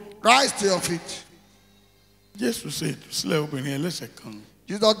dúró. Rise to your feet. Jésù ṣe ìtúsílẹ̀ obìnrin ẹlẹ́ṣẹ̀ kan.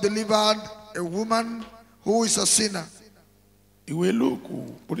 Jesus delivered a woman who is a sinner. Ìwé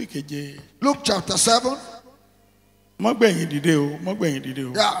Lúùkù orí keje. Luke chapter 7. Má gbẹ̀yìn dìde o, má gbẹ̀yìn dìde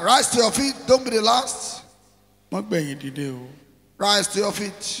o. Yeah, rise to your feet. Don't be the last. Má gbẹ̀yìn dìde o. Rise to your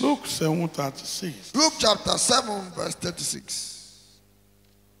feet. Luke 7:36. Luke chapter 7, verse 36.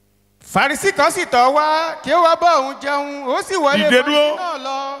 Fàrísì kan sì tọ̀ wá kí ó wá bá òun jẹun, ó sì wọlé Dìde Fàrísì dúró. náà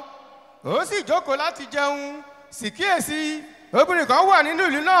lọ. Ó sì jókòó láti jẹun. Sì kíyèsí, obìnrin kan wà nínú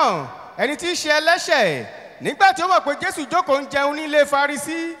ìlú náà, ẹni tí í ṣe ẹlẹ́ṣẹ̀. Nígbà tí ó mọ̀ pé Jésù jókòó ń jẹun ní ilé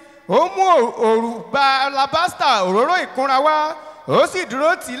Fàrísì, ó mú òrùba alabasta òróró ìkunra wá, ó sì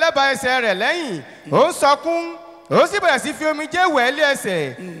dúró tì í lẹ́bàá ẹsẹ̀ rẹ̀ lẹ́yìn, ó ń sọkún, ó sì bẹ̀rẹ̀ sí fi omijé wẹ̀ lé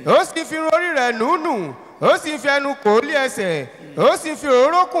ẹsẹ̀, ó sì fi irun orí rẹ̀ nùnù, ó sì fi ẹnu kò ó lé ẹsẹ̀, ó sì fi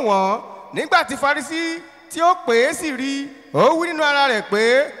òróró kùn wọ́n. Nígbà tí Fàrísì tí ó pè é sì rí, ó wí nínú ara rẹ̀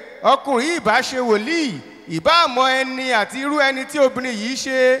pé ọkùnrin yìí ìbá ṣe wòlíì, ìbá mọ ẹni àti irú ẹni tí obìnrin yìí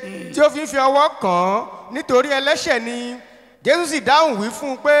ṣe tí ó fi ń fi ọwọ́ kàn án nítorí ẹlẹ́ṣẹ̀ ni. Jésù sì dáhùn wí fún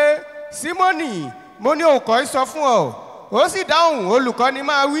un pé Símónì, mo ní ohun kan sọ fún ọ. Ó sì dáhùn, olùkọ́ni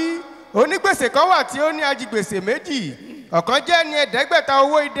máa wí. Onígbèsè kan wà tí ó ní ajigbèsè méjì, ọ̀kan jẹ́ ní 500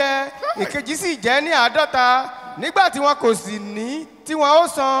 owó idẹ, ìkejì sì jẹ́ ní 50. Nígbà tí wọn kò sì ní tí wọn ó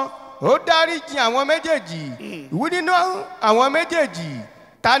san, ó dáríjì àwọn méjèèjì. Wí nínú àwọn méjèèjì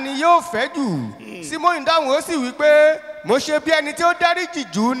ta ni yóò fẹ́ jù? Símónì dáhùn ó sì wí pé mo ṣe bí ẹni tí ó dáríjì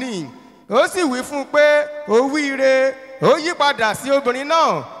jù ni. Ó sì wí fún un pé ó wí ire. Ó yí padà sí obìnrin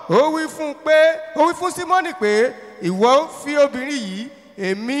náà, ó wí fún Símónì pé ìwọ fi obìnrin yìí,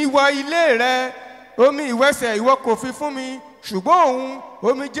 èmi wọ ilé rẹ, omi ìwẹsẹ̀ ìwọ kò fi fún mi, ṣùgbọ́n òun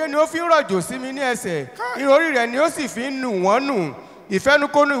omijé ni ó fi ń rọ̀jò sí mi ní ẹsẹ̀, irun orí rẹ̀ ni ó sì fi ń nù wọ́n nù.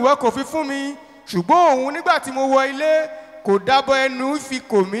 Ìfẹnukonu ìwọ kò fi fún mi, ṣùgbọ́n òun nígbà tí mo wọ ilé kò dábọ̀ ẹnu fi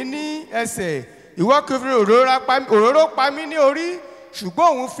kò mí ní ẹsẹ̀. Ìwọ kò fi òróró pa mí ní orí,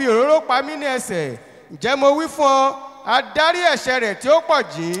 ṣùgbọ́n òun fi òróró pa mí ní ẹsẹ̀. Ǹjẹ́ mo wí fún ọ, adarí ẹ̀ṣẹ̀ rẹ̀ tí ó pọ̀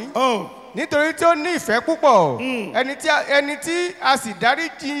jìn, nítorí tí ó ní ìfẹ́ púpọ̀. Ẹni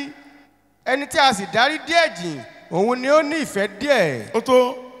tí a sì dárí díẹ̀ jìn, òun ni ó ní ìfẹ́ díẹ̀. Ó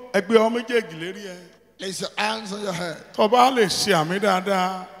tó ẹgbẹ́ ọmọ méjèèjì lérí ẹ. Place your hands on your head. Tó bá lè ṣe àmì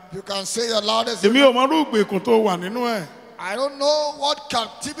dáadáa. You can say your loudest. Èmi ò mọ irú ìgbèkùn tó wà nínú ẹ̀. I don't know what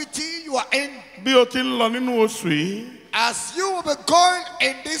captivity you are in. Bí o ti ń lọ nínú oṣù yìí. As you will be going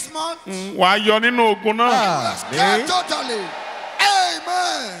in this month. Wàá yọ nínú ogun náà. You will escape totally.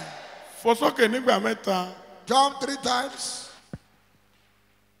 Amen. Fò sókè nígbà mẹ́ta. Jump 3 times.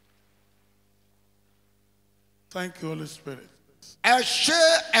 Thank you, Holy Spirit. Ẹ ṣe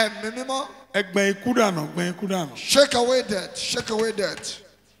ẹ̀mí mímọ́. Ẹgbẹ́ ikú dànù, gbẹ́ ikú dànù. Shake away death. Shake away death.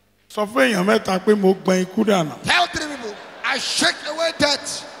 Sọ fún èèyàn mẹ́ta pé mo gbẹ́ ikú dànù. Tell 3 people. I shake away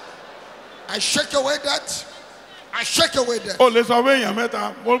death. I shake away death. I shake away death. O lè sọ fún èèyàn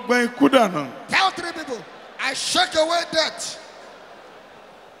mẹ́ta, mo gbẹ́ ikú dànù. Tell 3 people, I shake away death.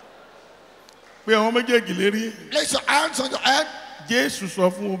 Pé àwọn méjèèjì lérí. Place your hands on your head. Jésù sọ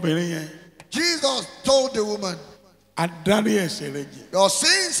fún obìnrin yẹn. Jesus told the woman, Adarí ẹ̀ṣẹ̀ rẹ̀ jì. your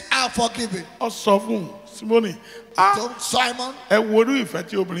sins are forgiven. Ó sọ fún Símónì. So Simon, Ẹ wo irú ìfẹ́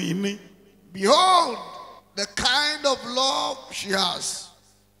tí obìnrin yìí ní. behold the kind of love she has.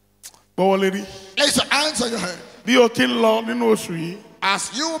 Gbọ́wọ́ lérí. Place your hands on your head. Bí o ti ń lọ nínú oṣù yìí.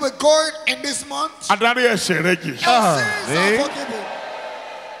 As you will be going in this month, Adarí ẹ̀ṣẹ̀ rẹ̀ jì. your sins are forgiven.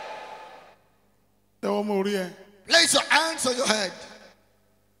 Tẹ́wọ́ mọ́ orí ẹ. Place your hands on your head.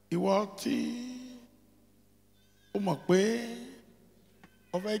 Ìwọ tí o mọ̀ pé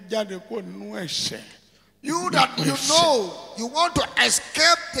o fẹ́ jáde kúrò nínú ẹ̀ṣẹ̀. You that you know you want to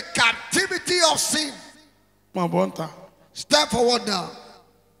escape the captivity of sin. Mọ̀ bọ́ ń ta. Step forward now.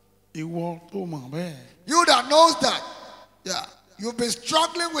 Ìwọ tó mọ̀ bẹ́ẹ̀. You that knows that, yeah, you've been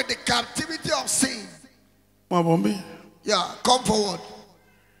struggling with the captivity of sin. Mọ̀ bọ́ ń bí. Yeah, come forward.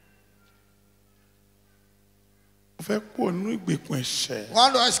 O fẹ́ kúrò nínú ìgbèkùn ẹ̀ṣẹ̀.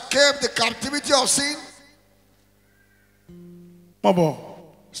 Want to escape the captivity of sin? Mọ̀ bọ̀.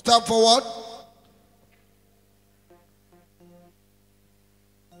 Step forward.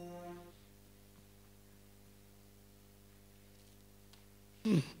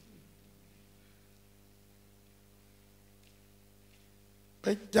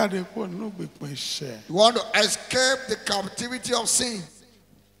 Fẹ́ jáde kúrò nínú ìgbèkùn ẹ̀ṣẹ̀. You want to escape the captivity of sin.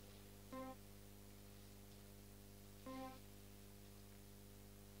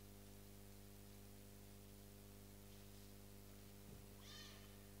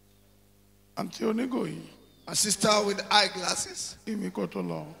 Àǹtí onígò yìí. A sister with eyeglasses. Kí mi kó tó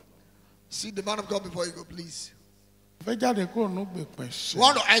lọ. See the man of God before you go, please. Fẹ́ jáde kúrò nínú ìgbèkùn ẹ̀ṣẹ̀. You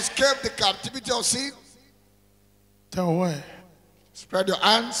want to escape the captivity of sin? Tẹ ọwọ́ ẹ̀. Spread your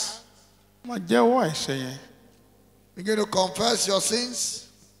hands. Má jẹ́wọ́ ẹ̀ṣẹ̀ yẹn. Begin to confess your sins.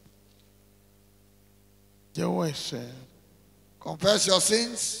 Jẹ́wọ́ ẹ̀ṣẹ̀. Confess your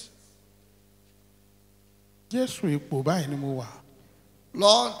sins. Jésù ipò báyìí ni mo wà.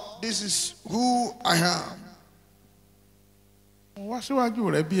 Lord, this is who I am. Mo wá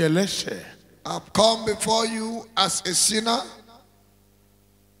síwájú rẹ bí ẹlẹ́ṣẹ̀. I've come before you as a sinner.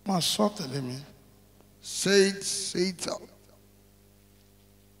 Má sọ tẹ̀lé mi. Say it out.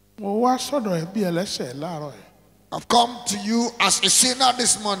 Mo wá sọ́dọ̀ ẹ bí ẹlẹ́ṣẹ̀ láàárọ̀ ẹ̀. I've come to you as a sinner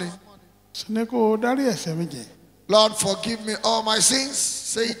this morning. Ṣé ni kó o dárí ẹ̀ṣẹ̀ mi jì? Lord, forgive me all my sins.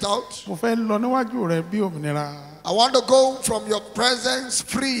 Say it out. Mo fẹ́ lọ níwájú rẹ bí òmìnira. I want to go from your presence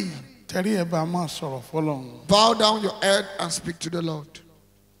free. Tẹ̀rí ẹ bá máa sọ̀rọ̀ fọlọ́run. Bow down your head and speak to the Lord.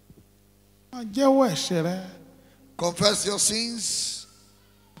 Má jẹ́wọ́ ẹ̀ṣẹ̀ rẹ. Confess your sins.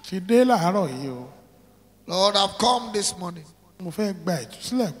 Ti dé láàárọ̀ yìí o. Lord, I've come this morning. Mo fẹ́ gba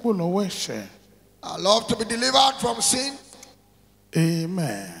ìtúsílẹ̀ kúrò lọ́wọ́ ẹ̀ṣẹ̀. I love to be delivered from sin.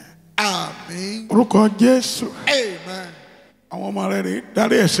 Amen. Amen. Orúkọ Jésù. Amen. Àwọn ọmọ rẹ̀ rí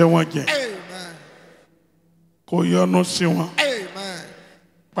dárí ẹ̀ṣẹ̀ wọn jì. Amen. Kó yọ́nú sí wọn. Amen.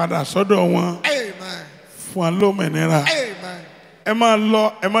 Padà sọ́dọ̀ wọn. Amen. Fún wọn lómìnira. Amen. Ẹ máa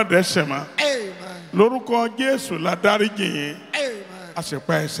lọ, ẹ má dẹ́ṣẹ̀ mọ́. Amen. Lórúkọ Jésù la dáríjì yín. Amen. A sì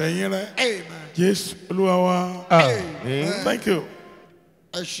pa ẹ̀ṣẹ̀ yín rẹ́. Amen. Jésù Olúwa wa. Amen. Thank you.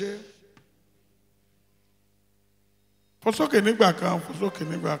 Ẹ ṣé. Fòsókè nígbà kan, fòsókè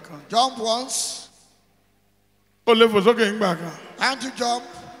nígbà kan. Jump once. Ó lè fòsókè nígbà kan. And you jump.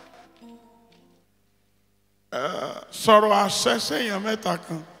 Sọ̀rọ̀ àṣẹ séèyàn mẹ́ta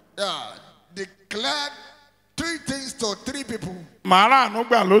kan. Yeah. Declare 3 things to 3 people. Màá ràánú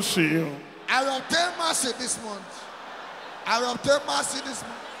gbà lóṣù yìí o. I will obtain mercy this month. I will obtain mercy this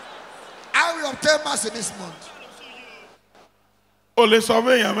month. I will obtain mercy this month. Ó lè sọ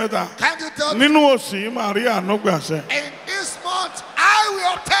fún èèyàn mẹ́ta. Can you tell me? Nínú oṣù yìí màá rí àánú gbà ṣẹ. In this month, I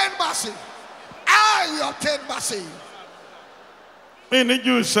will obtain mercy. I will obtain mercy. Mi ní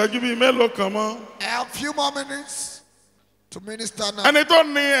ju ìṣẹ́jú bíi mélòó kan mọ́. I have a few more minutes to minister now. Ẹni tó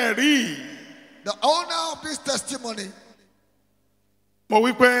ní ẹ̀rí. The owner of this testimony, Mo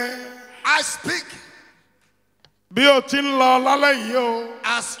wí pé I speak bí o ti ń lọ lálẹ́ yìí o.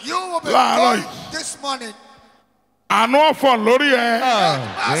 as you will be Láàárọ̀ going yìí. this morning. Àánú ọ̀fọ̀ lórí ẹ.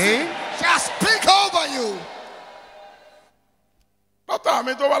 Mercy shall speak over you. Dọ́tà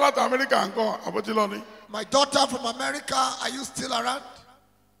mi tó wá láti Amẹ́ríkà ń kọ́ àbótí lọ ni. My daughter from America, are you still around?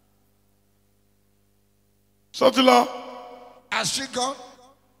 Sọ́tí lọ. Has she gone?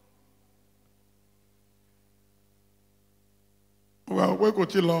 Mo gbà pé kò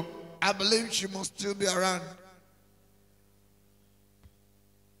tí lọ. I believe she must still be around.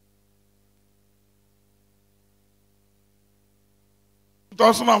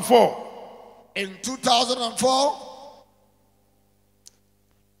 2004. In 2004,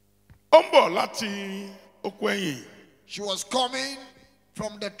 she was coming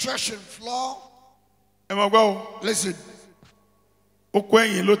from the threshing floor. Listen. She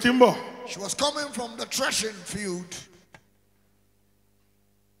was coming from the threshing field.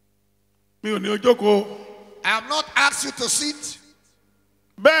 I have not asked you to sit.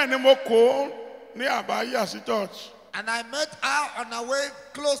 And I met her on her way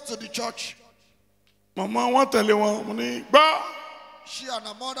close to the church. She and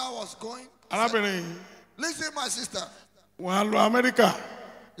her mother was going. Said, listen, my sister.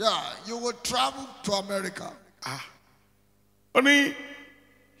 Yeah, you will travel to America.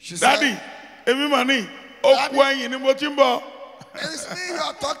 She said, Daddy, it's me you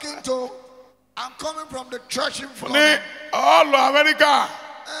are talking to. I'm coming from the church in Florida. All America.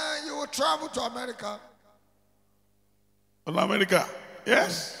 You will travel to America. America,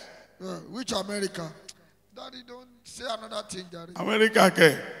 yes. Which America? Daddy, don't say another thing, Daddy. America,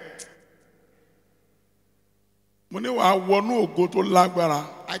 okay. I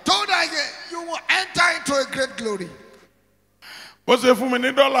told her you will enter into a great glory. What's the $4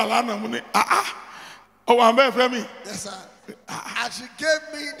 Yes, sir. And she gave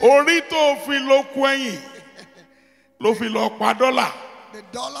me the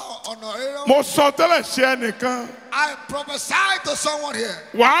dollar honorarium. I prophesied to someone here.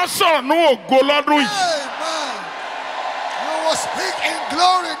 Amen. You will speak in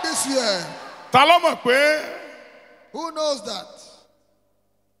glory this year. Who knows that?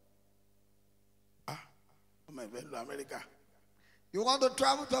 You want to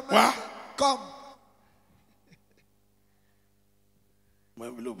travel to America? Come.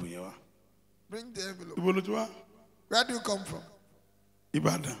 Bring the envelope. Where do you come from?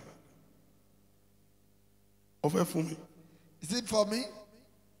 Ibadan. Is it for me?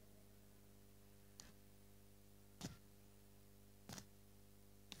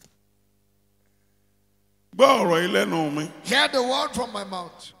 Hear the word from my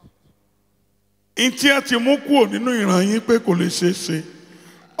mouth. Amen.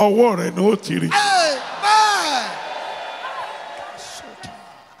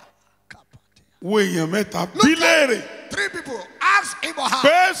 Look at 3 people. Ask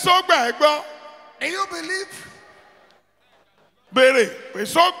Abraham. Do you believe? Do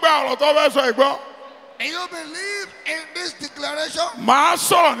you believe in this declaration? I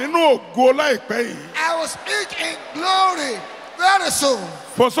will speak in glory very soon.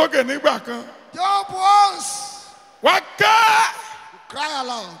 Job once. Cry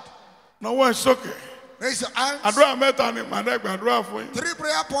aloud. No, it's okay. Raise your hands. 3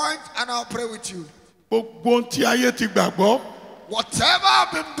 prayer points and I'll pray with you. Whatever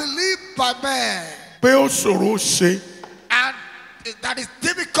been believed by man and that is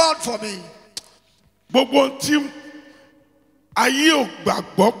difficult for me. What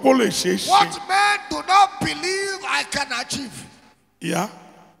men do not believe I can achieve. Yeah.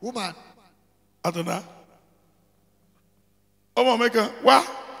 Woman. Atana. What?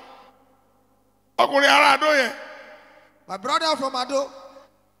 My brother from Ado.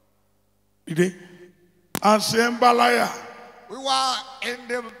 We were in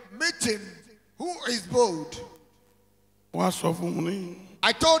the meeting. Who is bold? I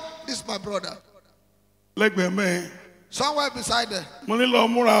told this my brother. Somewhere beside there.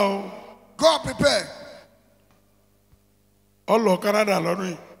 Go prepare. You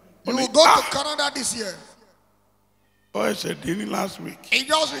will go to Canada this year. Last week. He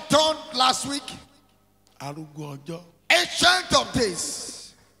just returned last week. Ancient of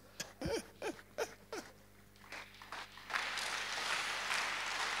days.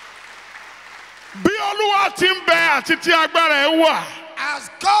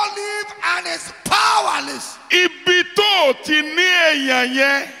 As God lives and is powerless.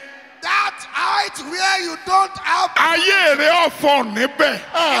 That height where you don't have. Amen.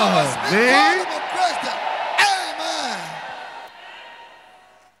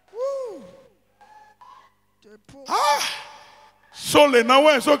 So now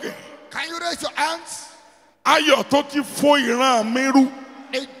it's okay. Can you raise your hands?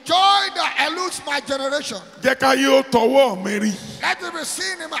 A joy that eludes my generation. Let it be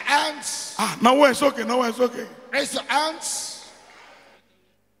seen in my hands. Now it's okay. Now it's okay. Raise your hands.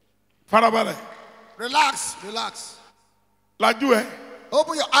 Relax, relax.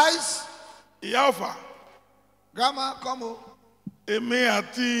 Open your eyes. Grandma, come on.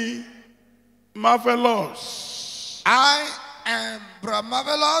 Marvelous. I am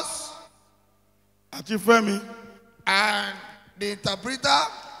marvelous. And the interpreter.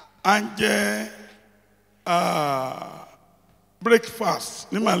 And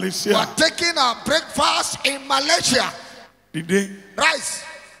breakfast in Malaysia. We are taking our breakfast in Malaysia. Dìde. Rice.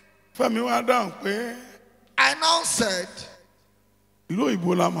 Fẹ́mi wá dáhùn pé. I now said, ìlú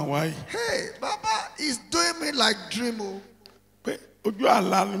òyìnbó la mà wáyé. Hey, Baba, he's doing me like dream. Pé ojú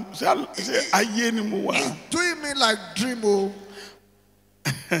àlá ni ṣe ayé ni mo wà. He's doing me like dream.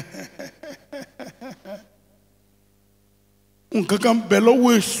 Nǹkan kan bẹ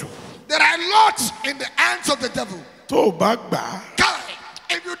lọ́wọ́ èṣù. There are lots in the hands of the devil. Tó o bá gbà á.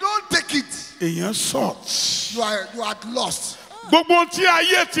 If you don't take it, èèyàn sort. you are lost. Gbogbo tí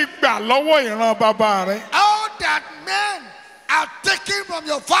ayé ti gbà lọ́wọ́ ìran bàbá rẹ. All that men are taking from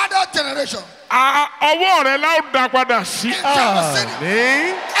your father's generation. Ọwọ́ rẹ la ó dá padà sí.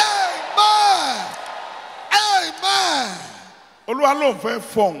 Amen. Amen. Olúwa ló ń fẹ́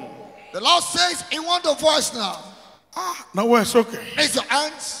fọ̀hún. The Lord says he wants a voice now. Náwó ẹ̀ sókè. Raise your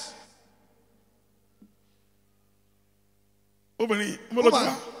hands. Obìnrin, ibo ló ti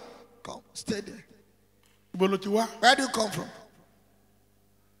wá? Come, stay there. Ibo ló ti wá? Where do you come from?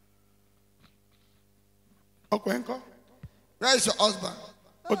 Ọkọ ẹ̀ ń kọ́. Where is your husband?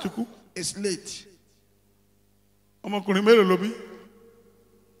 Ó ti kú. It's late. Ọmọkùnrin mélòó ló bí?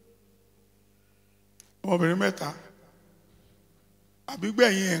 Ọmọbìnrin mẹ́ta.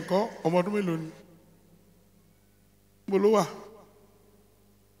 Àbígbẹ̀yìn ẹ̀ ń kọ́ ọmọ ọdún mélòó ni? Ibo ló wà?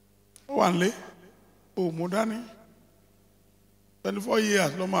 Ó wà nílé. Ó mú dání. 24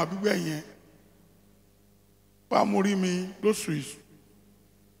 years lọ́mọ àbígbẹ̀yìn ẹ̀. Wá mú rí mi lóṣù yìí.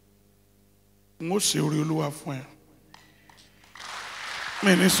 N ó ṣe orí Olúwa fún ẹ.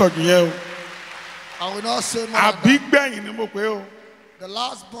 Mi ní sọ́jú yẹn o. I will not say more than that. Àbígbẹ̀yìn ni mo pè o. The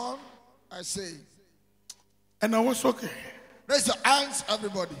last born, I say. Ẹ náwó sókè. Raise your hands,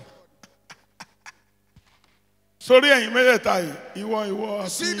 everybody. Sórí ẹ̀yin mẹ́tẹ̀ẹ̀ta yìí, ìwọ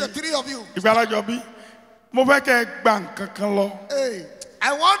See the three of you. Ìgbàlájọ bí. Mo fẹ́ kẹ́ ẹ gba nǹkan kan lọ. Hey,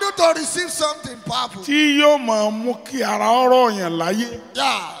 I want you to receive something powerful. Tí yóò máa mú kí ara ọ̀rọ̀ yẹn láyé.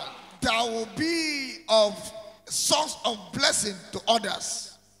 Yeah, that will be of source of blessing to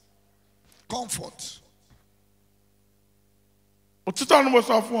others. Comfort. Òtítọ́ ni mo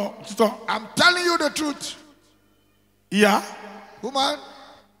sọ fún ọ. Òtítọ́. I'm telling you the truth. Ìyá. Woman,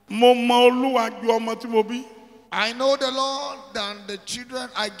 Mo mọ Olúwa ju ọmọ tí mo bí. I know the Lord than the children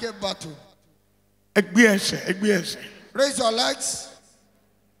I gave birth to. Ẹ gbé ẹsẹ̀, ẹ gbé ẹsẹ̀. Raise your legs.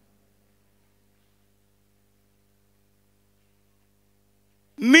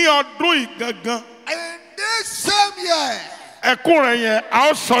 Ní ọdún yìí gangan. In this same year, Ẹkún rẹ̀ yẹn a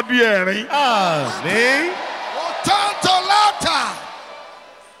ó sọ di ẹ̀rín. Àmín. will turn to laughter.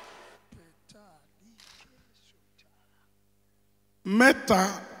 Mẹ́ta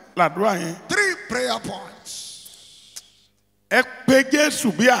làdúrà yẹn. 3 prayer points. Ẹ pé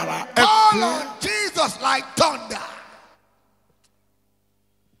Jésù bí àrá. Ẹ Call pé. on Jesus like thunder.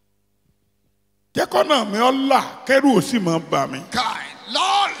 Jẹ́ kọ́nà mi ọ́ là kẹ́rù ò sì máa bà mí.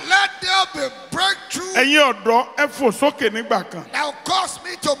 Lord, let there be breakthrough Ẹ̀yin ọ̀dọ́ ẹ fò sókè nígbà kan. that will cause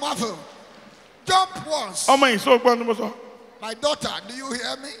me to marvel. Jump once. Ọmọ yìí sọ gbọ́n ni mo sọ. My daughter, do you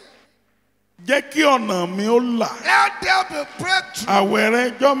hear me? Jẹ́ kí ọ̀nà mi ó là. Let there be breakthrough. Àwẹ̀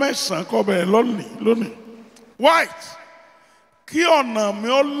rẹ jọ́ mẹ́sàn-án kó bẹ̀rẹ̀ lónìí. White. Kí ọ̀nà mi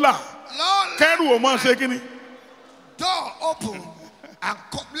ó là. Lord, let Kẹ́rù ò máa ṣe kí ni. door open and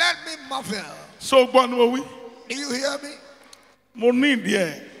let me marvel. So gbọ́n ni mo wí. Do you hear me? Mo ní ìdí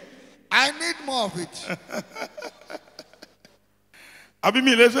ẹ̀. I need more of it. Àbí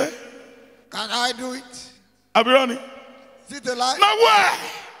mi lè ṣe? Can I do it? Àbí rọ́ ni? Is it a lie? Náwó ẹ̀.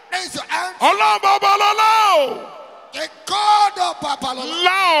 Raise your hands. Ọlọ́run bàbá lọ́lá o. The God of Babylon,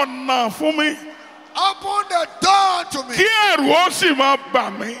 Lá ọ̀nà fún mi. open the door to me Kí ẹ̀rù ó sì máa bà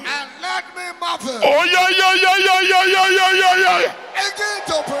mí. and let me marvel. Ó yọ. Begin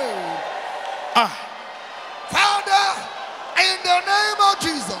to pray. Ah. Father, in the name of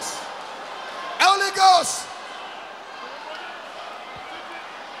Jesus, Holy Ghost,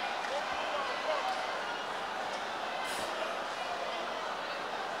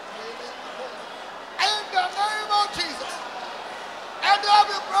 in the name of Jesus, and there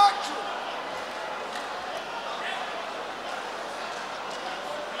be breakthrough.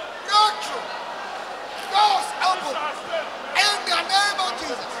 Breakthrough. Doors open. In the name of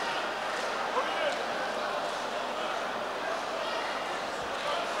Jesus.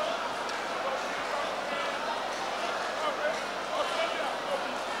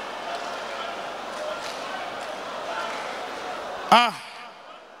 Ah.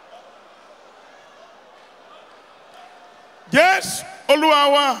 Yes,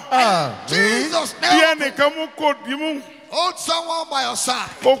 Olúwa wa. Jesus' Bí name. ẹnìkan mú kò dì mú. Hold someone by your side.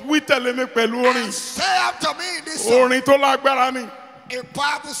 And say after me in this song. A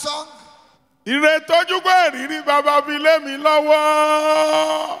powerful song. Ire tójú kò ìrírí bàbá fi lé mi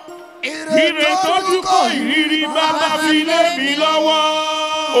lọ́wọ́. Ire tójú kò ìrírí bàbá fi lé mi lọ́wọ́.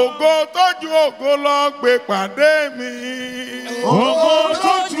 Ògo tójú ògo lọ gbé pàdé mi. Ògo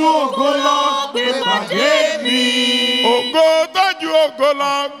tójú ògo lọ gbé pàdé mi. Ògo tójú ògo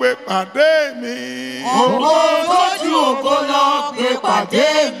lọ gbé pàdé mi. Ògo tójú ògo lọ gbé pàdé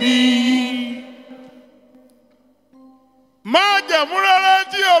mi. Májẹ̀mú rere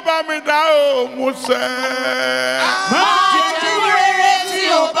tí ó bá mi dá o múṣẹ. Májẹ̀mú rere tí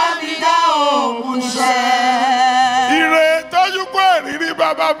ó bá mi dá o múṣẹ. Ire tójú kò ìrírí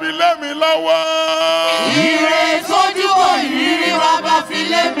bàbá fi lé mi lọ́wọ́. Ire tójú kò ìrírí bàbá fi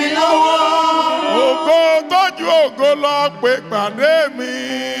lé mi lọ́wọ́. Ògo tójú ògo lọ pé pàdé mi.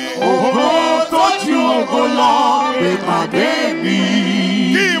 Ògo tójú ògo lọ pé pàdé mi.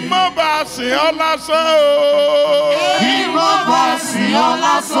 Kí n má bàa sìn ọ́ lásán o. Kí n má bàa sìn ọ́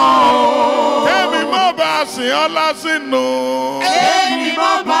lásán o. Kémi má bàa sìn ọ́ lásìnù. Kémi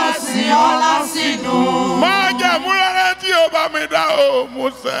má bàa sìn ọ́ lásìnù. Májẹ̀mú rere tí ó bá mi dá o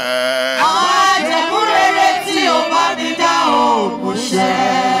múṣẹ. Májẹ̀mú rere tí ó bá mi dá o múṣẹ.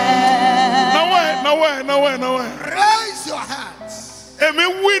 Náwó ẹ̀. Raise your hands. Èmi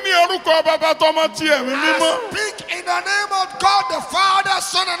wí ní orúkọ bàbá tọmọ tí ẹ̀mí mímọ́. I speak in the name of God the Father,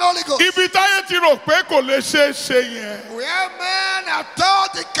 Son and Holy Ghost. Ibi táyé ti rò pé kò lè ṣeé ṣe yẹn. Where men have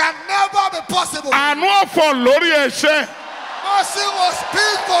thought it can never be possible. Àánú ọ̀fọ̀ lórí ẹ̀ṣẹ̀. Mercy will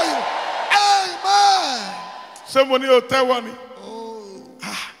speak for you. Amen. Ṣé mo ní o tẹ́wọ́ ni?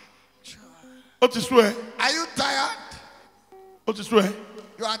 Ó ti sú ẹ. Are you tired? Ó ti sú ẹ.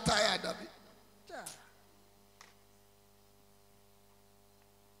 You are tired, Abi.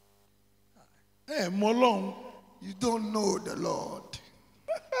 Ẹ mọ Ọlọ́run. You don't know the Lord.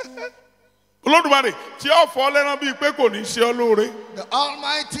 Olódùmarè tí ó fọ́ lẹ́rán bíi pé kò ní ṣe ọ́ lóore. The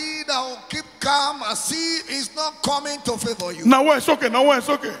Almighty that will keep calm as if He's not coming to favor you. Nawọ́ ẹ̀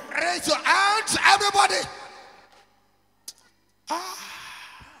sókè. Raise your hands, everybody.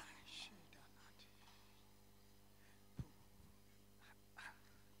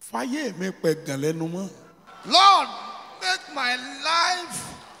 Fáyé mi pẹ̀gàn lẹ́nu mọ́. Lord, make my life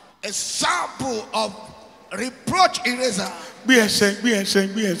a sample of reproach eraser. Gbé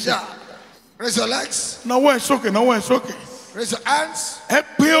ẹsẹ̀. Yeah. Raise your legs. Nawọ́ ẹ̀ sókè. Raise your hands. Ẹ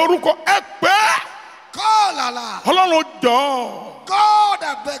pe orúkọ ẹ pẹ́. Call Allah. Ọlọ́run jọ̀ọ́. God,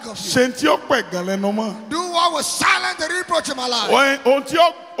 I beg of you. Ṣé n tí ó pẹ̀gàn lẹ́nu mọ́? Do what will silence the reproach in my life. Ohun tí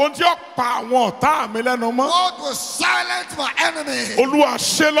ó pa àwọn ọ̀tá mi lẹ́nu mọ́. What will silence my enemy. Olúwa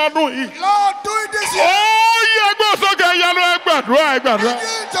ṣe lọ́dún yìí. Lord, do it this year. Ó yẹ gbọ́ sókè ìyanu ẹ gbàdúrà.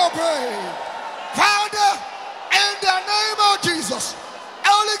 Begin to pray. Father, in the name of Jesus,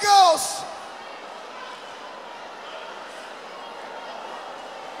 Holy Ghost.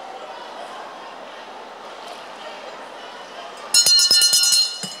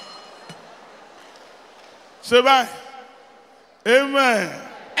 Ṣé báyìí? Amen.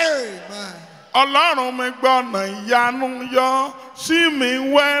 Amen. Ọlọ́run mi gbọ́nà ìyanu yọ sí mi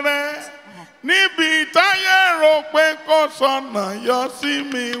wẹ́rẹ́. Níbi táyé rò pé kò sọ̀nà yọ sí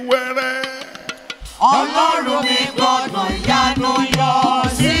mi wẹ́rẹ́. Ọlọ́run mi gbọ́nà ìyanu yọ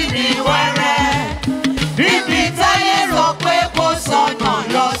sí mi wẹ́rẹ́. Níbi táyé rò pé kò sọ̀nà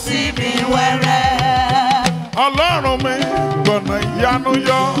yọ sí mi wẹ́rẹ́. Ọlọ́run mi gbọ́nà ìyanu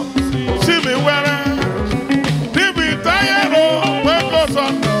yọ sí mi wẹ́rẹ́. Níbi táyé rò pé kò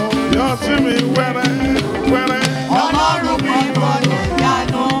sọ̀nà yọ sí mi wẹ́rẹ́. Ọlọ́run mi gbọ́nà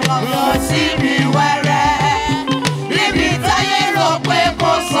ìyanu yọ sí mi wẹ́rẹ́. Níbi táyé rò pé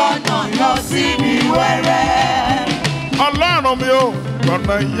kò sọ̀nà yọ sí mi wẹ́rẹ́. Ọlọ́run mi ò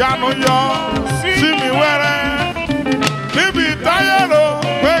gbọ́nà ìyanu yọ sí mi wẹ́rẹ́. Níbi táyé rò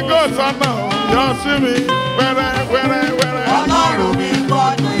pé kò sọ̀nà yọ sí mi wẹ́rẹ́. Ọlọ́run mi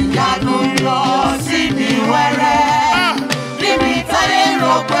gbọ́nà ìyanu yọ sí mi wẹ́rẹ́. Níbi táyé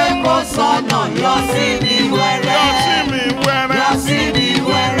rò pé kò sọ̀nà yọ sí mi wẹ́rẹ́. Yọ sí mi wẹ́rẹ́. Yọ sí mi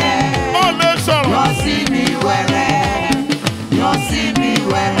wẹ́rẹ́. Ó lè sọ̀rọ̀. Yọ sí mi wẹ́rẹ́. Yọ sí mi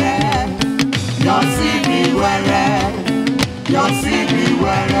wẹ́rẹ́. Yọ sí mi wẹ́rẹ́. Yọ sí mi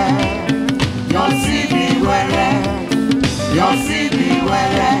wẹ́rẹ́. Yọ sí mi wẹ́rẹ́. Yọ sí mi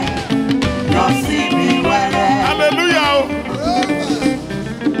wẹ́rẹ́. Yọ sí mi wẹ́rẹ́. Hallelujah o.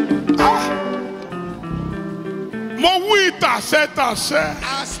 Mo wí tàṣẹ.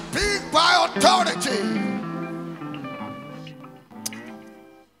 I speak by authority.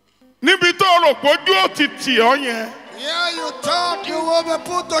 Níbi tó rò pójú ó ti tì ọ́ yẹn. Here you thought you will be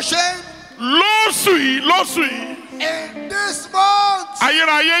put to shame. Lóṣù yìí. In this month,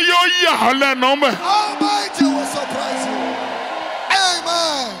 ayérayé yóò yà ọ́ lẹ́nu mẹ́. Almighty will surprise you.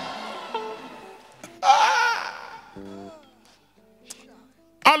 Amen.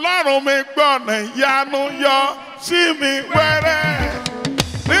 Ọlọ́run mi gbọ́nà ìyanu yọ sí mi wẹ́rẹ́.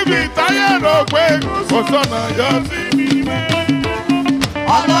 Níbi táyé rò pé kò sọ̀nà yọ sí mi wẹ́rẹ́.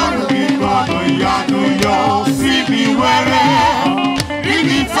 Ọlọ́run mi gbọ́nà ìyanu yọ sí mi wẹ́rẹ́.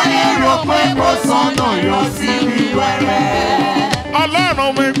 Níbi táyé rò pé kò sọ̀nà yọ sí mi wẹ́rẹ́. Ọlọ́run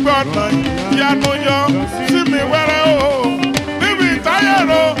mi gbọ́nà ìyanu yọ sí mi wẹ́rẹ́ o. Níbi táyé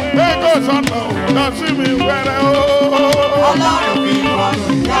rò pé kò sọ̀nà yọ sí mi wẹ́rẹ́ o. Ọlọ́run mi gbọ́nà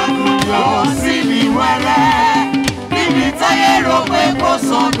ìyanu yọ sí mi wẹ́rẹ́. Níbi táyé rò pé kò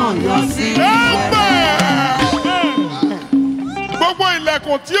sọ̀nà yọ sí mi wẹ́rẹ́. Gbogbo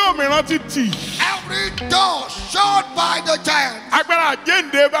ilẹ̀kùn tí òmìrán ti tì. Every door shut by the giant. Agbára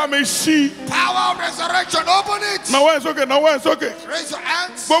àjíǹde bá mi ṣí. Power of resurrection, open it. Nawọ́ ẹ̀ sókè, nawọ́ ẹ̀ sókè. Raise your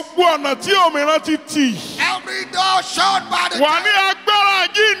hands. Gbogbo ọ̀nà tí òmìrán ti tì. Every door shut by the Wà ní giant. agbára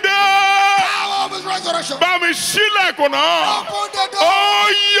àjíǹde. Power of his resurrection. Bá mi ṣílẹ̀kùn náà. Open the door. Ó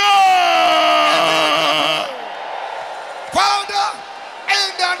yá. Father, in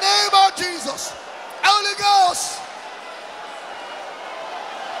the name of Jesus, Holy Ghost.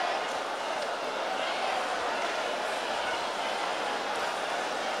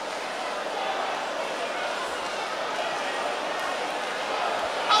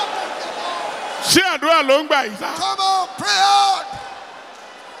 Ṣé àdúrà ló ń gbà yìí sá? Come on, pray hard.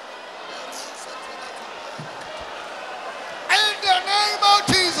 In the name of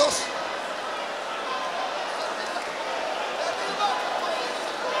Jesus.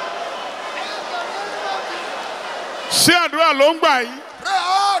 Ṣé àdúrà ló ń gbà yìí? Pray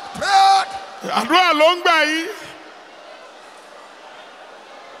hard, pray hard. Àdúrà ló ń gbà yìí.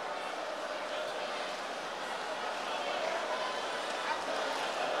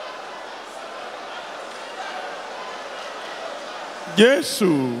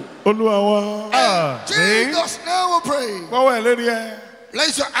 Jésù Olúwa wa. Jesus, now we pray. Bọ́wọ́ ẹ̀ lérí ẹ.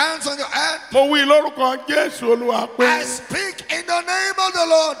 Place your hands on your head. Mo wí lórúkọ Jésù Olúwa pé. I speak in the name of the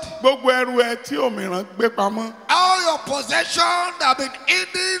Lord. Gbogbo ẹrù ẹ tí òmìrán gbé pamọ́. All your possessions have been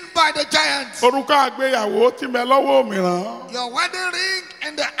hidden by the giants. Orúkọ àgbéyàwó tí mẹ lọ́wọ́ òmìrán. Your wedding ring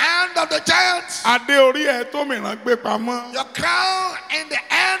in the hand of the giants. Adé orí ẹ tó òmìrán gbé pamọ́. Your crown in the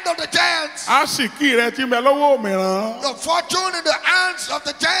hand of the giants. Àsìkí rẹ tí mẹ lọ́wọ́ òmìrán. Your fortune in the hands of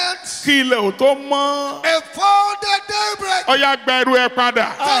the giants. Kí ilẹ̀ ò tó mọ́. Before the daybreak. Ọya gba ẹrù ẹ padà.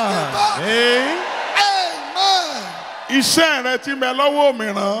 Take it back. Amen. Iṣẹ́ rẹ tí mẹ lọ́wọ́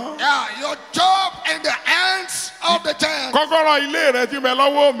òmìrán. Yeah, your job in the hands of the giants. Kọ́kọ́rọ́ ilé rẹ tí mẹ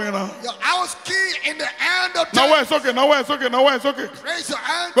lọ́wọ́ òmìrán. Your house key in the hand of Nawọ́ ẹ̀ giants. sókè, nawọ́ ẹ̀ sókè, nawọ́ ẹ̀ sókè. Raise your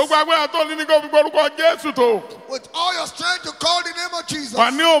hands. Gbogbo agbára tó ní ní kó fi gbórúkọ Jésù tó. With all your strength to call the name of Jesus. Wà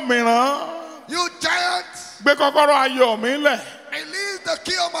ní òmìrán. You giants, Gbé kọ́kọ́rọ́ ayọ̀ mi lẹ̀. release the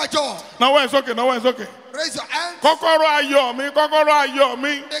key of my joy. Nawọ́ ẹ̀ sókè, nawọ́ ẹ̀ sókè. Raise your hands. Kọ́kọ́rọ́ ayọ̀ mi, kọ́kọ́rọ́ ayọ̀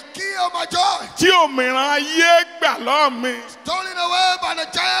mi. The key of my joy. Tí òmìrán ayé gbà lọ́ọ̀ mi. Stolen away by the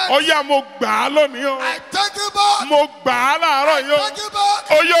giants. Ọya mo gbà á lónìí o. I take it back. Mo gbà á láàárọ̀ yìí o. Take it back.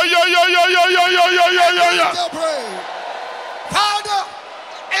 Oyoyoyoyoyoyoyoyoyoyoyo. Still pray. Father,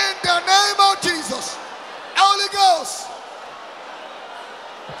 in the name of Jesus, Holy Ghost.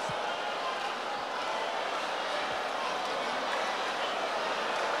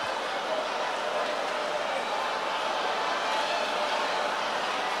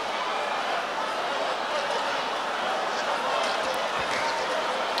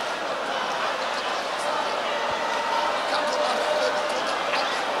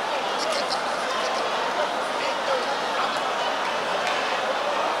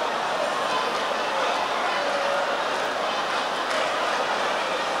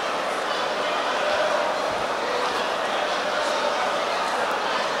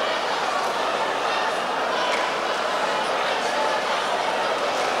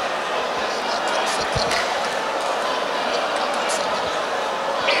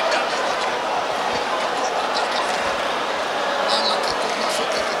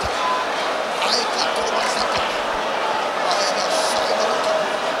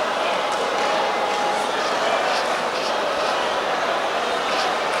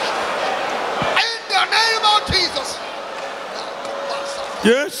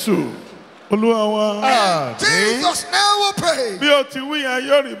 Jésù Olúwa wa. Jesus, now we pray. Bí o ti wí yẹn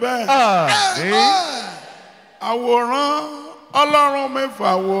yóò rí bẹ́ẹ̀. Amen. Àwòrán Ọlọ́run mi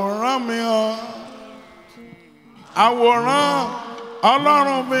fàwòrán mi hàn. Àwòrán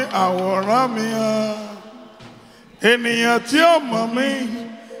Ọlọ́run mi àwòrán mi hàn. Ènìyàn tí ó mọ̀ mí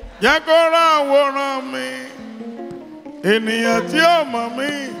jẹ́ kó rá àwòrán mi. ènìyàn tí ó mọ̀ mí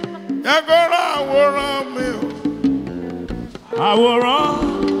ẹ kó ra àwòrán mi o. Àwòrán.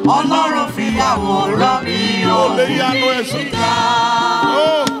 Ọlọ́run fi àwòrán mi hàn. Ó lè yanu ẹ̀sìn.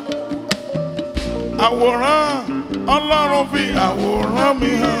 Àwòrán. Ọlọ́run fi àwòrán mi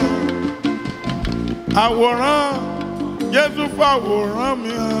hàn. Àwòrán. Jésù fàwòrán mi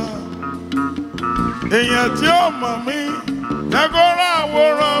hàn. Èèyàn tí ó mọ̀ mí ẹ kó ra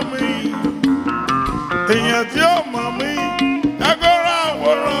àwòrán mi. Èèyàn tí ó mọ̀ mí ẹ kó ra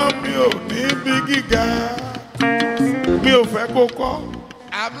àwòrán mi ò níbi gíga. Mi ò fẹ́ kó kọ́.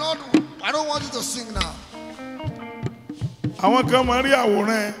 I don't want you to sing now. Àwọn kan máa rí àwòrán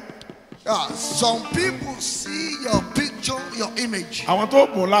ẹ. Some people see your picture, your image. Àwọn tó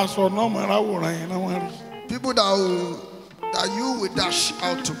bò láṣọ náà máa ráwòrán yẹn náà wọ́n rí. People that you will dash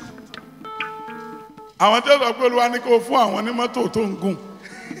out to. Àwọn tó sọ pé Olúwa ní kó fún àwọn ní mọ́tò tó ń gùn.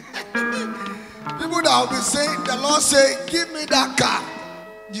 People that will be saying, the Lord say, give me that car.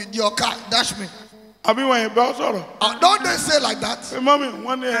 Your car, dash me. Àbí wọ́n yẹn bá sọ̀rọ̀. Don't they say like that? Mommy,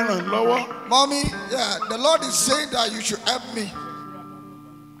 wọ́n ní ẹ ràn lọ́wọ́. Mommy, yeah, the Lord is saying that you should help me.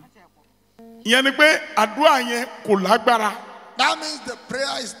 Ìyẹn ni pé àdúrà yẹn kò lágbára. That means the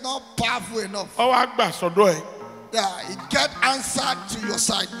prayer is not powerful enough. Ó wá gbà sọ́dọ̀ ẹ̀. Yeah, it get answered to your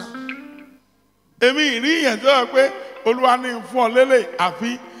side now. Èmi ìrí yẹn tó yẹ pé Olúwa ní fún ọ lélẹ̀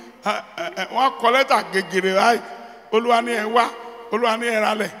àfi wọ́n kọ lẹ́tà gègèrè láì. Olúwa ní ẹ wá, Olúwa ní ẹ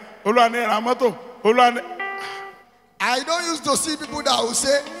ra lẹ̀, Olúwa ní ẹ ra mọ́tò, Olúwa ní. I don't used to see people that will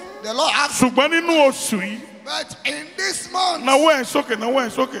say, the Lord asked. Ṣùgbọ́n nínú oṣù yìí. But in this month. Nawọ́ ẹ̀ sókè, nawọ́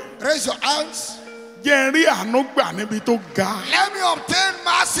ẹ̀ sókè. Raise your hands. Jẹ́ n rí àánú gbà níbi tó ga. Let me obtain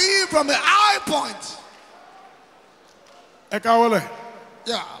mercy from a high point. Ẹ káwọ́lẹ̀.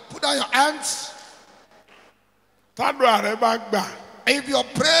 Yeah, put down your hands. Tádùá rẹ bá gbà. If your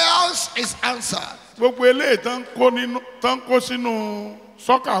prayers is answered. Gbogbo eléyìí tán kó sínú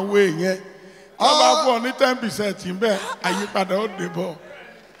sọ́kàwé yẹn. Wọ́n bá fún ọ ní 10% bẹ́ẹ̀ àyípadà ó dé bọ̀.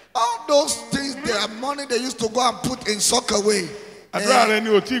 All those things, their money they used to go and put in sock away. Àdúrà rẹ ni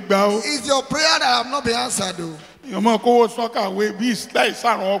ò tí gbà o. It's your prayer that have not been answered though. Ìyọ̀mọ̀ kówó sọ́kàwé bí láì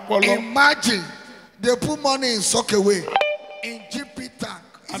sàrùn ọpọlọ. Imagine they put money in sock away in GP tank.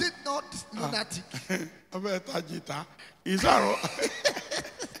 Is it not lunatic? Ọbẹ̀ ta jìtá. Ìsàrùn.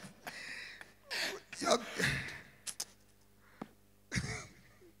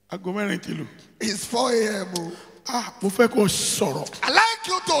 Aago mẹ́rin ti lù. It's 4 a.m. Mo fẹ́ kó sọ̀rọ̀. I like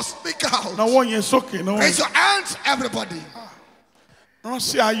you to speak out. Nawọ́ yẹn sókè náà. Raise your hands, everybody.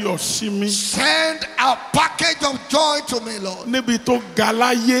 Ránṣẹ́ ayọ̀ sí mi. Send a package of joy to me, Lord. Níbi tó ga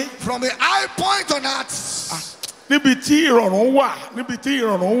láyé. From a high point on earth. Níbi tí ìrọ̀rùn wà. Níbi tí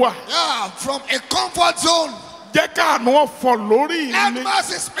ìrọ̀rùn wà. Yeah, from a comfort zone. Jẹ́ káàánú ọ̀fọ̀ lórí mi. Let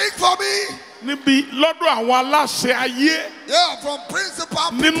mercy speak for me. Níbi lọ́dọ̀ àwọn aláṣẹ ayé. Yeah, from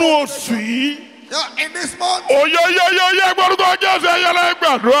principal people. Nínú oṣù yìí. Yeah, in this month. Oyeyeyeye gbọ́dọ̀ Jésù ẹ̀yẹ́lẹ́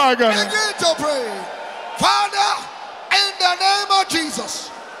gbàdúrà gan. Begin to pray. Father, in the name of Jesus,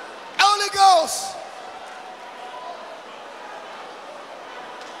 Holy Ghost.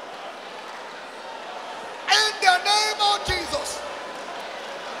 In the name of Jesus.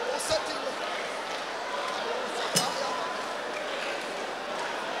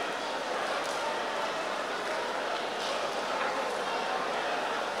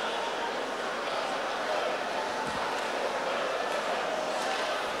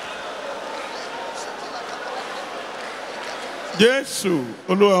 Jésù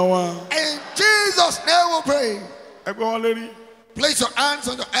Olúwa wa. In Jesus' name we pray. Ẹgbẹ́ wọn lérí. Place your hands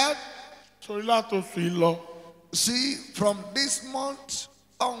on your head. Sori látòsù yìí lọ. See, from this month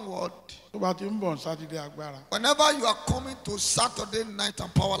onward, Tó bá ti ń bọ̀ Sátidé Agbára. whenever you are coming to Saturday night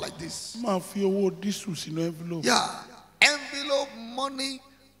and power like this, Máa fi owó dísù sínú envelope. yeah, envelope money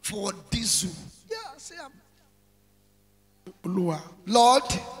for diesel. Yeah, see, Olúwa. Lord,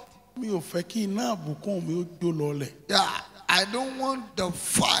 Mi ò fẹ́ kí iná àbùkún mi ó jó lọlẹ̀. yeah, I don't want the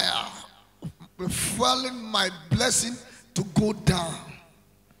fire fueling my blessing to go down.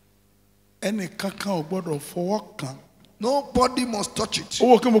 Ẹnì kankan ò gbọ́dọ̀ fọwọ́ kàn. Nobody must touch it.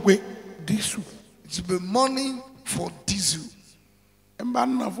 Owó kí mo pe dísù. It will be money for diesel. Ẹ bá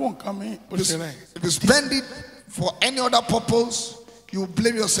ná fún nǹkan mi ó ṣe rẹ̀. If you spend it for any other purpose, you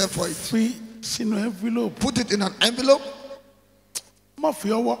blame yourself for it. Fi sínú envelope. Put it in an envelope. Má fi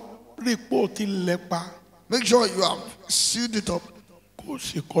ọwọ́ rí pé o ti lẹ̀ pa. Make sure you have sealed it up. Kó o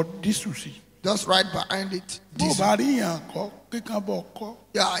sì kọ dísù sí. Just write behind it. Bó o Diesel. bá rí yàn kọ́ kíkan bọ̀ kọ́.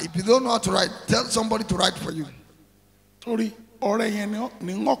 Yeah, if you don't know how to write, tell somebody to write for you. Torí ọrẹ yẹn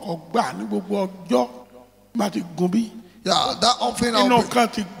ni ń kọ́kọ́ gbà ní gbogbo ọjọ́ má ti gun bí. Yeah, that offering I'll Inú be, kan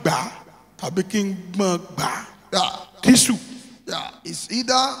ti gbà tàbí kí n gbọ́n gbà. yeah, Dísù. Yeah, it's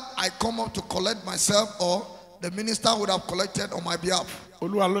either I come up to collect myself or the minister would have collected on my behalf.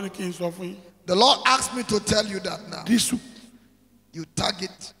 Olúwa ló ní kí n sọ fún yín. The Lord asked me to tell you that now. Dísù. You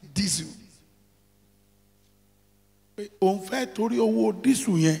target diesel. Òun fẹ́ torí owó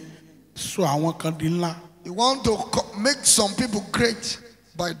dísù yẹn sọ àwọn kan di ńlá. You want to make some people great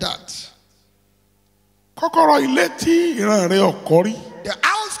by that. Kọ́kọ́rọ́ ilé tí ìran rẹ̀ ọ̀kọ́ rí. The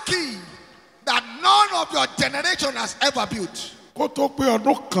house key that none of your generation has ever built. Kó tó pé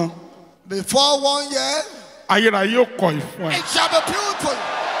ọdún kan. Before 1 year. Ayérayé yóò kọ́ ìfún ẹ. It shall be built for you.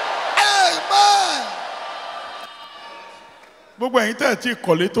 Amen. Gbogbo ẹ̀yin tẹ́ ẹ̀ tí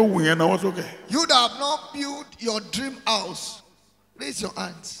ìkọ̀lé tó wù yẹn náwó sókè. You that have not built your dream house, raise your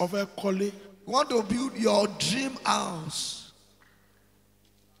hands. Ó fẹ́ kọ́lé. You want to build your dream house.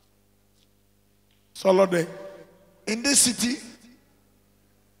 Sọlọ́dẹ. In this city.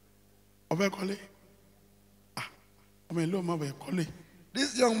 Ó fẹ́ kọ́lé. Ọmọ ìlú ọmọ bẹ̀ kọ́lé.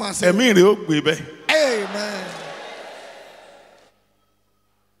 This young man said. Ẹ̀mí rẹ̀ ó gbé bẹ́ẹ̀. Amen.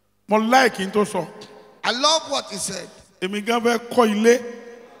 Mo like n tó sọ. I love what he said. Èmi gan fẹ́ kọ́ ilé.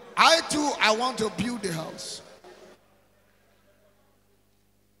 I too, I want to build a house.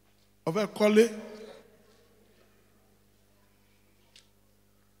 Ó fẹ́ kọ́lé.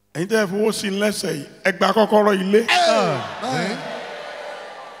 Ẹ̀yin tẹ́ ẹ fowó sí lẹ́sẹ̀ yìí, ẹ gba kọ́kọ́rọ́ ilé. Amen.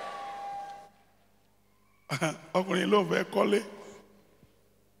 Ọkùnrin ló fẹ́ kọ́lé.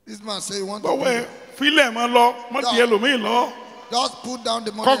 This man say he wants to Bọ́wọ́ ẹ build. fílẹ̀ mọ́ lọ, mọ́ di ẹlòmíì lọ. Just put down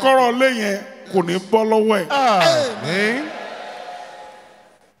the money. Kọ́kọ́rọ́ ilé yẹn kò ní bọ́ lọ́wọ́ ẹ̀. Amen.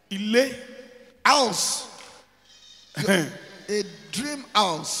 Ilé. House. A dream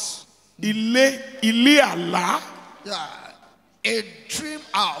house. Ilé àlá. Yeah. A dream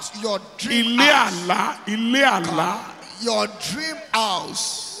house. Your dream Ilé house. àlá. Ilé àlá. Your dream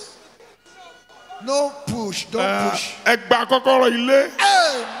house. No push. Don't push. Ẹ gba kọ́kọ́rọ́ ilé.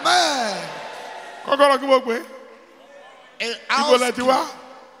 Amen. Kọ́kọ́rọ́ kí wọ́n pè. Ibo lẹ ti wá.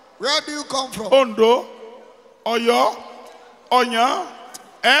 Where do you come from? Ondo, Ọ̀yọ́, Ọ̀yàn,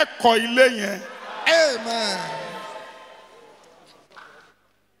 ẹ kọ́ ilé yẹn. Amen.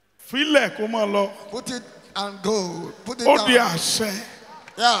 Fílẹ̀ kó máa lọ. Put it and go. Put it Ó down. di àṣẹ.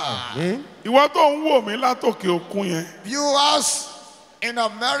 Yeah. Ìwọ tó ń wò mí látòkè òkun yẹn. Viewers in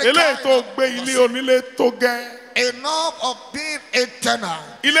America. Eléyìí tó gbé ilé onílé tó gẹ́. Enough of being a tenant.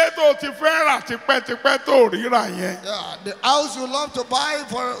 Ilé tó ti fẹ́ rà tipẹ́tipẹ́ tó ríra yẹn. Yeah, the house you love to buy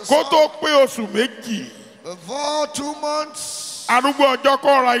for Kó tó pé oṣù méjì. before 2 months. Arúgbó ọjọ́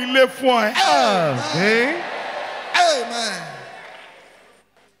kó ra ilé fún ẹ. Amen. Amen.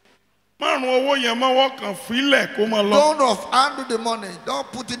 Márùn owó yẹn mọ́wọ́ kan fílẹ̀ kó máa lọ. Don't handle the money.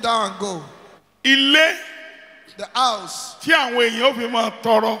 Don't put it down and go. Ilé The house. tí àwọn èèyàn ó fi máa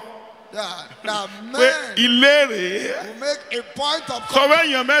tọrọ. Yeah, the Pé man ilé rèé. will make a point of Sọ fẹ́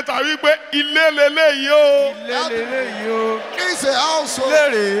èèyàn mẹ́ta wípé ilé leléyìí o. Lélẹ́lẹ́ yìí o. It's a household.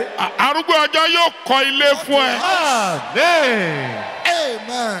 Lérè. Arúgbó ọjọ́ yóò kọ́ ilé fún ẹ. Amen.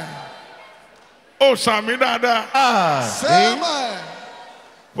 Amen. Ó sàmì dáadáa. Say Amen. amen.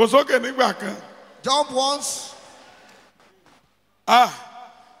 Fò sókè nígbà kan. Jump once.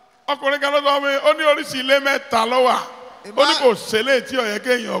 Ọkùnrin kan ló sọ fún mi, ó ní oríṣi ilé mẹ́ta ló wà. Ó ní kò ṣẹlẹ̀ tí ó yẹ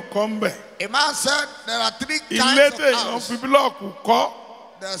kéèyàn kọ́ ń bẹ̀. A man said there are 3 Ilé kinds of téèyàn house. fi búlọ́ọ̀kù kọ́.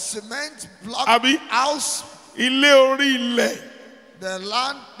 The cement block Àbí? house, Ilé orí ilẹ̀. the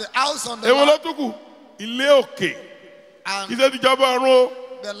land, the house on the Èwo ló land, tún kù? Ilé òkè. and Iṣẹ́ tíjọba ọ̀run o.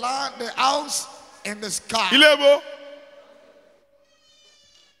 the land, the house in the sky. Ilé bo.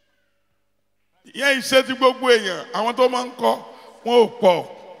 Ìyẹn iṣẹ́ tí gbogbo èèyàn, àwọn tó máa ń kọ́, wọn ò pọ̀.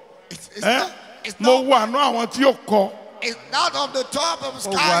 It's Mo not, wà ní àwọn tí ó kọ́. it's not of the top of the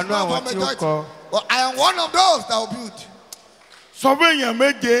Mo sky, wà it's ní not àwọn from tí ó majority. kọ́. But I am one of those that will build. Sọ fún èèyàn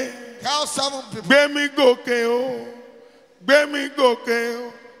méje. Tell 7 people. Gbé mi gòkè o. Gbé mi gòkè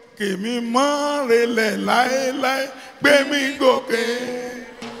o. Kèmi mọ́ relẹ̀ láéláé. Gbé mi gòkè.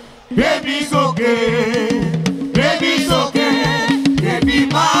 Baby sókè, baby sókè, baby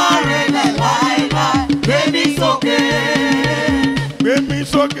máa relẹ̀ láéláé. Baby sókè, Gbé mi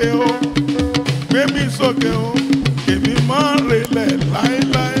sókè o. Gbé mi sókè o. Kèmi mọ́ relẹ̀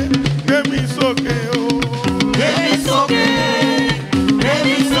láéláé. Gbé mi sókè o. baby sókè,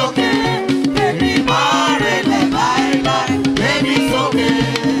 baby sókè, baby máa relẹ̀ láéláé. Baby sókè,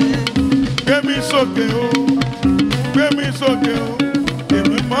 Gbé mi sókè o. Gbé mi sókè o.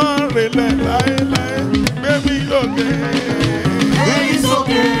 Kèmi mọ́ relẹ̀ láéláé. Gbé mi sókè. baby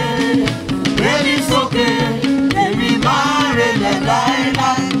sókè, baby sókè, baby máa relẹ̀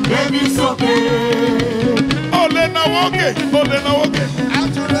láéláé. Baby sókè. Ó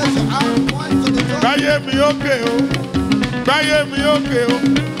gbáyé mi òkè o, gbáyé mi òkè o,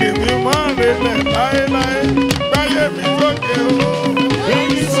 kèmí máa relẹ̀ láéláé, gbáyé mi sókè o.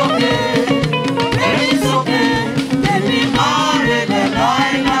 Èmi sókè, èmi máa relẹ̀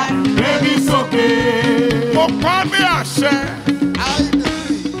láéláé. Èmi sókè. Mo pa ní àṣẹ. I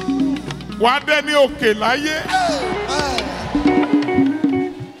decree. Wà á dé ní òkè láyé.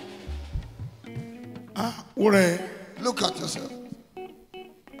 Wúrẹ̀. Look at yourself.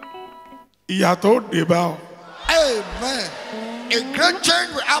 Ìyàtọ̀ ó dé bá ọ. Amen. A great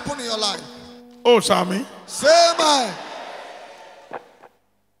change will happen in your life. Ó sàmì. Say amen.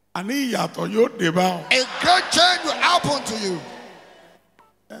 Àní ìyàtọ̀ yóò dé bá ọ. A great change will happen to you.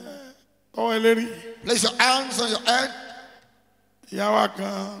 Tọ́wọ́ ẹlẹ́rìí. Place your hands on your head. Ìyá wa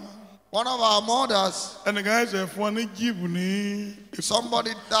kan. One of our mothers, Ẹnìkan ẹ̀sẹ̀ fún ọ ní jíìpù ní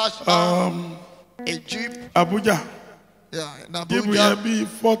somebody dashed a jeep. Abuja. Yeah, in Jíìpù yẹn Abuja. bí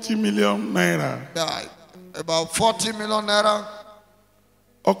 40 million naira. Yeah, about 40 million naira.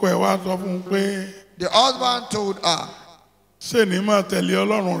 Ọkọ ẹ̀ wá sọ fún un pé The husband told her, ṣé ní máa tẹ̀lé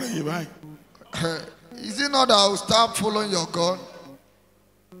Ọlọ́run rẹ̀ yìí báyìí. is it not that I will start following your God?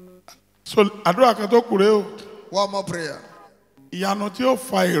 So àdúrà kan tó kù rèé o. One more prayer. Ìyanu tí ó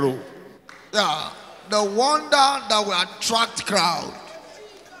fa èrò. Yeah, the wonder that will attract crowd.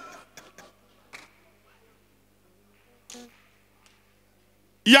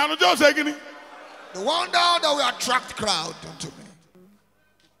 Ìyanu tí ó ṣe kí ni. The wonder that will attract crowd unto me.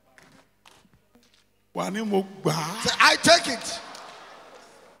 Wà ní mo gbà á. Say, I take it.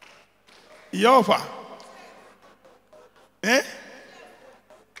 Ìyá ọ̀fà.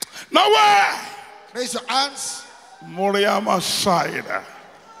 Nowhere. Raise your hands. Moriama Saida.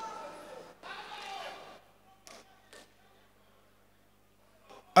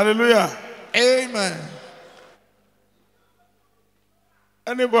 Hallelujah. Amen.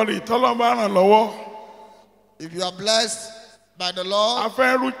 Anybody, tọ́lọ́mbà ràn lọ́wọ́. If you are blessed by the Lord,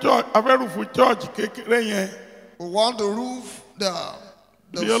 Afẹ́rùfù church kékeré yẹn. we want to roof Bí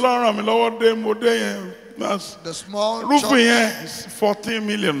Ọlọ́run ràn mí lọ́wọ́ dé mo dé yẹn. the small Roof church yẹn is 14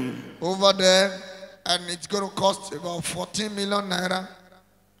 million. over there, and it's going to cost about 14 million naira.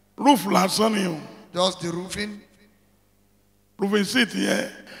 Roof lásán ni o. Just the roofing. Roofing seat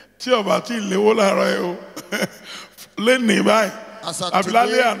yẹn tí ọba tí ìléwó láàárọ̀ yẹn o. Lẹ́nìí báyìí. As at Abilálẹ̀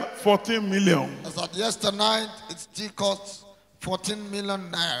today, àná 14 million. as at yesterday night, it still costs 14 million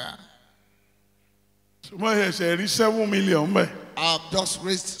naira. Ṣùgbọ́n ẹ̀ṣẹ̀ rí 7 million bẹ́ẹ̀. I've just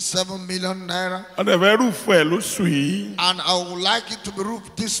raised 7 million naira, Ọ̀dẹ̀fẹ́ rúfù ẹ̀ lóṣù yìí. and I would like it to be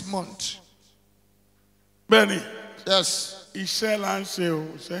roofed this month. Bẹ́ẹ̀ni, Yes, iṣẹ́ là ń ṣe o.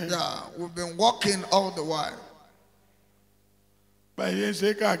 Iṣẹ́. yeah, we've been working all the while. Báyìí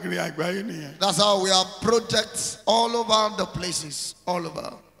ṣe káàkiri àgbáyé nìyẹn. That's how we have projects all over the places, all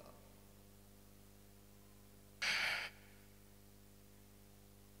over.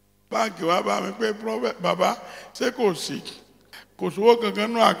 Báńkì wa bá mi pé bàbá ṣé kò sí sówó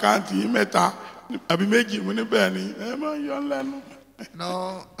kankan nú àkáǹtì yìí mẹ́ta àbí méjì mo ní bẹ́ẹ̀ ni ẹ máa yọ ọ́ lẹ́nu.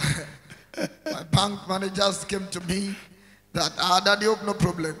 No, my bank managers came to me that, Daddy, hope no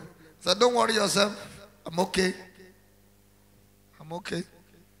problem. I said, don't worry yourself. I'm okay. I'm okay.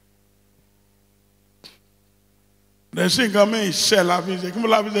 Lẹ́sìn nǹkan mi iṣẹ́ la fi ṣe kí mo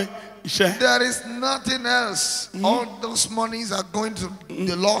la fi ṣe iṣẹ́. There is nothing else. All those monies are going to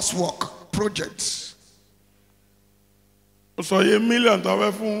the Lord's work projects. Ó sọ iye mílíọ̀nù tó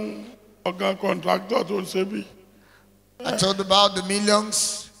fẹ́ fún ọ̀gá kọ̀ǹtráktọ̀ tó ń ṣe bí. I told about the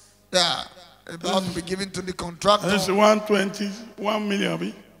millions, yeah, about to be given to the contractor. This is 121 million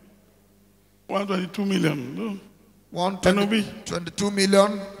bí 122 million. No. 122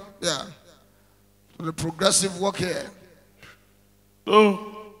 million, yeah, to the progressive work here. So,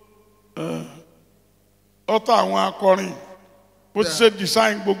 ọ̀tá àwọn akọrin bó ti ṣe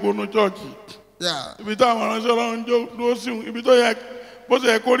design gbogbo ní chọ́ọ̀chì. Yeah, Ibi táwọn aránṣẹ́ Ọlọ́run dúró sí ibi tó yẹ bó ṣe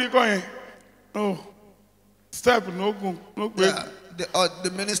yẹ kó rí kọ́ yẹn. No. Step no go gbé. yeah.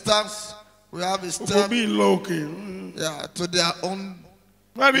 The ministers, we have a Gbogbo step, bí ìlọ òkè. yeah, to their own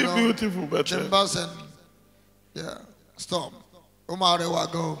Very beautiful but chambers and, yeah, storm.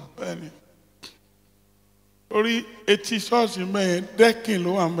 Umarewa go. bẹ́ẹ̀ni. Orí etí ṣọ́ọ̀ṣì mẹ́yẹn dẹ́kìn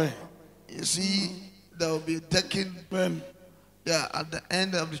ló wà mẹ́. You see, there will be a decking, Bẹ́ẹ̀ni. yeah, at the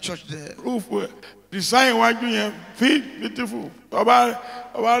end of the church there. Roof design iwájú yẹn beautiful. Ọba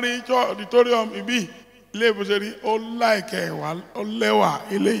rí auditorium ibi ilé ìbùsẹ̀ rí ó láìkẹ́ wà ó lẹ́wà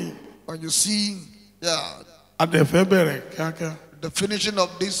eléyìí. When you see, yeah, Adẹ̀fẹ́ bẹ̀rẹ̀ kíákíá. the finishing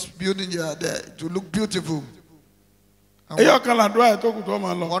of this building, yeah, there, it will look beautiful. And Ẹyọ kan làdúrà ẹ̀ tó kù tó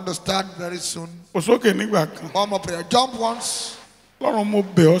máa we lọ. want to start very soon. Kò sókè nígbà kan. One more prayer. Jump once. Lọ́run mo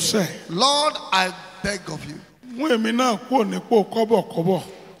bẹ̀ ọ́ sẹ́. Lord, I beg of you.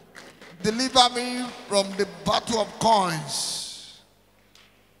 Deliver me from the battle of coins.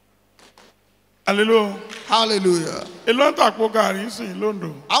 Hallelujah. Hallelujah.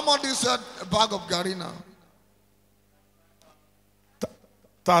 How much is a bag of gari now?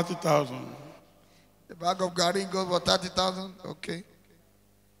 30,000. The bag of gari goes for 30,000? Okay.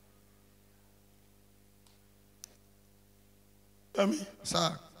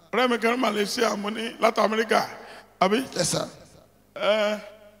 Sir. Malaysia, Latin America. Yes, sir.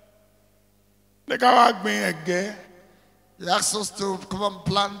 He asked us to come and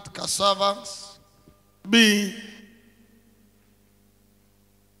plant cassavas. Be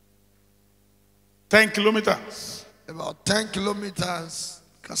 10 kilometers. About 10 kilometers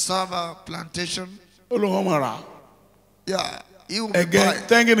cassava plantation. Yeah, he will be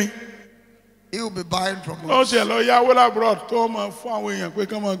buying. He will be buying from us. Yeah,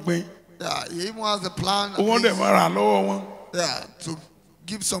 he even has a plan. Yeah, to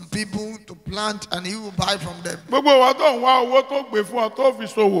give some people to plant and he will buy from them.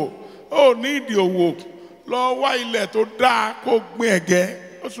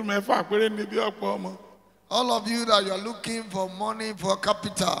 All of you that you are looking for money for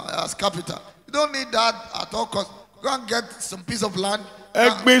capital, as capital, you don't need that at all cost. Go and get some piece of land.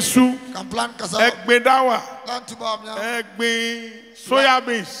 Can plant cassava. Plant tubam. Soya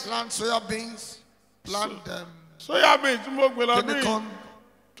beans. Plant soya beans. Plant soya beans.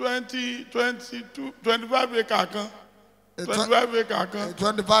 25 acres. 25 acres.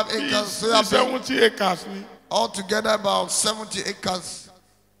 25 acres soya 70 acres. Altogether about 70 acres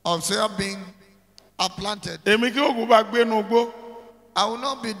of soya bean are planted. I will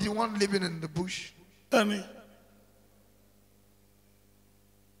not be the one living in the bush.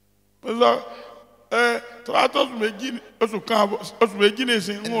 In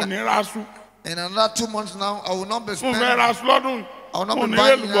another 2 months now, I will not be spending. I will not be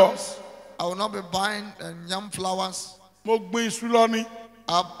buying yams. I will not be buying yam flowers. I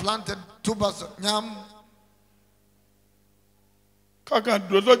have planted tubers of yam.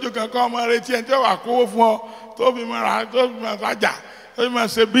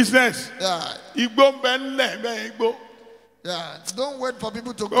 Business. Yeah, don't wait for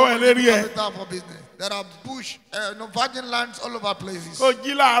people to go and capital for business. There are bush, virgin lands all over places. Yeah,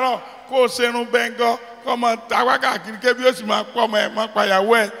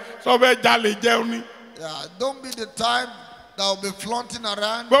 don't be the time that will be flaunting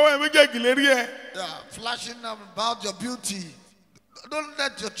around. Yeah, flashing about your beauty. Don't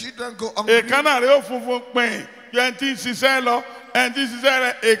let your children go hungry.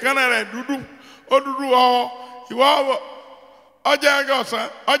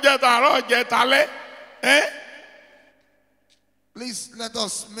 Please let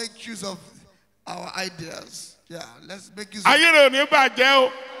us make use of our ideas. Yeah, let's make use of our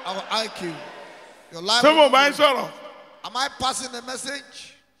IQ. Your life. Am I passing a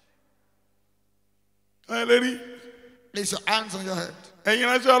message? Place your hands on your head.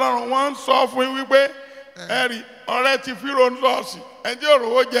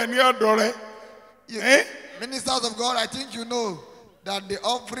 Ministers of God, I think you know that the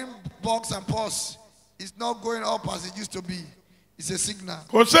offering box and purse is not going up as it used to be. It's a signal.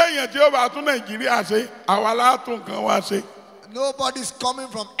 Nobody's coming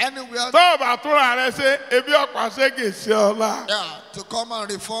from anywhere. Yeah, to come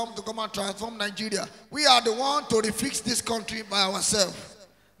and reform, to come and transform Nigeria. We are the ones to refix this country by ourselves.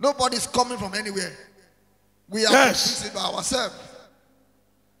 Nobody's coming from anywhere. We are to fix it by ourselves.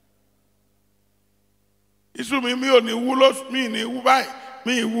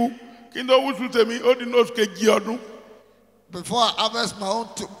 Before I harvest my own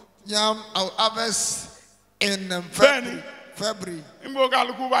yam, I'll harvest in February.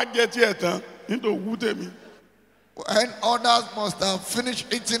 And others must have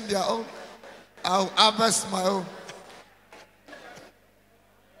finished eating their own, I'll harvest my own.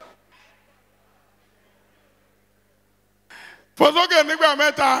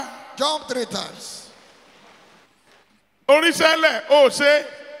 Jump 3 times.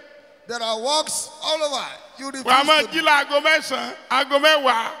 There are walks all over. You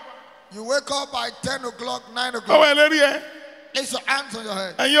wake up by 10 o'clock, 9 o'clock. Place your hands on your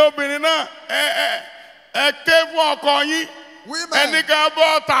head. Women,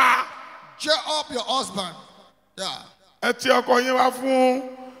 cheer up your husband. Yeah.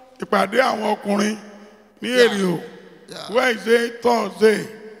 Wednesday, Thursday,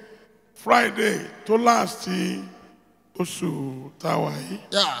 Friday to last OSUN.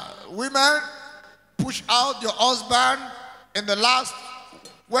 Yeah, women, push out your husband in the last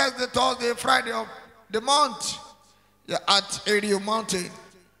Wednesday, Thursday, Friday of the month you're at Ario Mountain,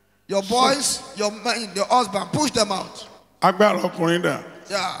 your boys, your men, your husband, push them out. Agbára ọkùnrin dà.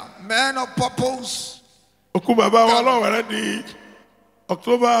 Yeah, men of purpose. Òkú bàbá wa lọ́wọ́rẹ́ di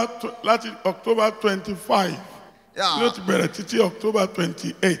October 25. Yeah. Yóò ti bẹ̀rẹ̀ títí October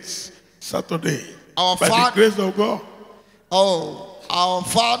 28, Saturday. Our By the father, grace of God. our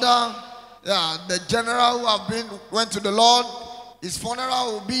father, yeah, the general who went to the Lord, his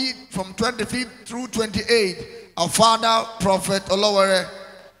funeral will be from 25th through 28th. Our father, Prophet Olowere.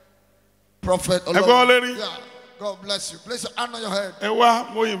 Prophet Olowere. Yeah. God bless you. Place your hand on your head.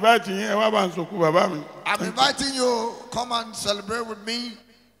 I'm inviting you. Come and celebrate with me.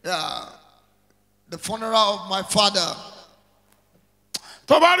 Yeah. The funeral of my father.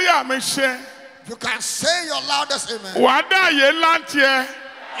 If you can say your loudest amen, you will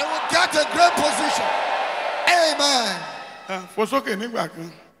get a great position. Amen.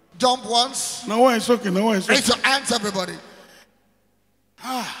 Jump once. Raise your hands, everybody.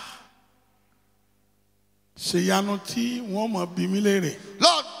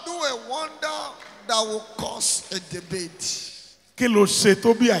 Lord, do a wonder that will cause a debate.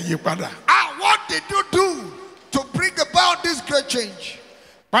 What did you do to bring about this great change?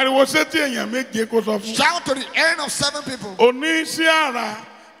 Shout to the end of 7 people.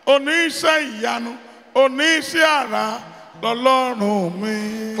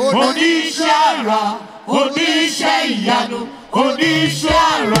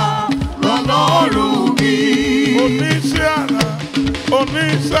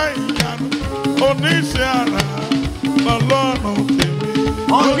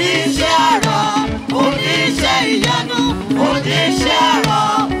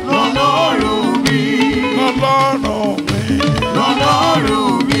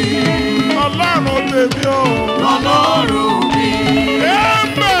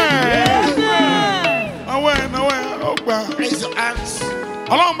 Raise your hands.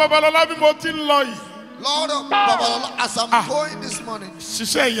 Lord of Babalola, as I'm going this morning,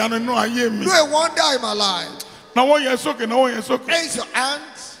 do a wonder in my life. Raise your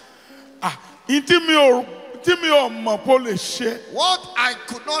hands. What I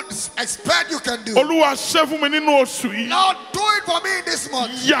could not expect you can do. Lord, do it for me this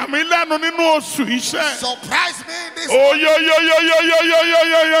month. Surprise me in this month.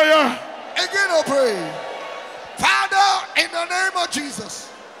 Again, I'll pray. Father, in the name of Jesus,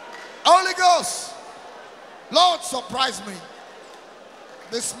 Holy Ghost, Lord, surprise me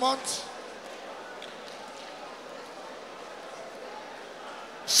this month.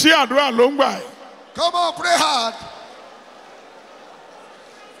 Come on, pray hard.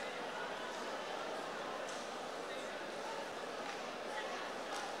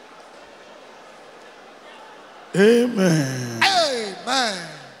 Amen. Amen.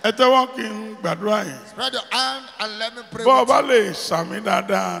 Spread your hand and let me pray with you.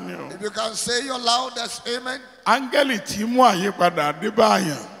 If you can say your loudest amen.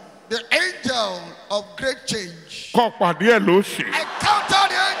 The angel of great change. Encounter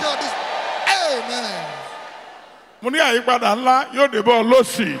the angel this. Amen. A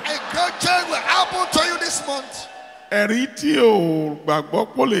great change will happen to you this month.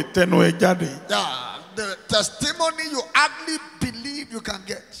 The testimony you hardly believe you can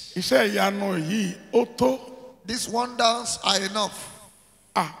get. These wonders are enough.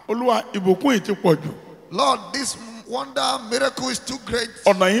 Lord, this wonder miracle is too great.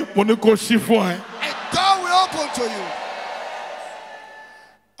 A door will open to you.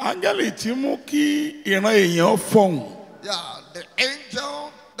 Yeah, the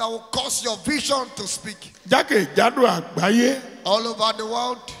angel that will cause your vision to speak. All over the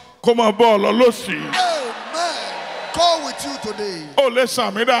world. Amen. Go with you today. Say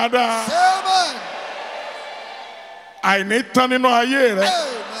amen.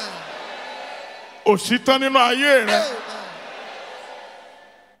 Amen.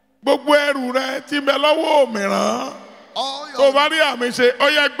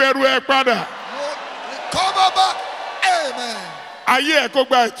 Recover back. Amen.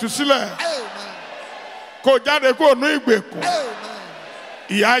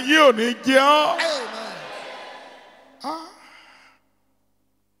 Amen.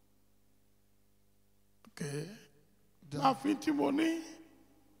 Okay. I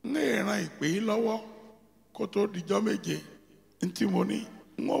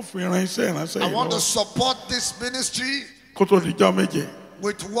want to support this ministry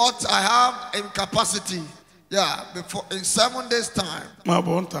with what I have in capacity. Yeah, before in 7 days' time.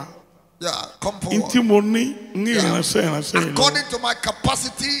 Yeah, come forward. Yeah. According to my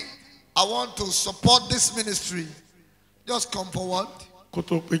capacity, I want to support this ministry. Just come forward.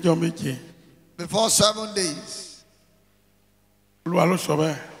 before 7 days.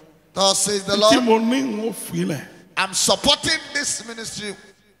 Thus says the Lord, I'm supporting this ministry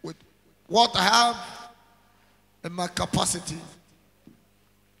with what I have in my capacity.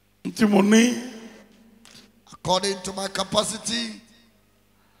 According to my capacity,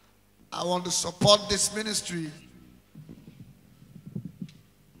 I want to support this ministry.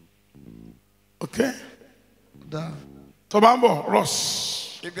 Okay.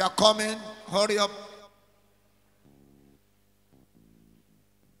 Ross. If you are coming, hurry up.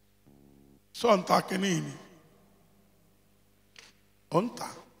 So I'm talking in. Onta.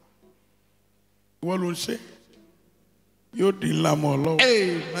 What will say? You dilamolo.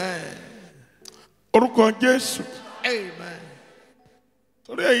 Amen. Orúkọ Jésù. Amen.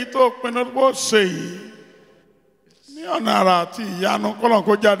 Torí èyí tó pinnu bó ṣe yìí ní ọ̀nà àrà àti ìyanu kọ́lọ́n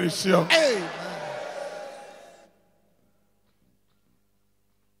kó jáde sí ọ. Amen.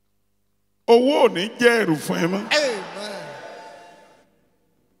 Owó ò ní jẹ́ ẹ̀rù fún ẹ mọ́. Amen.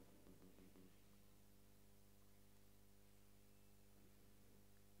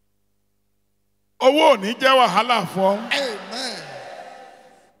 Owó ò ní jẹ́ wàhálà fún ọ. Amen.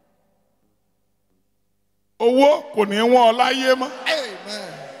 Owó kò ní wọ́n ọ láyé mọ́.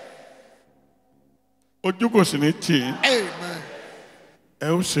 Amen. Ojú kò sì ní tì í. Amen. Ẹ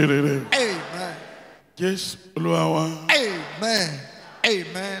ó ṣe rere. Amen. Jésù Olúwa wa. Amen.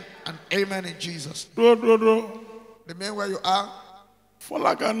 Amen and amen in Jesus. Dúró. Remain where you are.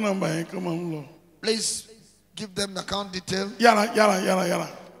 Fọlákà nọ́mbà yẹn kọ́ máa ń lọ. Please give them the account detail. Yára.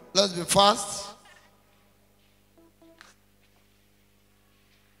 Let's be fast.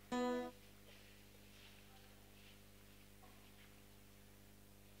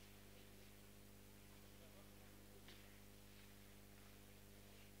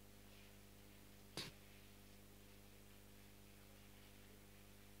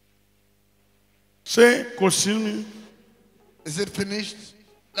 Say, Kosimi. Is it finished?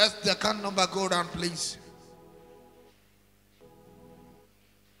 Let the account number go down, please.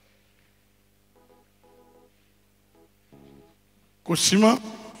 Kosima.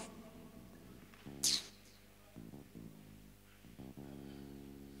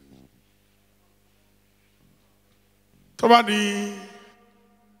 Somebody,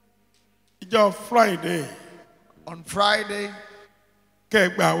 it's your Friday. On Friday,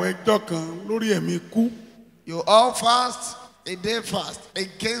 you all fast a day fast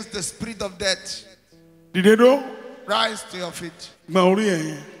against the spirit of death. Did they do? Rise to your feet.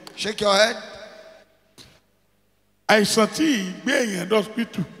 Shake your head. I sati be in the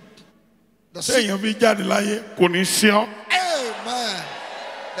hospital. Amen.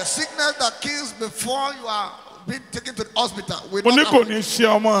 The sickness that kills before you are being taken to the hospital will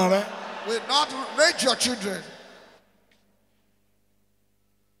not raise your children.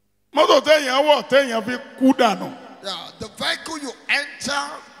 Yeah, the vehicle you enter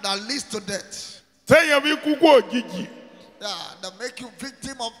that leads to death. Yeah, that make you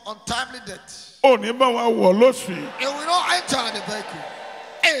victim of untimely death. It will not enter the vehicle.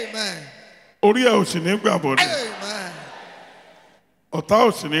 Amen. Amen.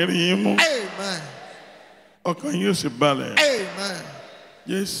 Amen. Amen.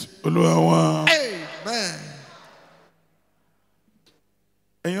 Yes, Amen.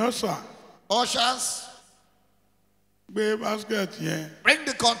 Ushers, bring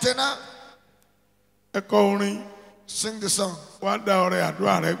the container. Sing the song.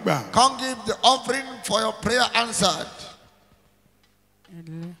 Come give the offering for your prayer answered.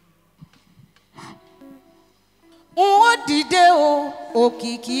 Ó dìde o,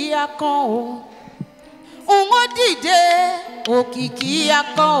 òkìkí akàn o. Ó dìde, òkìkí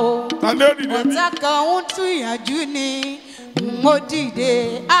akàn o. Ọ̀tá kan ń tú ìyànjú ni. Ó dìde,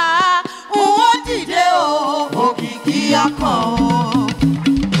 ó dìde o, òkìkí akàn o.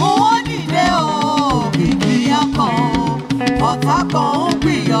 Ó dìde o, òkìkí akàn o. Ọ̀tá kan ń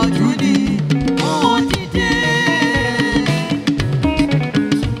gbìyànjú ni. Ó dìde.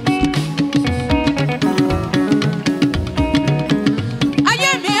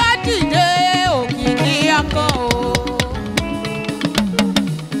 Ayé mi á dìde, òkìkí akàn o.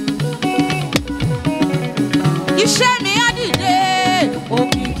 Iṣẹ́ mi á dìde,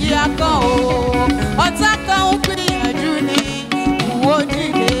 òkìkí akàn o. Ọ̀tá kan ń gbìyànjú ni. Ó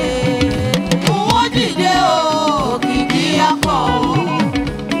dìde o, òkìkí akàn o.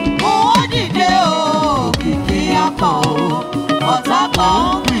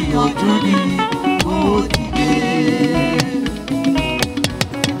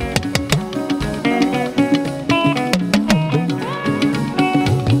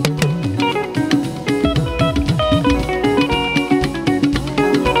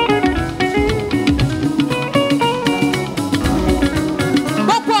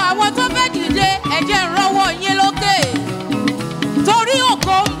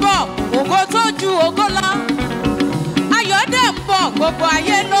 gbogbo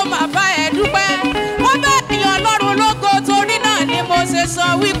ayé ló máa bá ẹ dúpẹ́. Wọ́n bẹ́ẹ̀ yan Ọlọ́run lógo torí náà ni mo ṣe sọ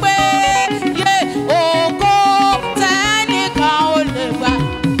wípé yé ògo tẹ́nìkan ò lè gbà.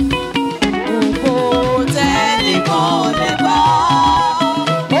 Ògo tẹ́nìkan ò lè gbà.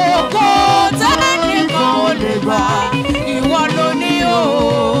 Ògo tẹ́nìkan ò lè gbà. Ìwọ ló ní o.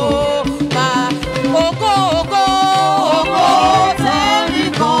 Ògo ògo ògo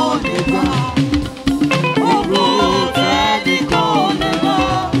tẹ́nìkan ò lè gbà. Ògo tẹ́nìkan ò lè gbà.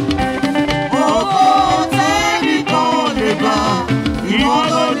 Ògo tẹ́nìkan ò lè gbà. Ìwọ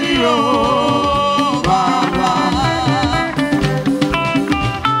ló ní o, Bàbá.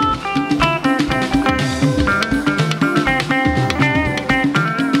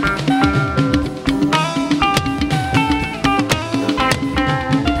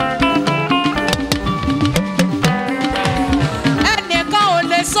 Ẹnìkan ò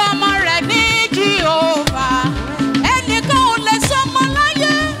lè sọ ọmọ rẹ̀ ní Jèhófà. Ẹnìkan ò lè sọ ọmọ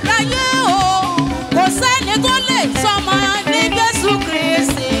láyé láyé o. Kò sẹ́ni tó lè sọ ọmọ ní Jésù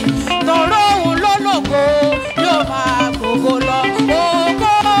Kristi. Tọ̀rọ̀ òun ló lògo yóò máa gbogbo lọ.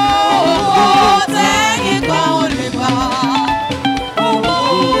 Ògo ògo tẹ́nìkan ò lè gbà. Ògo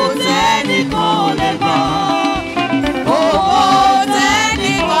tẹ́nìkan ò lè gbà. Ògo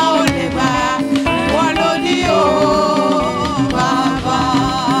tẹ́nìkan ò lè gbà. Ìwọ ló ní o, Bàbá.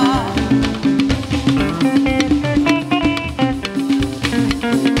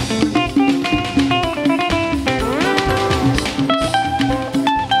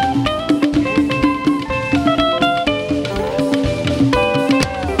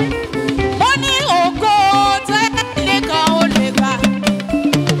 Mo ní ògo tẹ́nìkan ò lè gbà.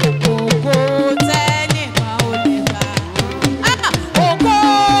 Ògo tẹ́nìkan ò lè gbà. Ògo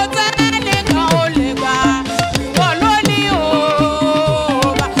tẹ́nìkan ò lè gbà. Ìwọ ló ní o,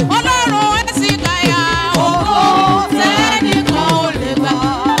 Ọlọ́run Hezekiah. Ògo tẹ́nìkan ò lè gbà.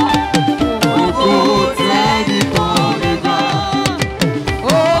 Ògo tẹ́nìkan ò lè gbà.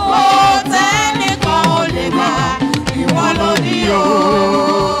 Ògo tẹ́nìkan ò lè gbà. Ìwọ ló ní o,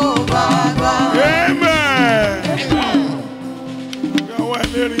 Bàbá. Amen. Ìyàwó ẹ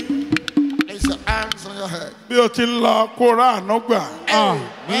lérí. Place your hands on your head. Bí o ti ń lọ kó rà àánú gbà.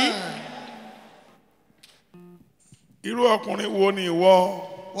 Irú ọkùnrin wo ni ìwọ?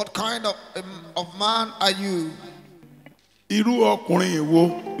 What kind of man are you? Irú ọkùnrin wo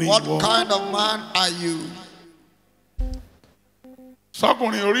ni What ìwọ? kind of man are you?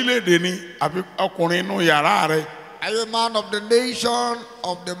 Sọ́kùnrin orílẹ̀-èdè ni àbí ọkùnrin inú yàrá rẹ? Are you a man of the nation,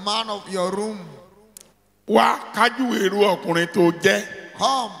 of the man of your room? Wá kájúwe irú ọkùnrin tó jẹ́.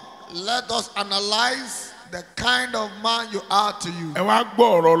 Come, let us analyze the kind of man you are to you. Ẹ wá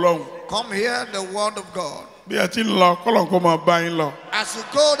gbọ́ ọ̀rọ̀ Ọlọ́run. Come hear the word of God. Bí ẹ ti ń lọ, kọ́lọ̀ kó máa bá yín lọ. As you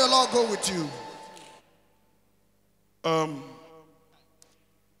go, the Lord go with you.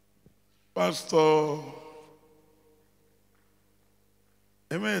 Pastor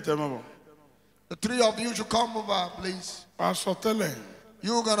Emeyetemabo. The three of you should come over, please. Pastor Tẹ́lẹ̀.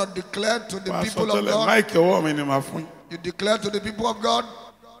 You're going to declare to the Pastor people of Tẹ́lẹ̀. God. Máìkì ọwọ́ mi ni màá fún. You declare to the people of God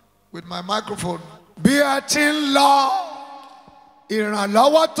with my microphone. Bí ẹ ti ń lọ,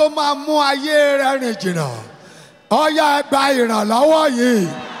 ìrànlọ́wọ́ tó máa mú ayé rẹ rìn jìnnà. Ọ̀yá ẹ gba ìrànlọ́wọ́ yìí.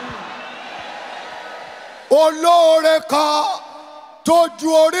 Olóore kan tó ju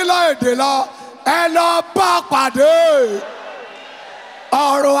orílẹ̀-èdè lọ, ẹ lọ bá pàdé.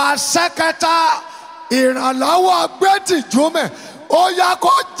 Ọ̀rọ̀ àṣẹ́kẹta, ìrànlọ́wọ́ gbẹ́tìjúmẹ̀, ó yá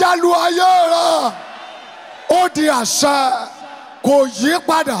kó jalu ayé rẹ. Ó di àṣẹ, kò yí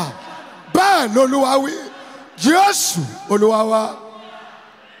padà. Bẹ́ẹ̀ lolúwa wí, Jésù Olúwa wa.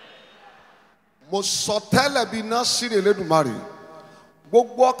 Mo sọ tẹ́lẹ̀ bí Násírì Elédùmarè,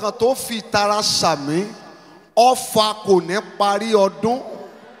 gbogbo ọkàn tó fi ìtara sàmí, ọfà kò ní parí ọdún.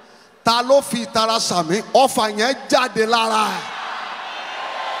 Ta ló fi ìtara sàmí, ọfà yẹn jáde lára ẹ̀.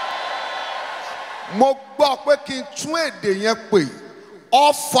 Mo gbọ́ pé kí n tún èdè yẹn pè,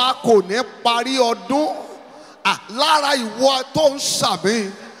 ọfà kò ní parí ọdún. Lára ìwọ tó ń sàmí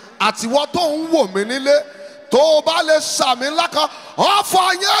àti ìwọ tó ń wò mí nílé, tó o bá lè sàmí ńlá kan, ọfà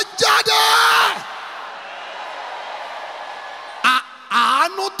yẹn jáde.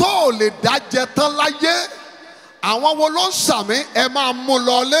 Àánú tó o lè dájẹ tán láyé, àwọn wo ló ń sàmí, ẹ máa mú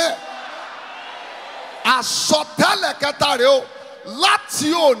lọlé. Àsọtẹ́lẹ̀ kẹta rèé o,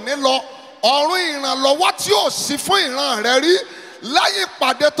 láti òní lọ, ọ̀run ìrànlọ́wọ́ tí ò sí fún ìran rẹ rí lẹ́yìn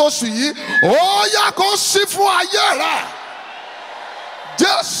ìpàdé tó sùn yìí, ó yá kó sí fún ayé rẹ.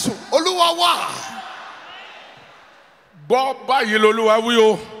 Jésù Olúwa wa. Gbọ́ báyìí lolúwa wí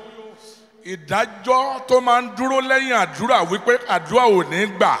o. Ìdájọ́ tó máa ń dúró lẹ́yìn àdúrà wípé àdúrà ò ní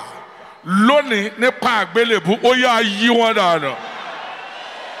gbà lónìí nípa àgbélébù, ó yá yí wọn dànù.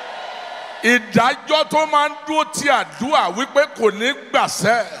 ìdájọ́ tó máa ń dúró ti àdúrà wípé kò ní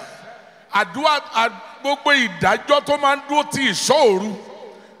gbàṣẹ. Àdúrà gbogbo ìdájọ́ tó máa ń dúró ti ìṣọ́òru.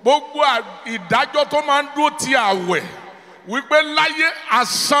 Gbogbo ìdájọ́ tó máa ń dúró ti àwẹ̀ wípé láyé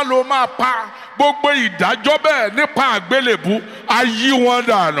asán ló máa pa. Gbogbo ìdájọ́ bẹ́ẹ̀ nípa àgbélébù ayé wọn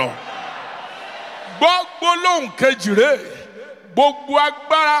dànù. Gbogbo lóhùn kejì rẹ̀ gbogbo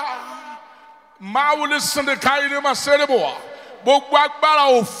agbára máa wọlé Hezekiah ní ma ṣeré bọ̀ wá. Gbogbo agbára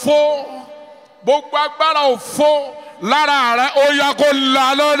òfo, gbogbo agbára òfo lára rẹ̀ ó yá kó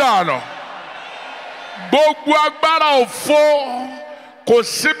lànà dànù. Gbogbo agbára òfo kò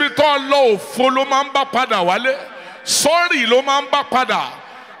síbi tó lọ òfo ló máa ń bá padà wálé. Sorry ló máa ń bá padà.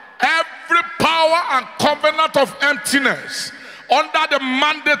 Every power and covenant of emptiness under the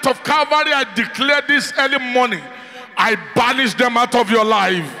mandate of Calvary, I declare this early morning, I banish them out of your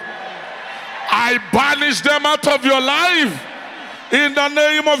life. I banish them out of your life in the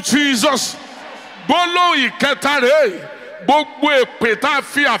name of Jesus. Gbólóhùn ìkẹta rèé, gbogbo èpè tá a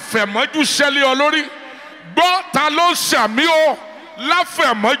fi àfẹ̀mọ́jú ṣẹlẹ̀ ọ lórí. Gbọ́ ta ló ṣàmì o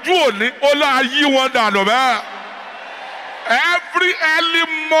láfẹ̀mọ́jú òní ó lá yí wọn dànù bẹ́ẹ̀. Every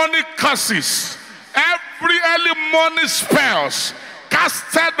early morning curses, every early morning spells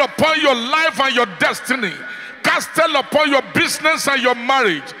casted upon your life and your destiny, casted upon your business and your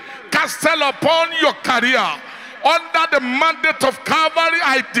marriage, casted upon your career, under the mandate of Calvary,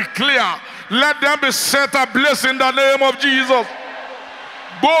 I declare, let them be set ablaze in the name of Jesus.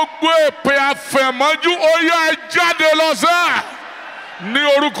 Gbogbo èpè àfẹ̀mọ́jú ó yá jáde lọ sẹ́ ní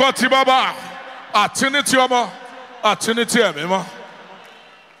orúkọ ti Bàbá àti ní ti Ọmọ àti ní ti Ẹ̀mí Mímọ́.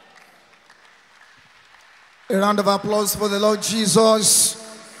 A round of applause for the Lord Jesus.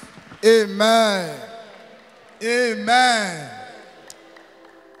 Amen. Amen.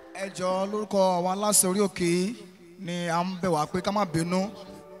 Ẹ jọ̀ọ́ lórúkọ àwọn aláṣẹ orí òkè ni à ń bẹ̀ wá pé ká má bínú.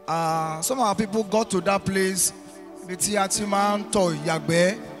 Some of our people got to that place ibi tí a ti máa ń tọ̀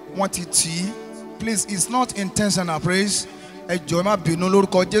ìyàgbẹ́ wọ́n ti tì í. Please, it's not intentional, praise. Ẹ jọ̀ọ́ ẹ má bínú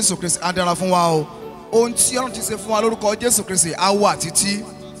lórúkọ Jésù Kristi á dára fún wa o. Ohun tí Ọlọ́run ti ṣe fún wa lórúkọ Jésù Kristi á wà títí.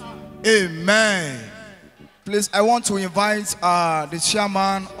 Amen. Please, I want to invite the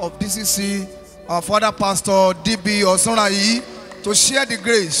chairman of DCC, our Father Pastor D.B. Osunrayi, to share the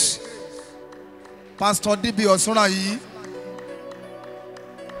grace. Pastor D.B. Osunrayi.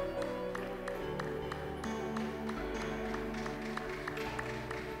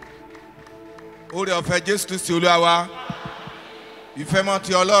 Oore ọ̀fẹ́ Jésù Kristi Olúwa wa, ìfẹ́ mọ́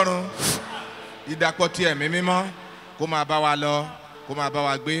ti Ọlọ́run, ìdàpọ̀ ti Ẹ̀mí Mímọ́, kó máa bá wa lọ, kó máa bá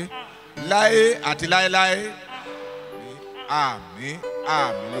wa gbé, láé àti láéláé. Àmín,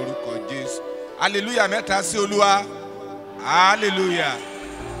 àmín lórúkọ Jésù. Hallelujah mẹ́ta sí Olúwa. Hallelujah,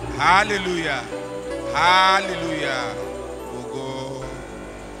 hallelujah, hallelujah.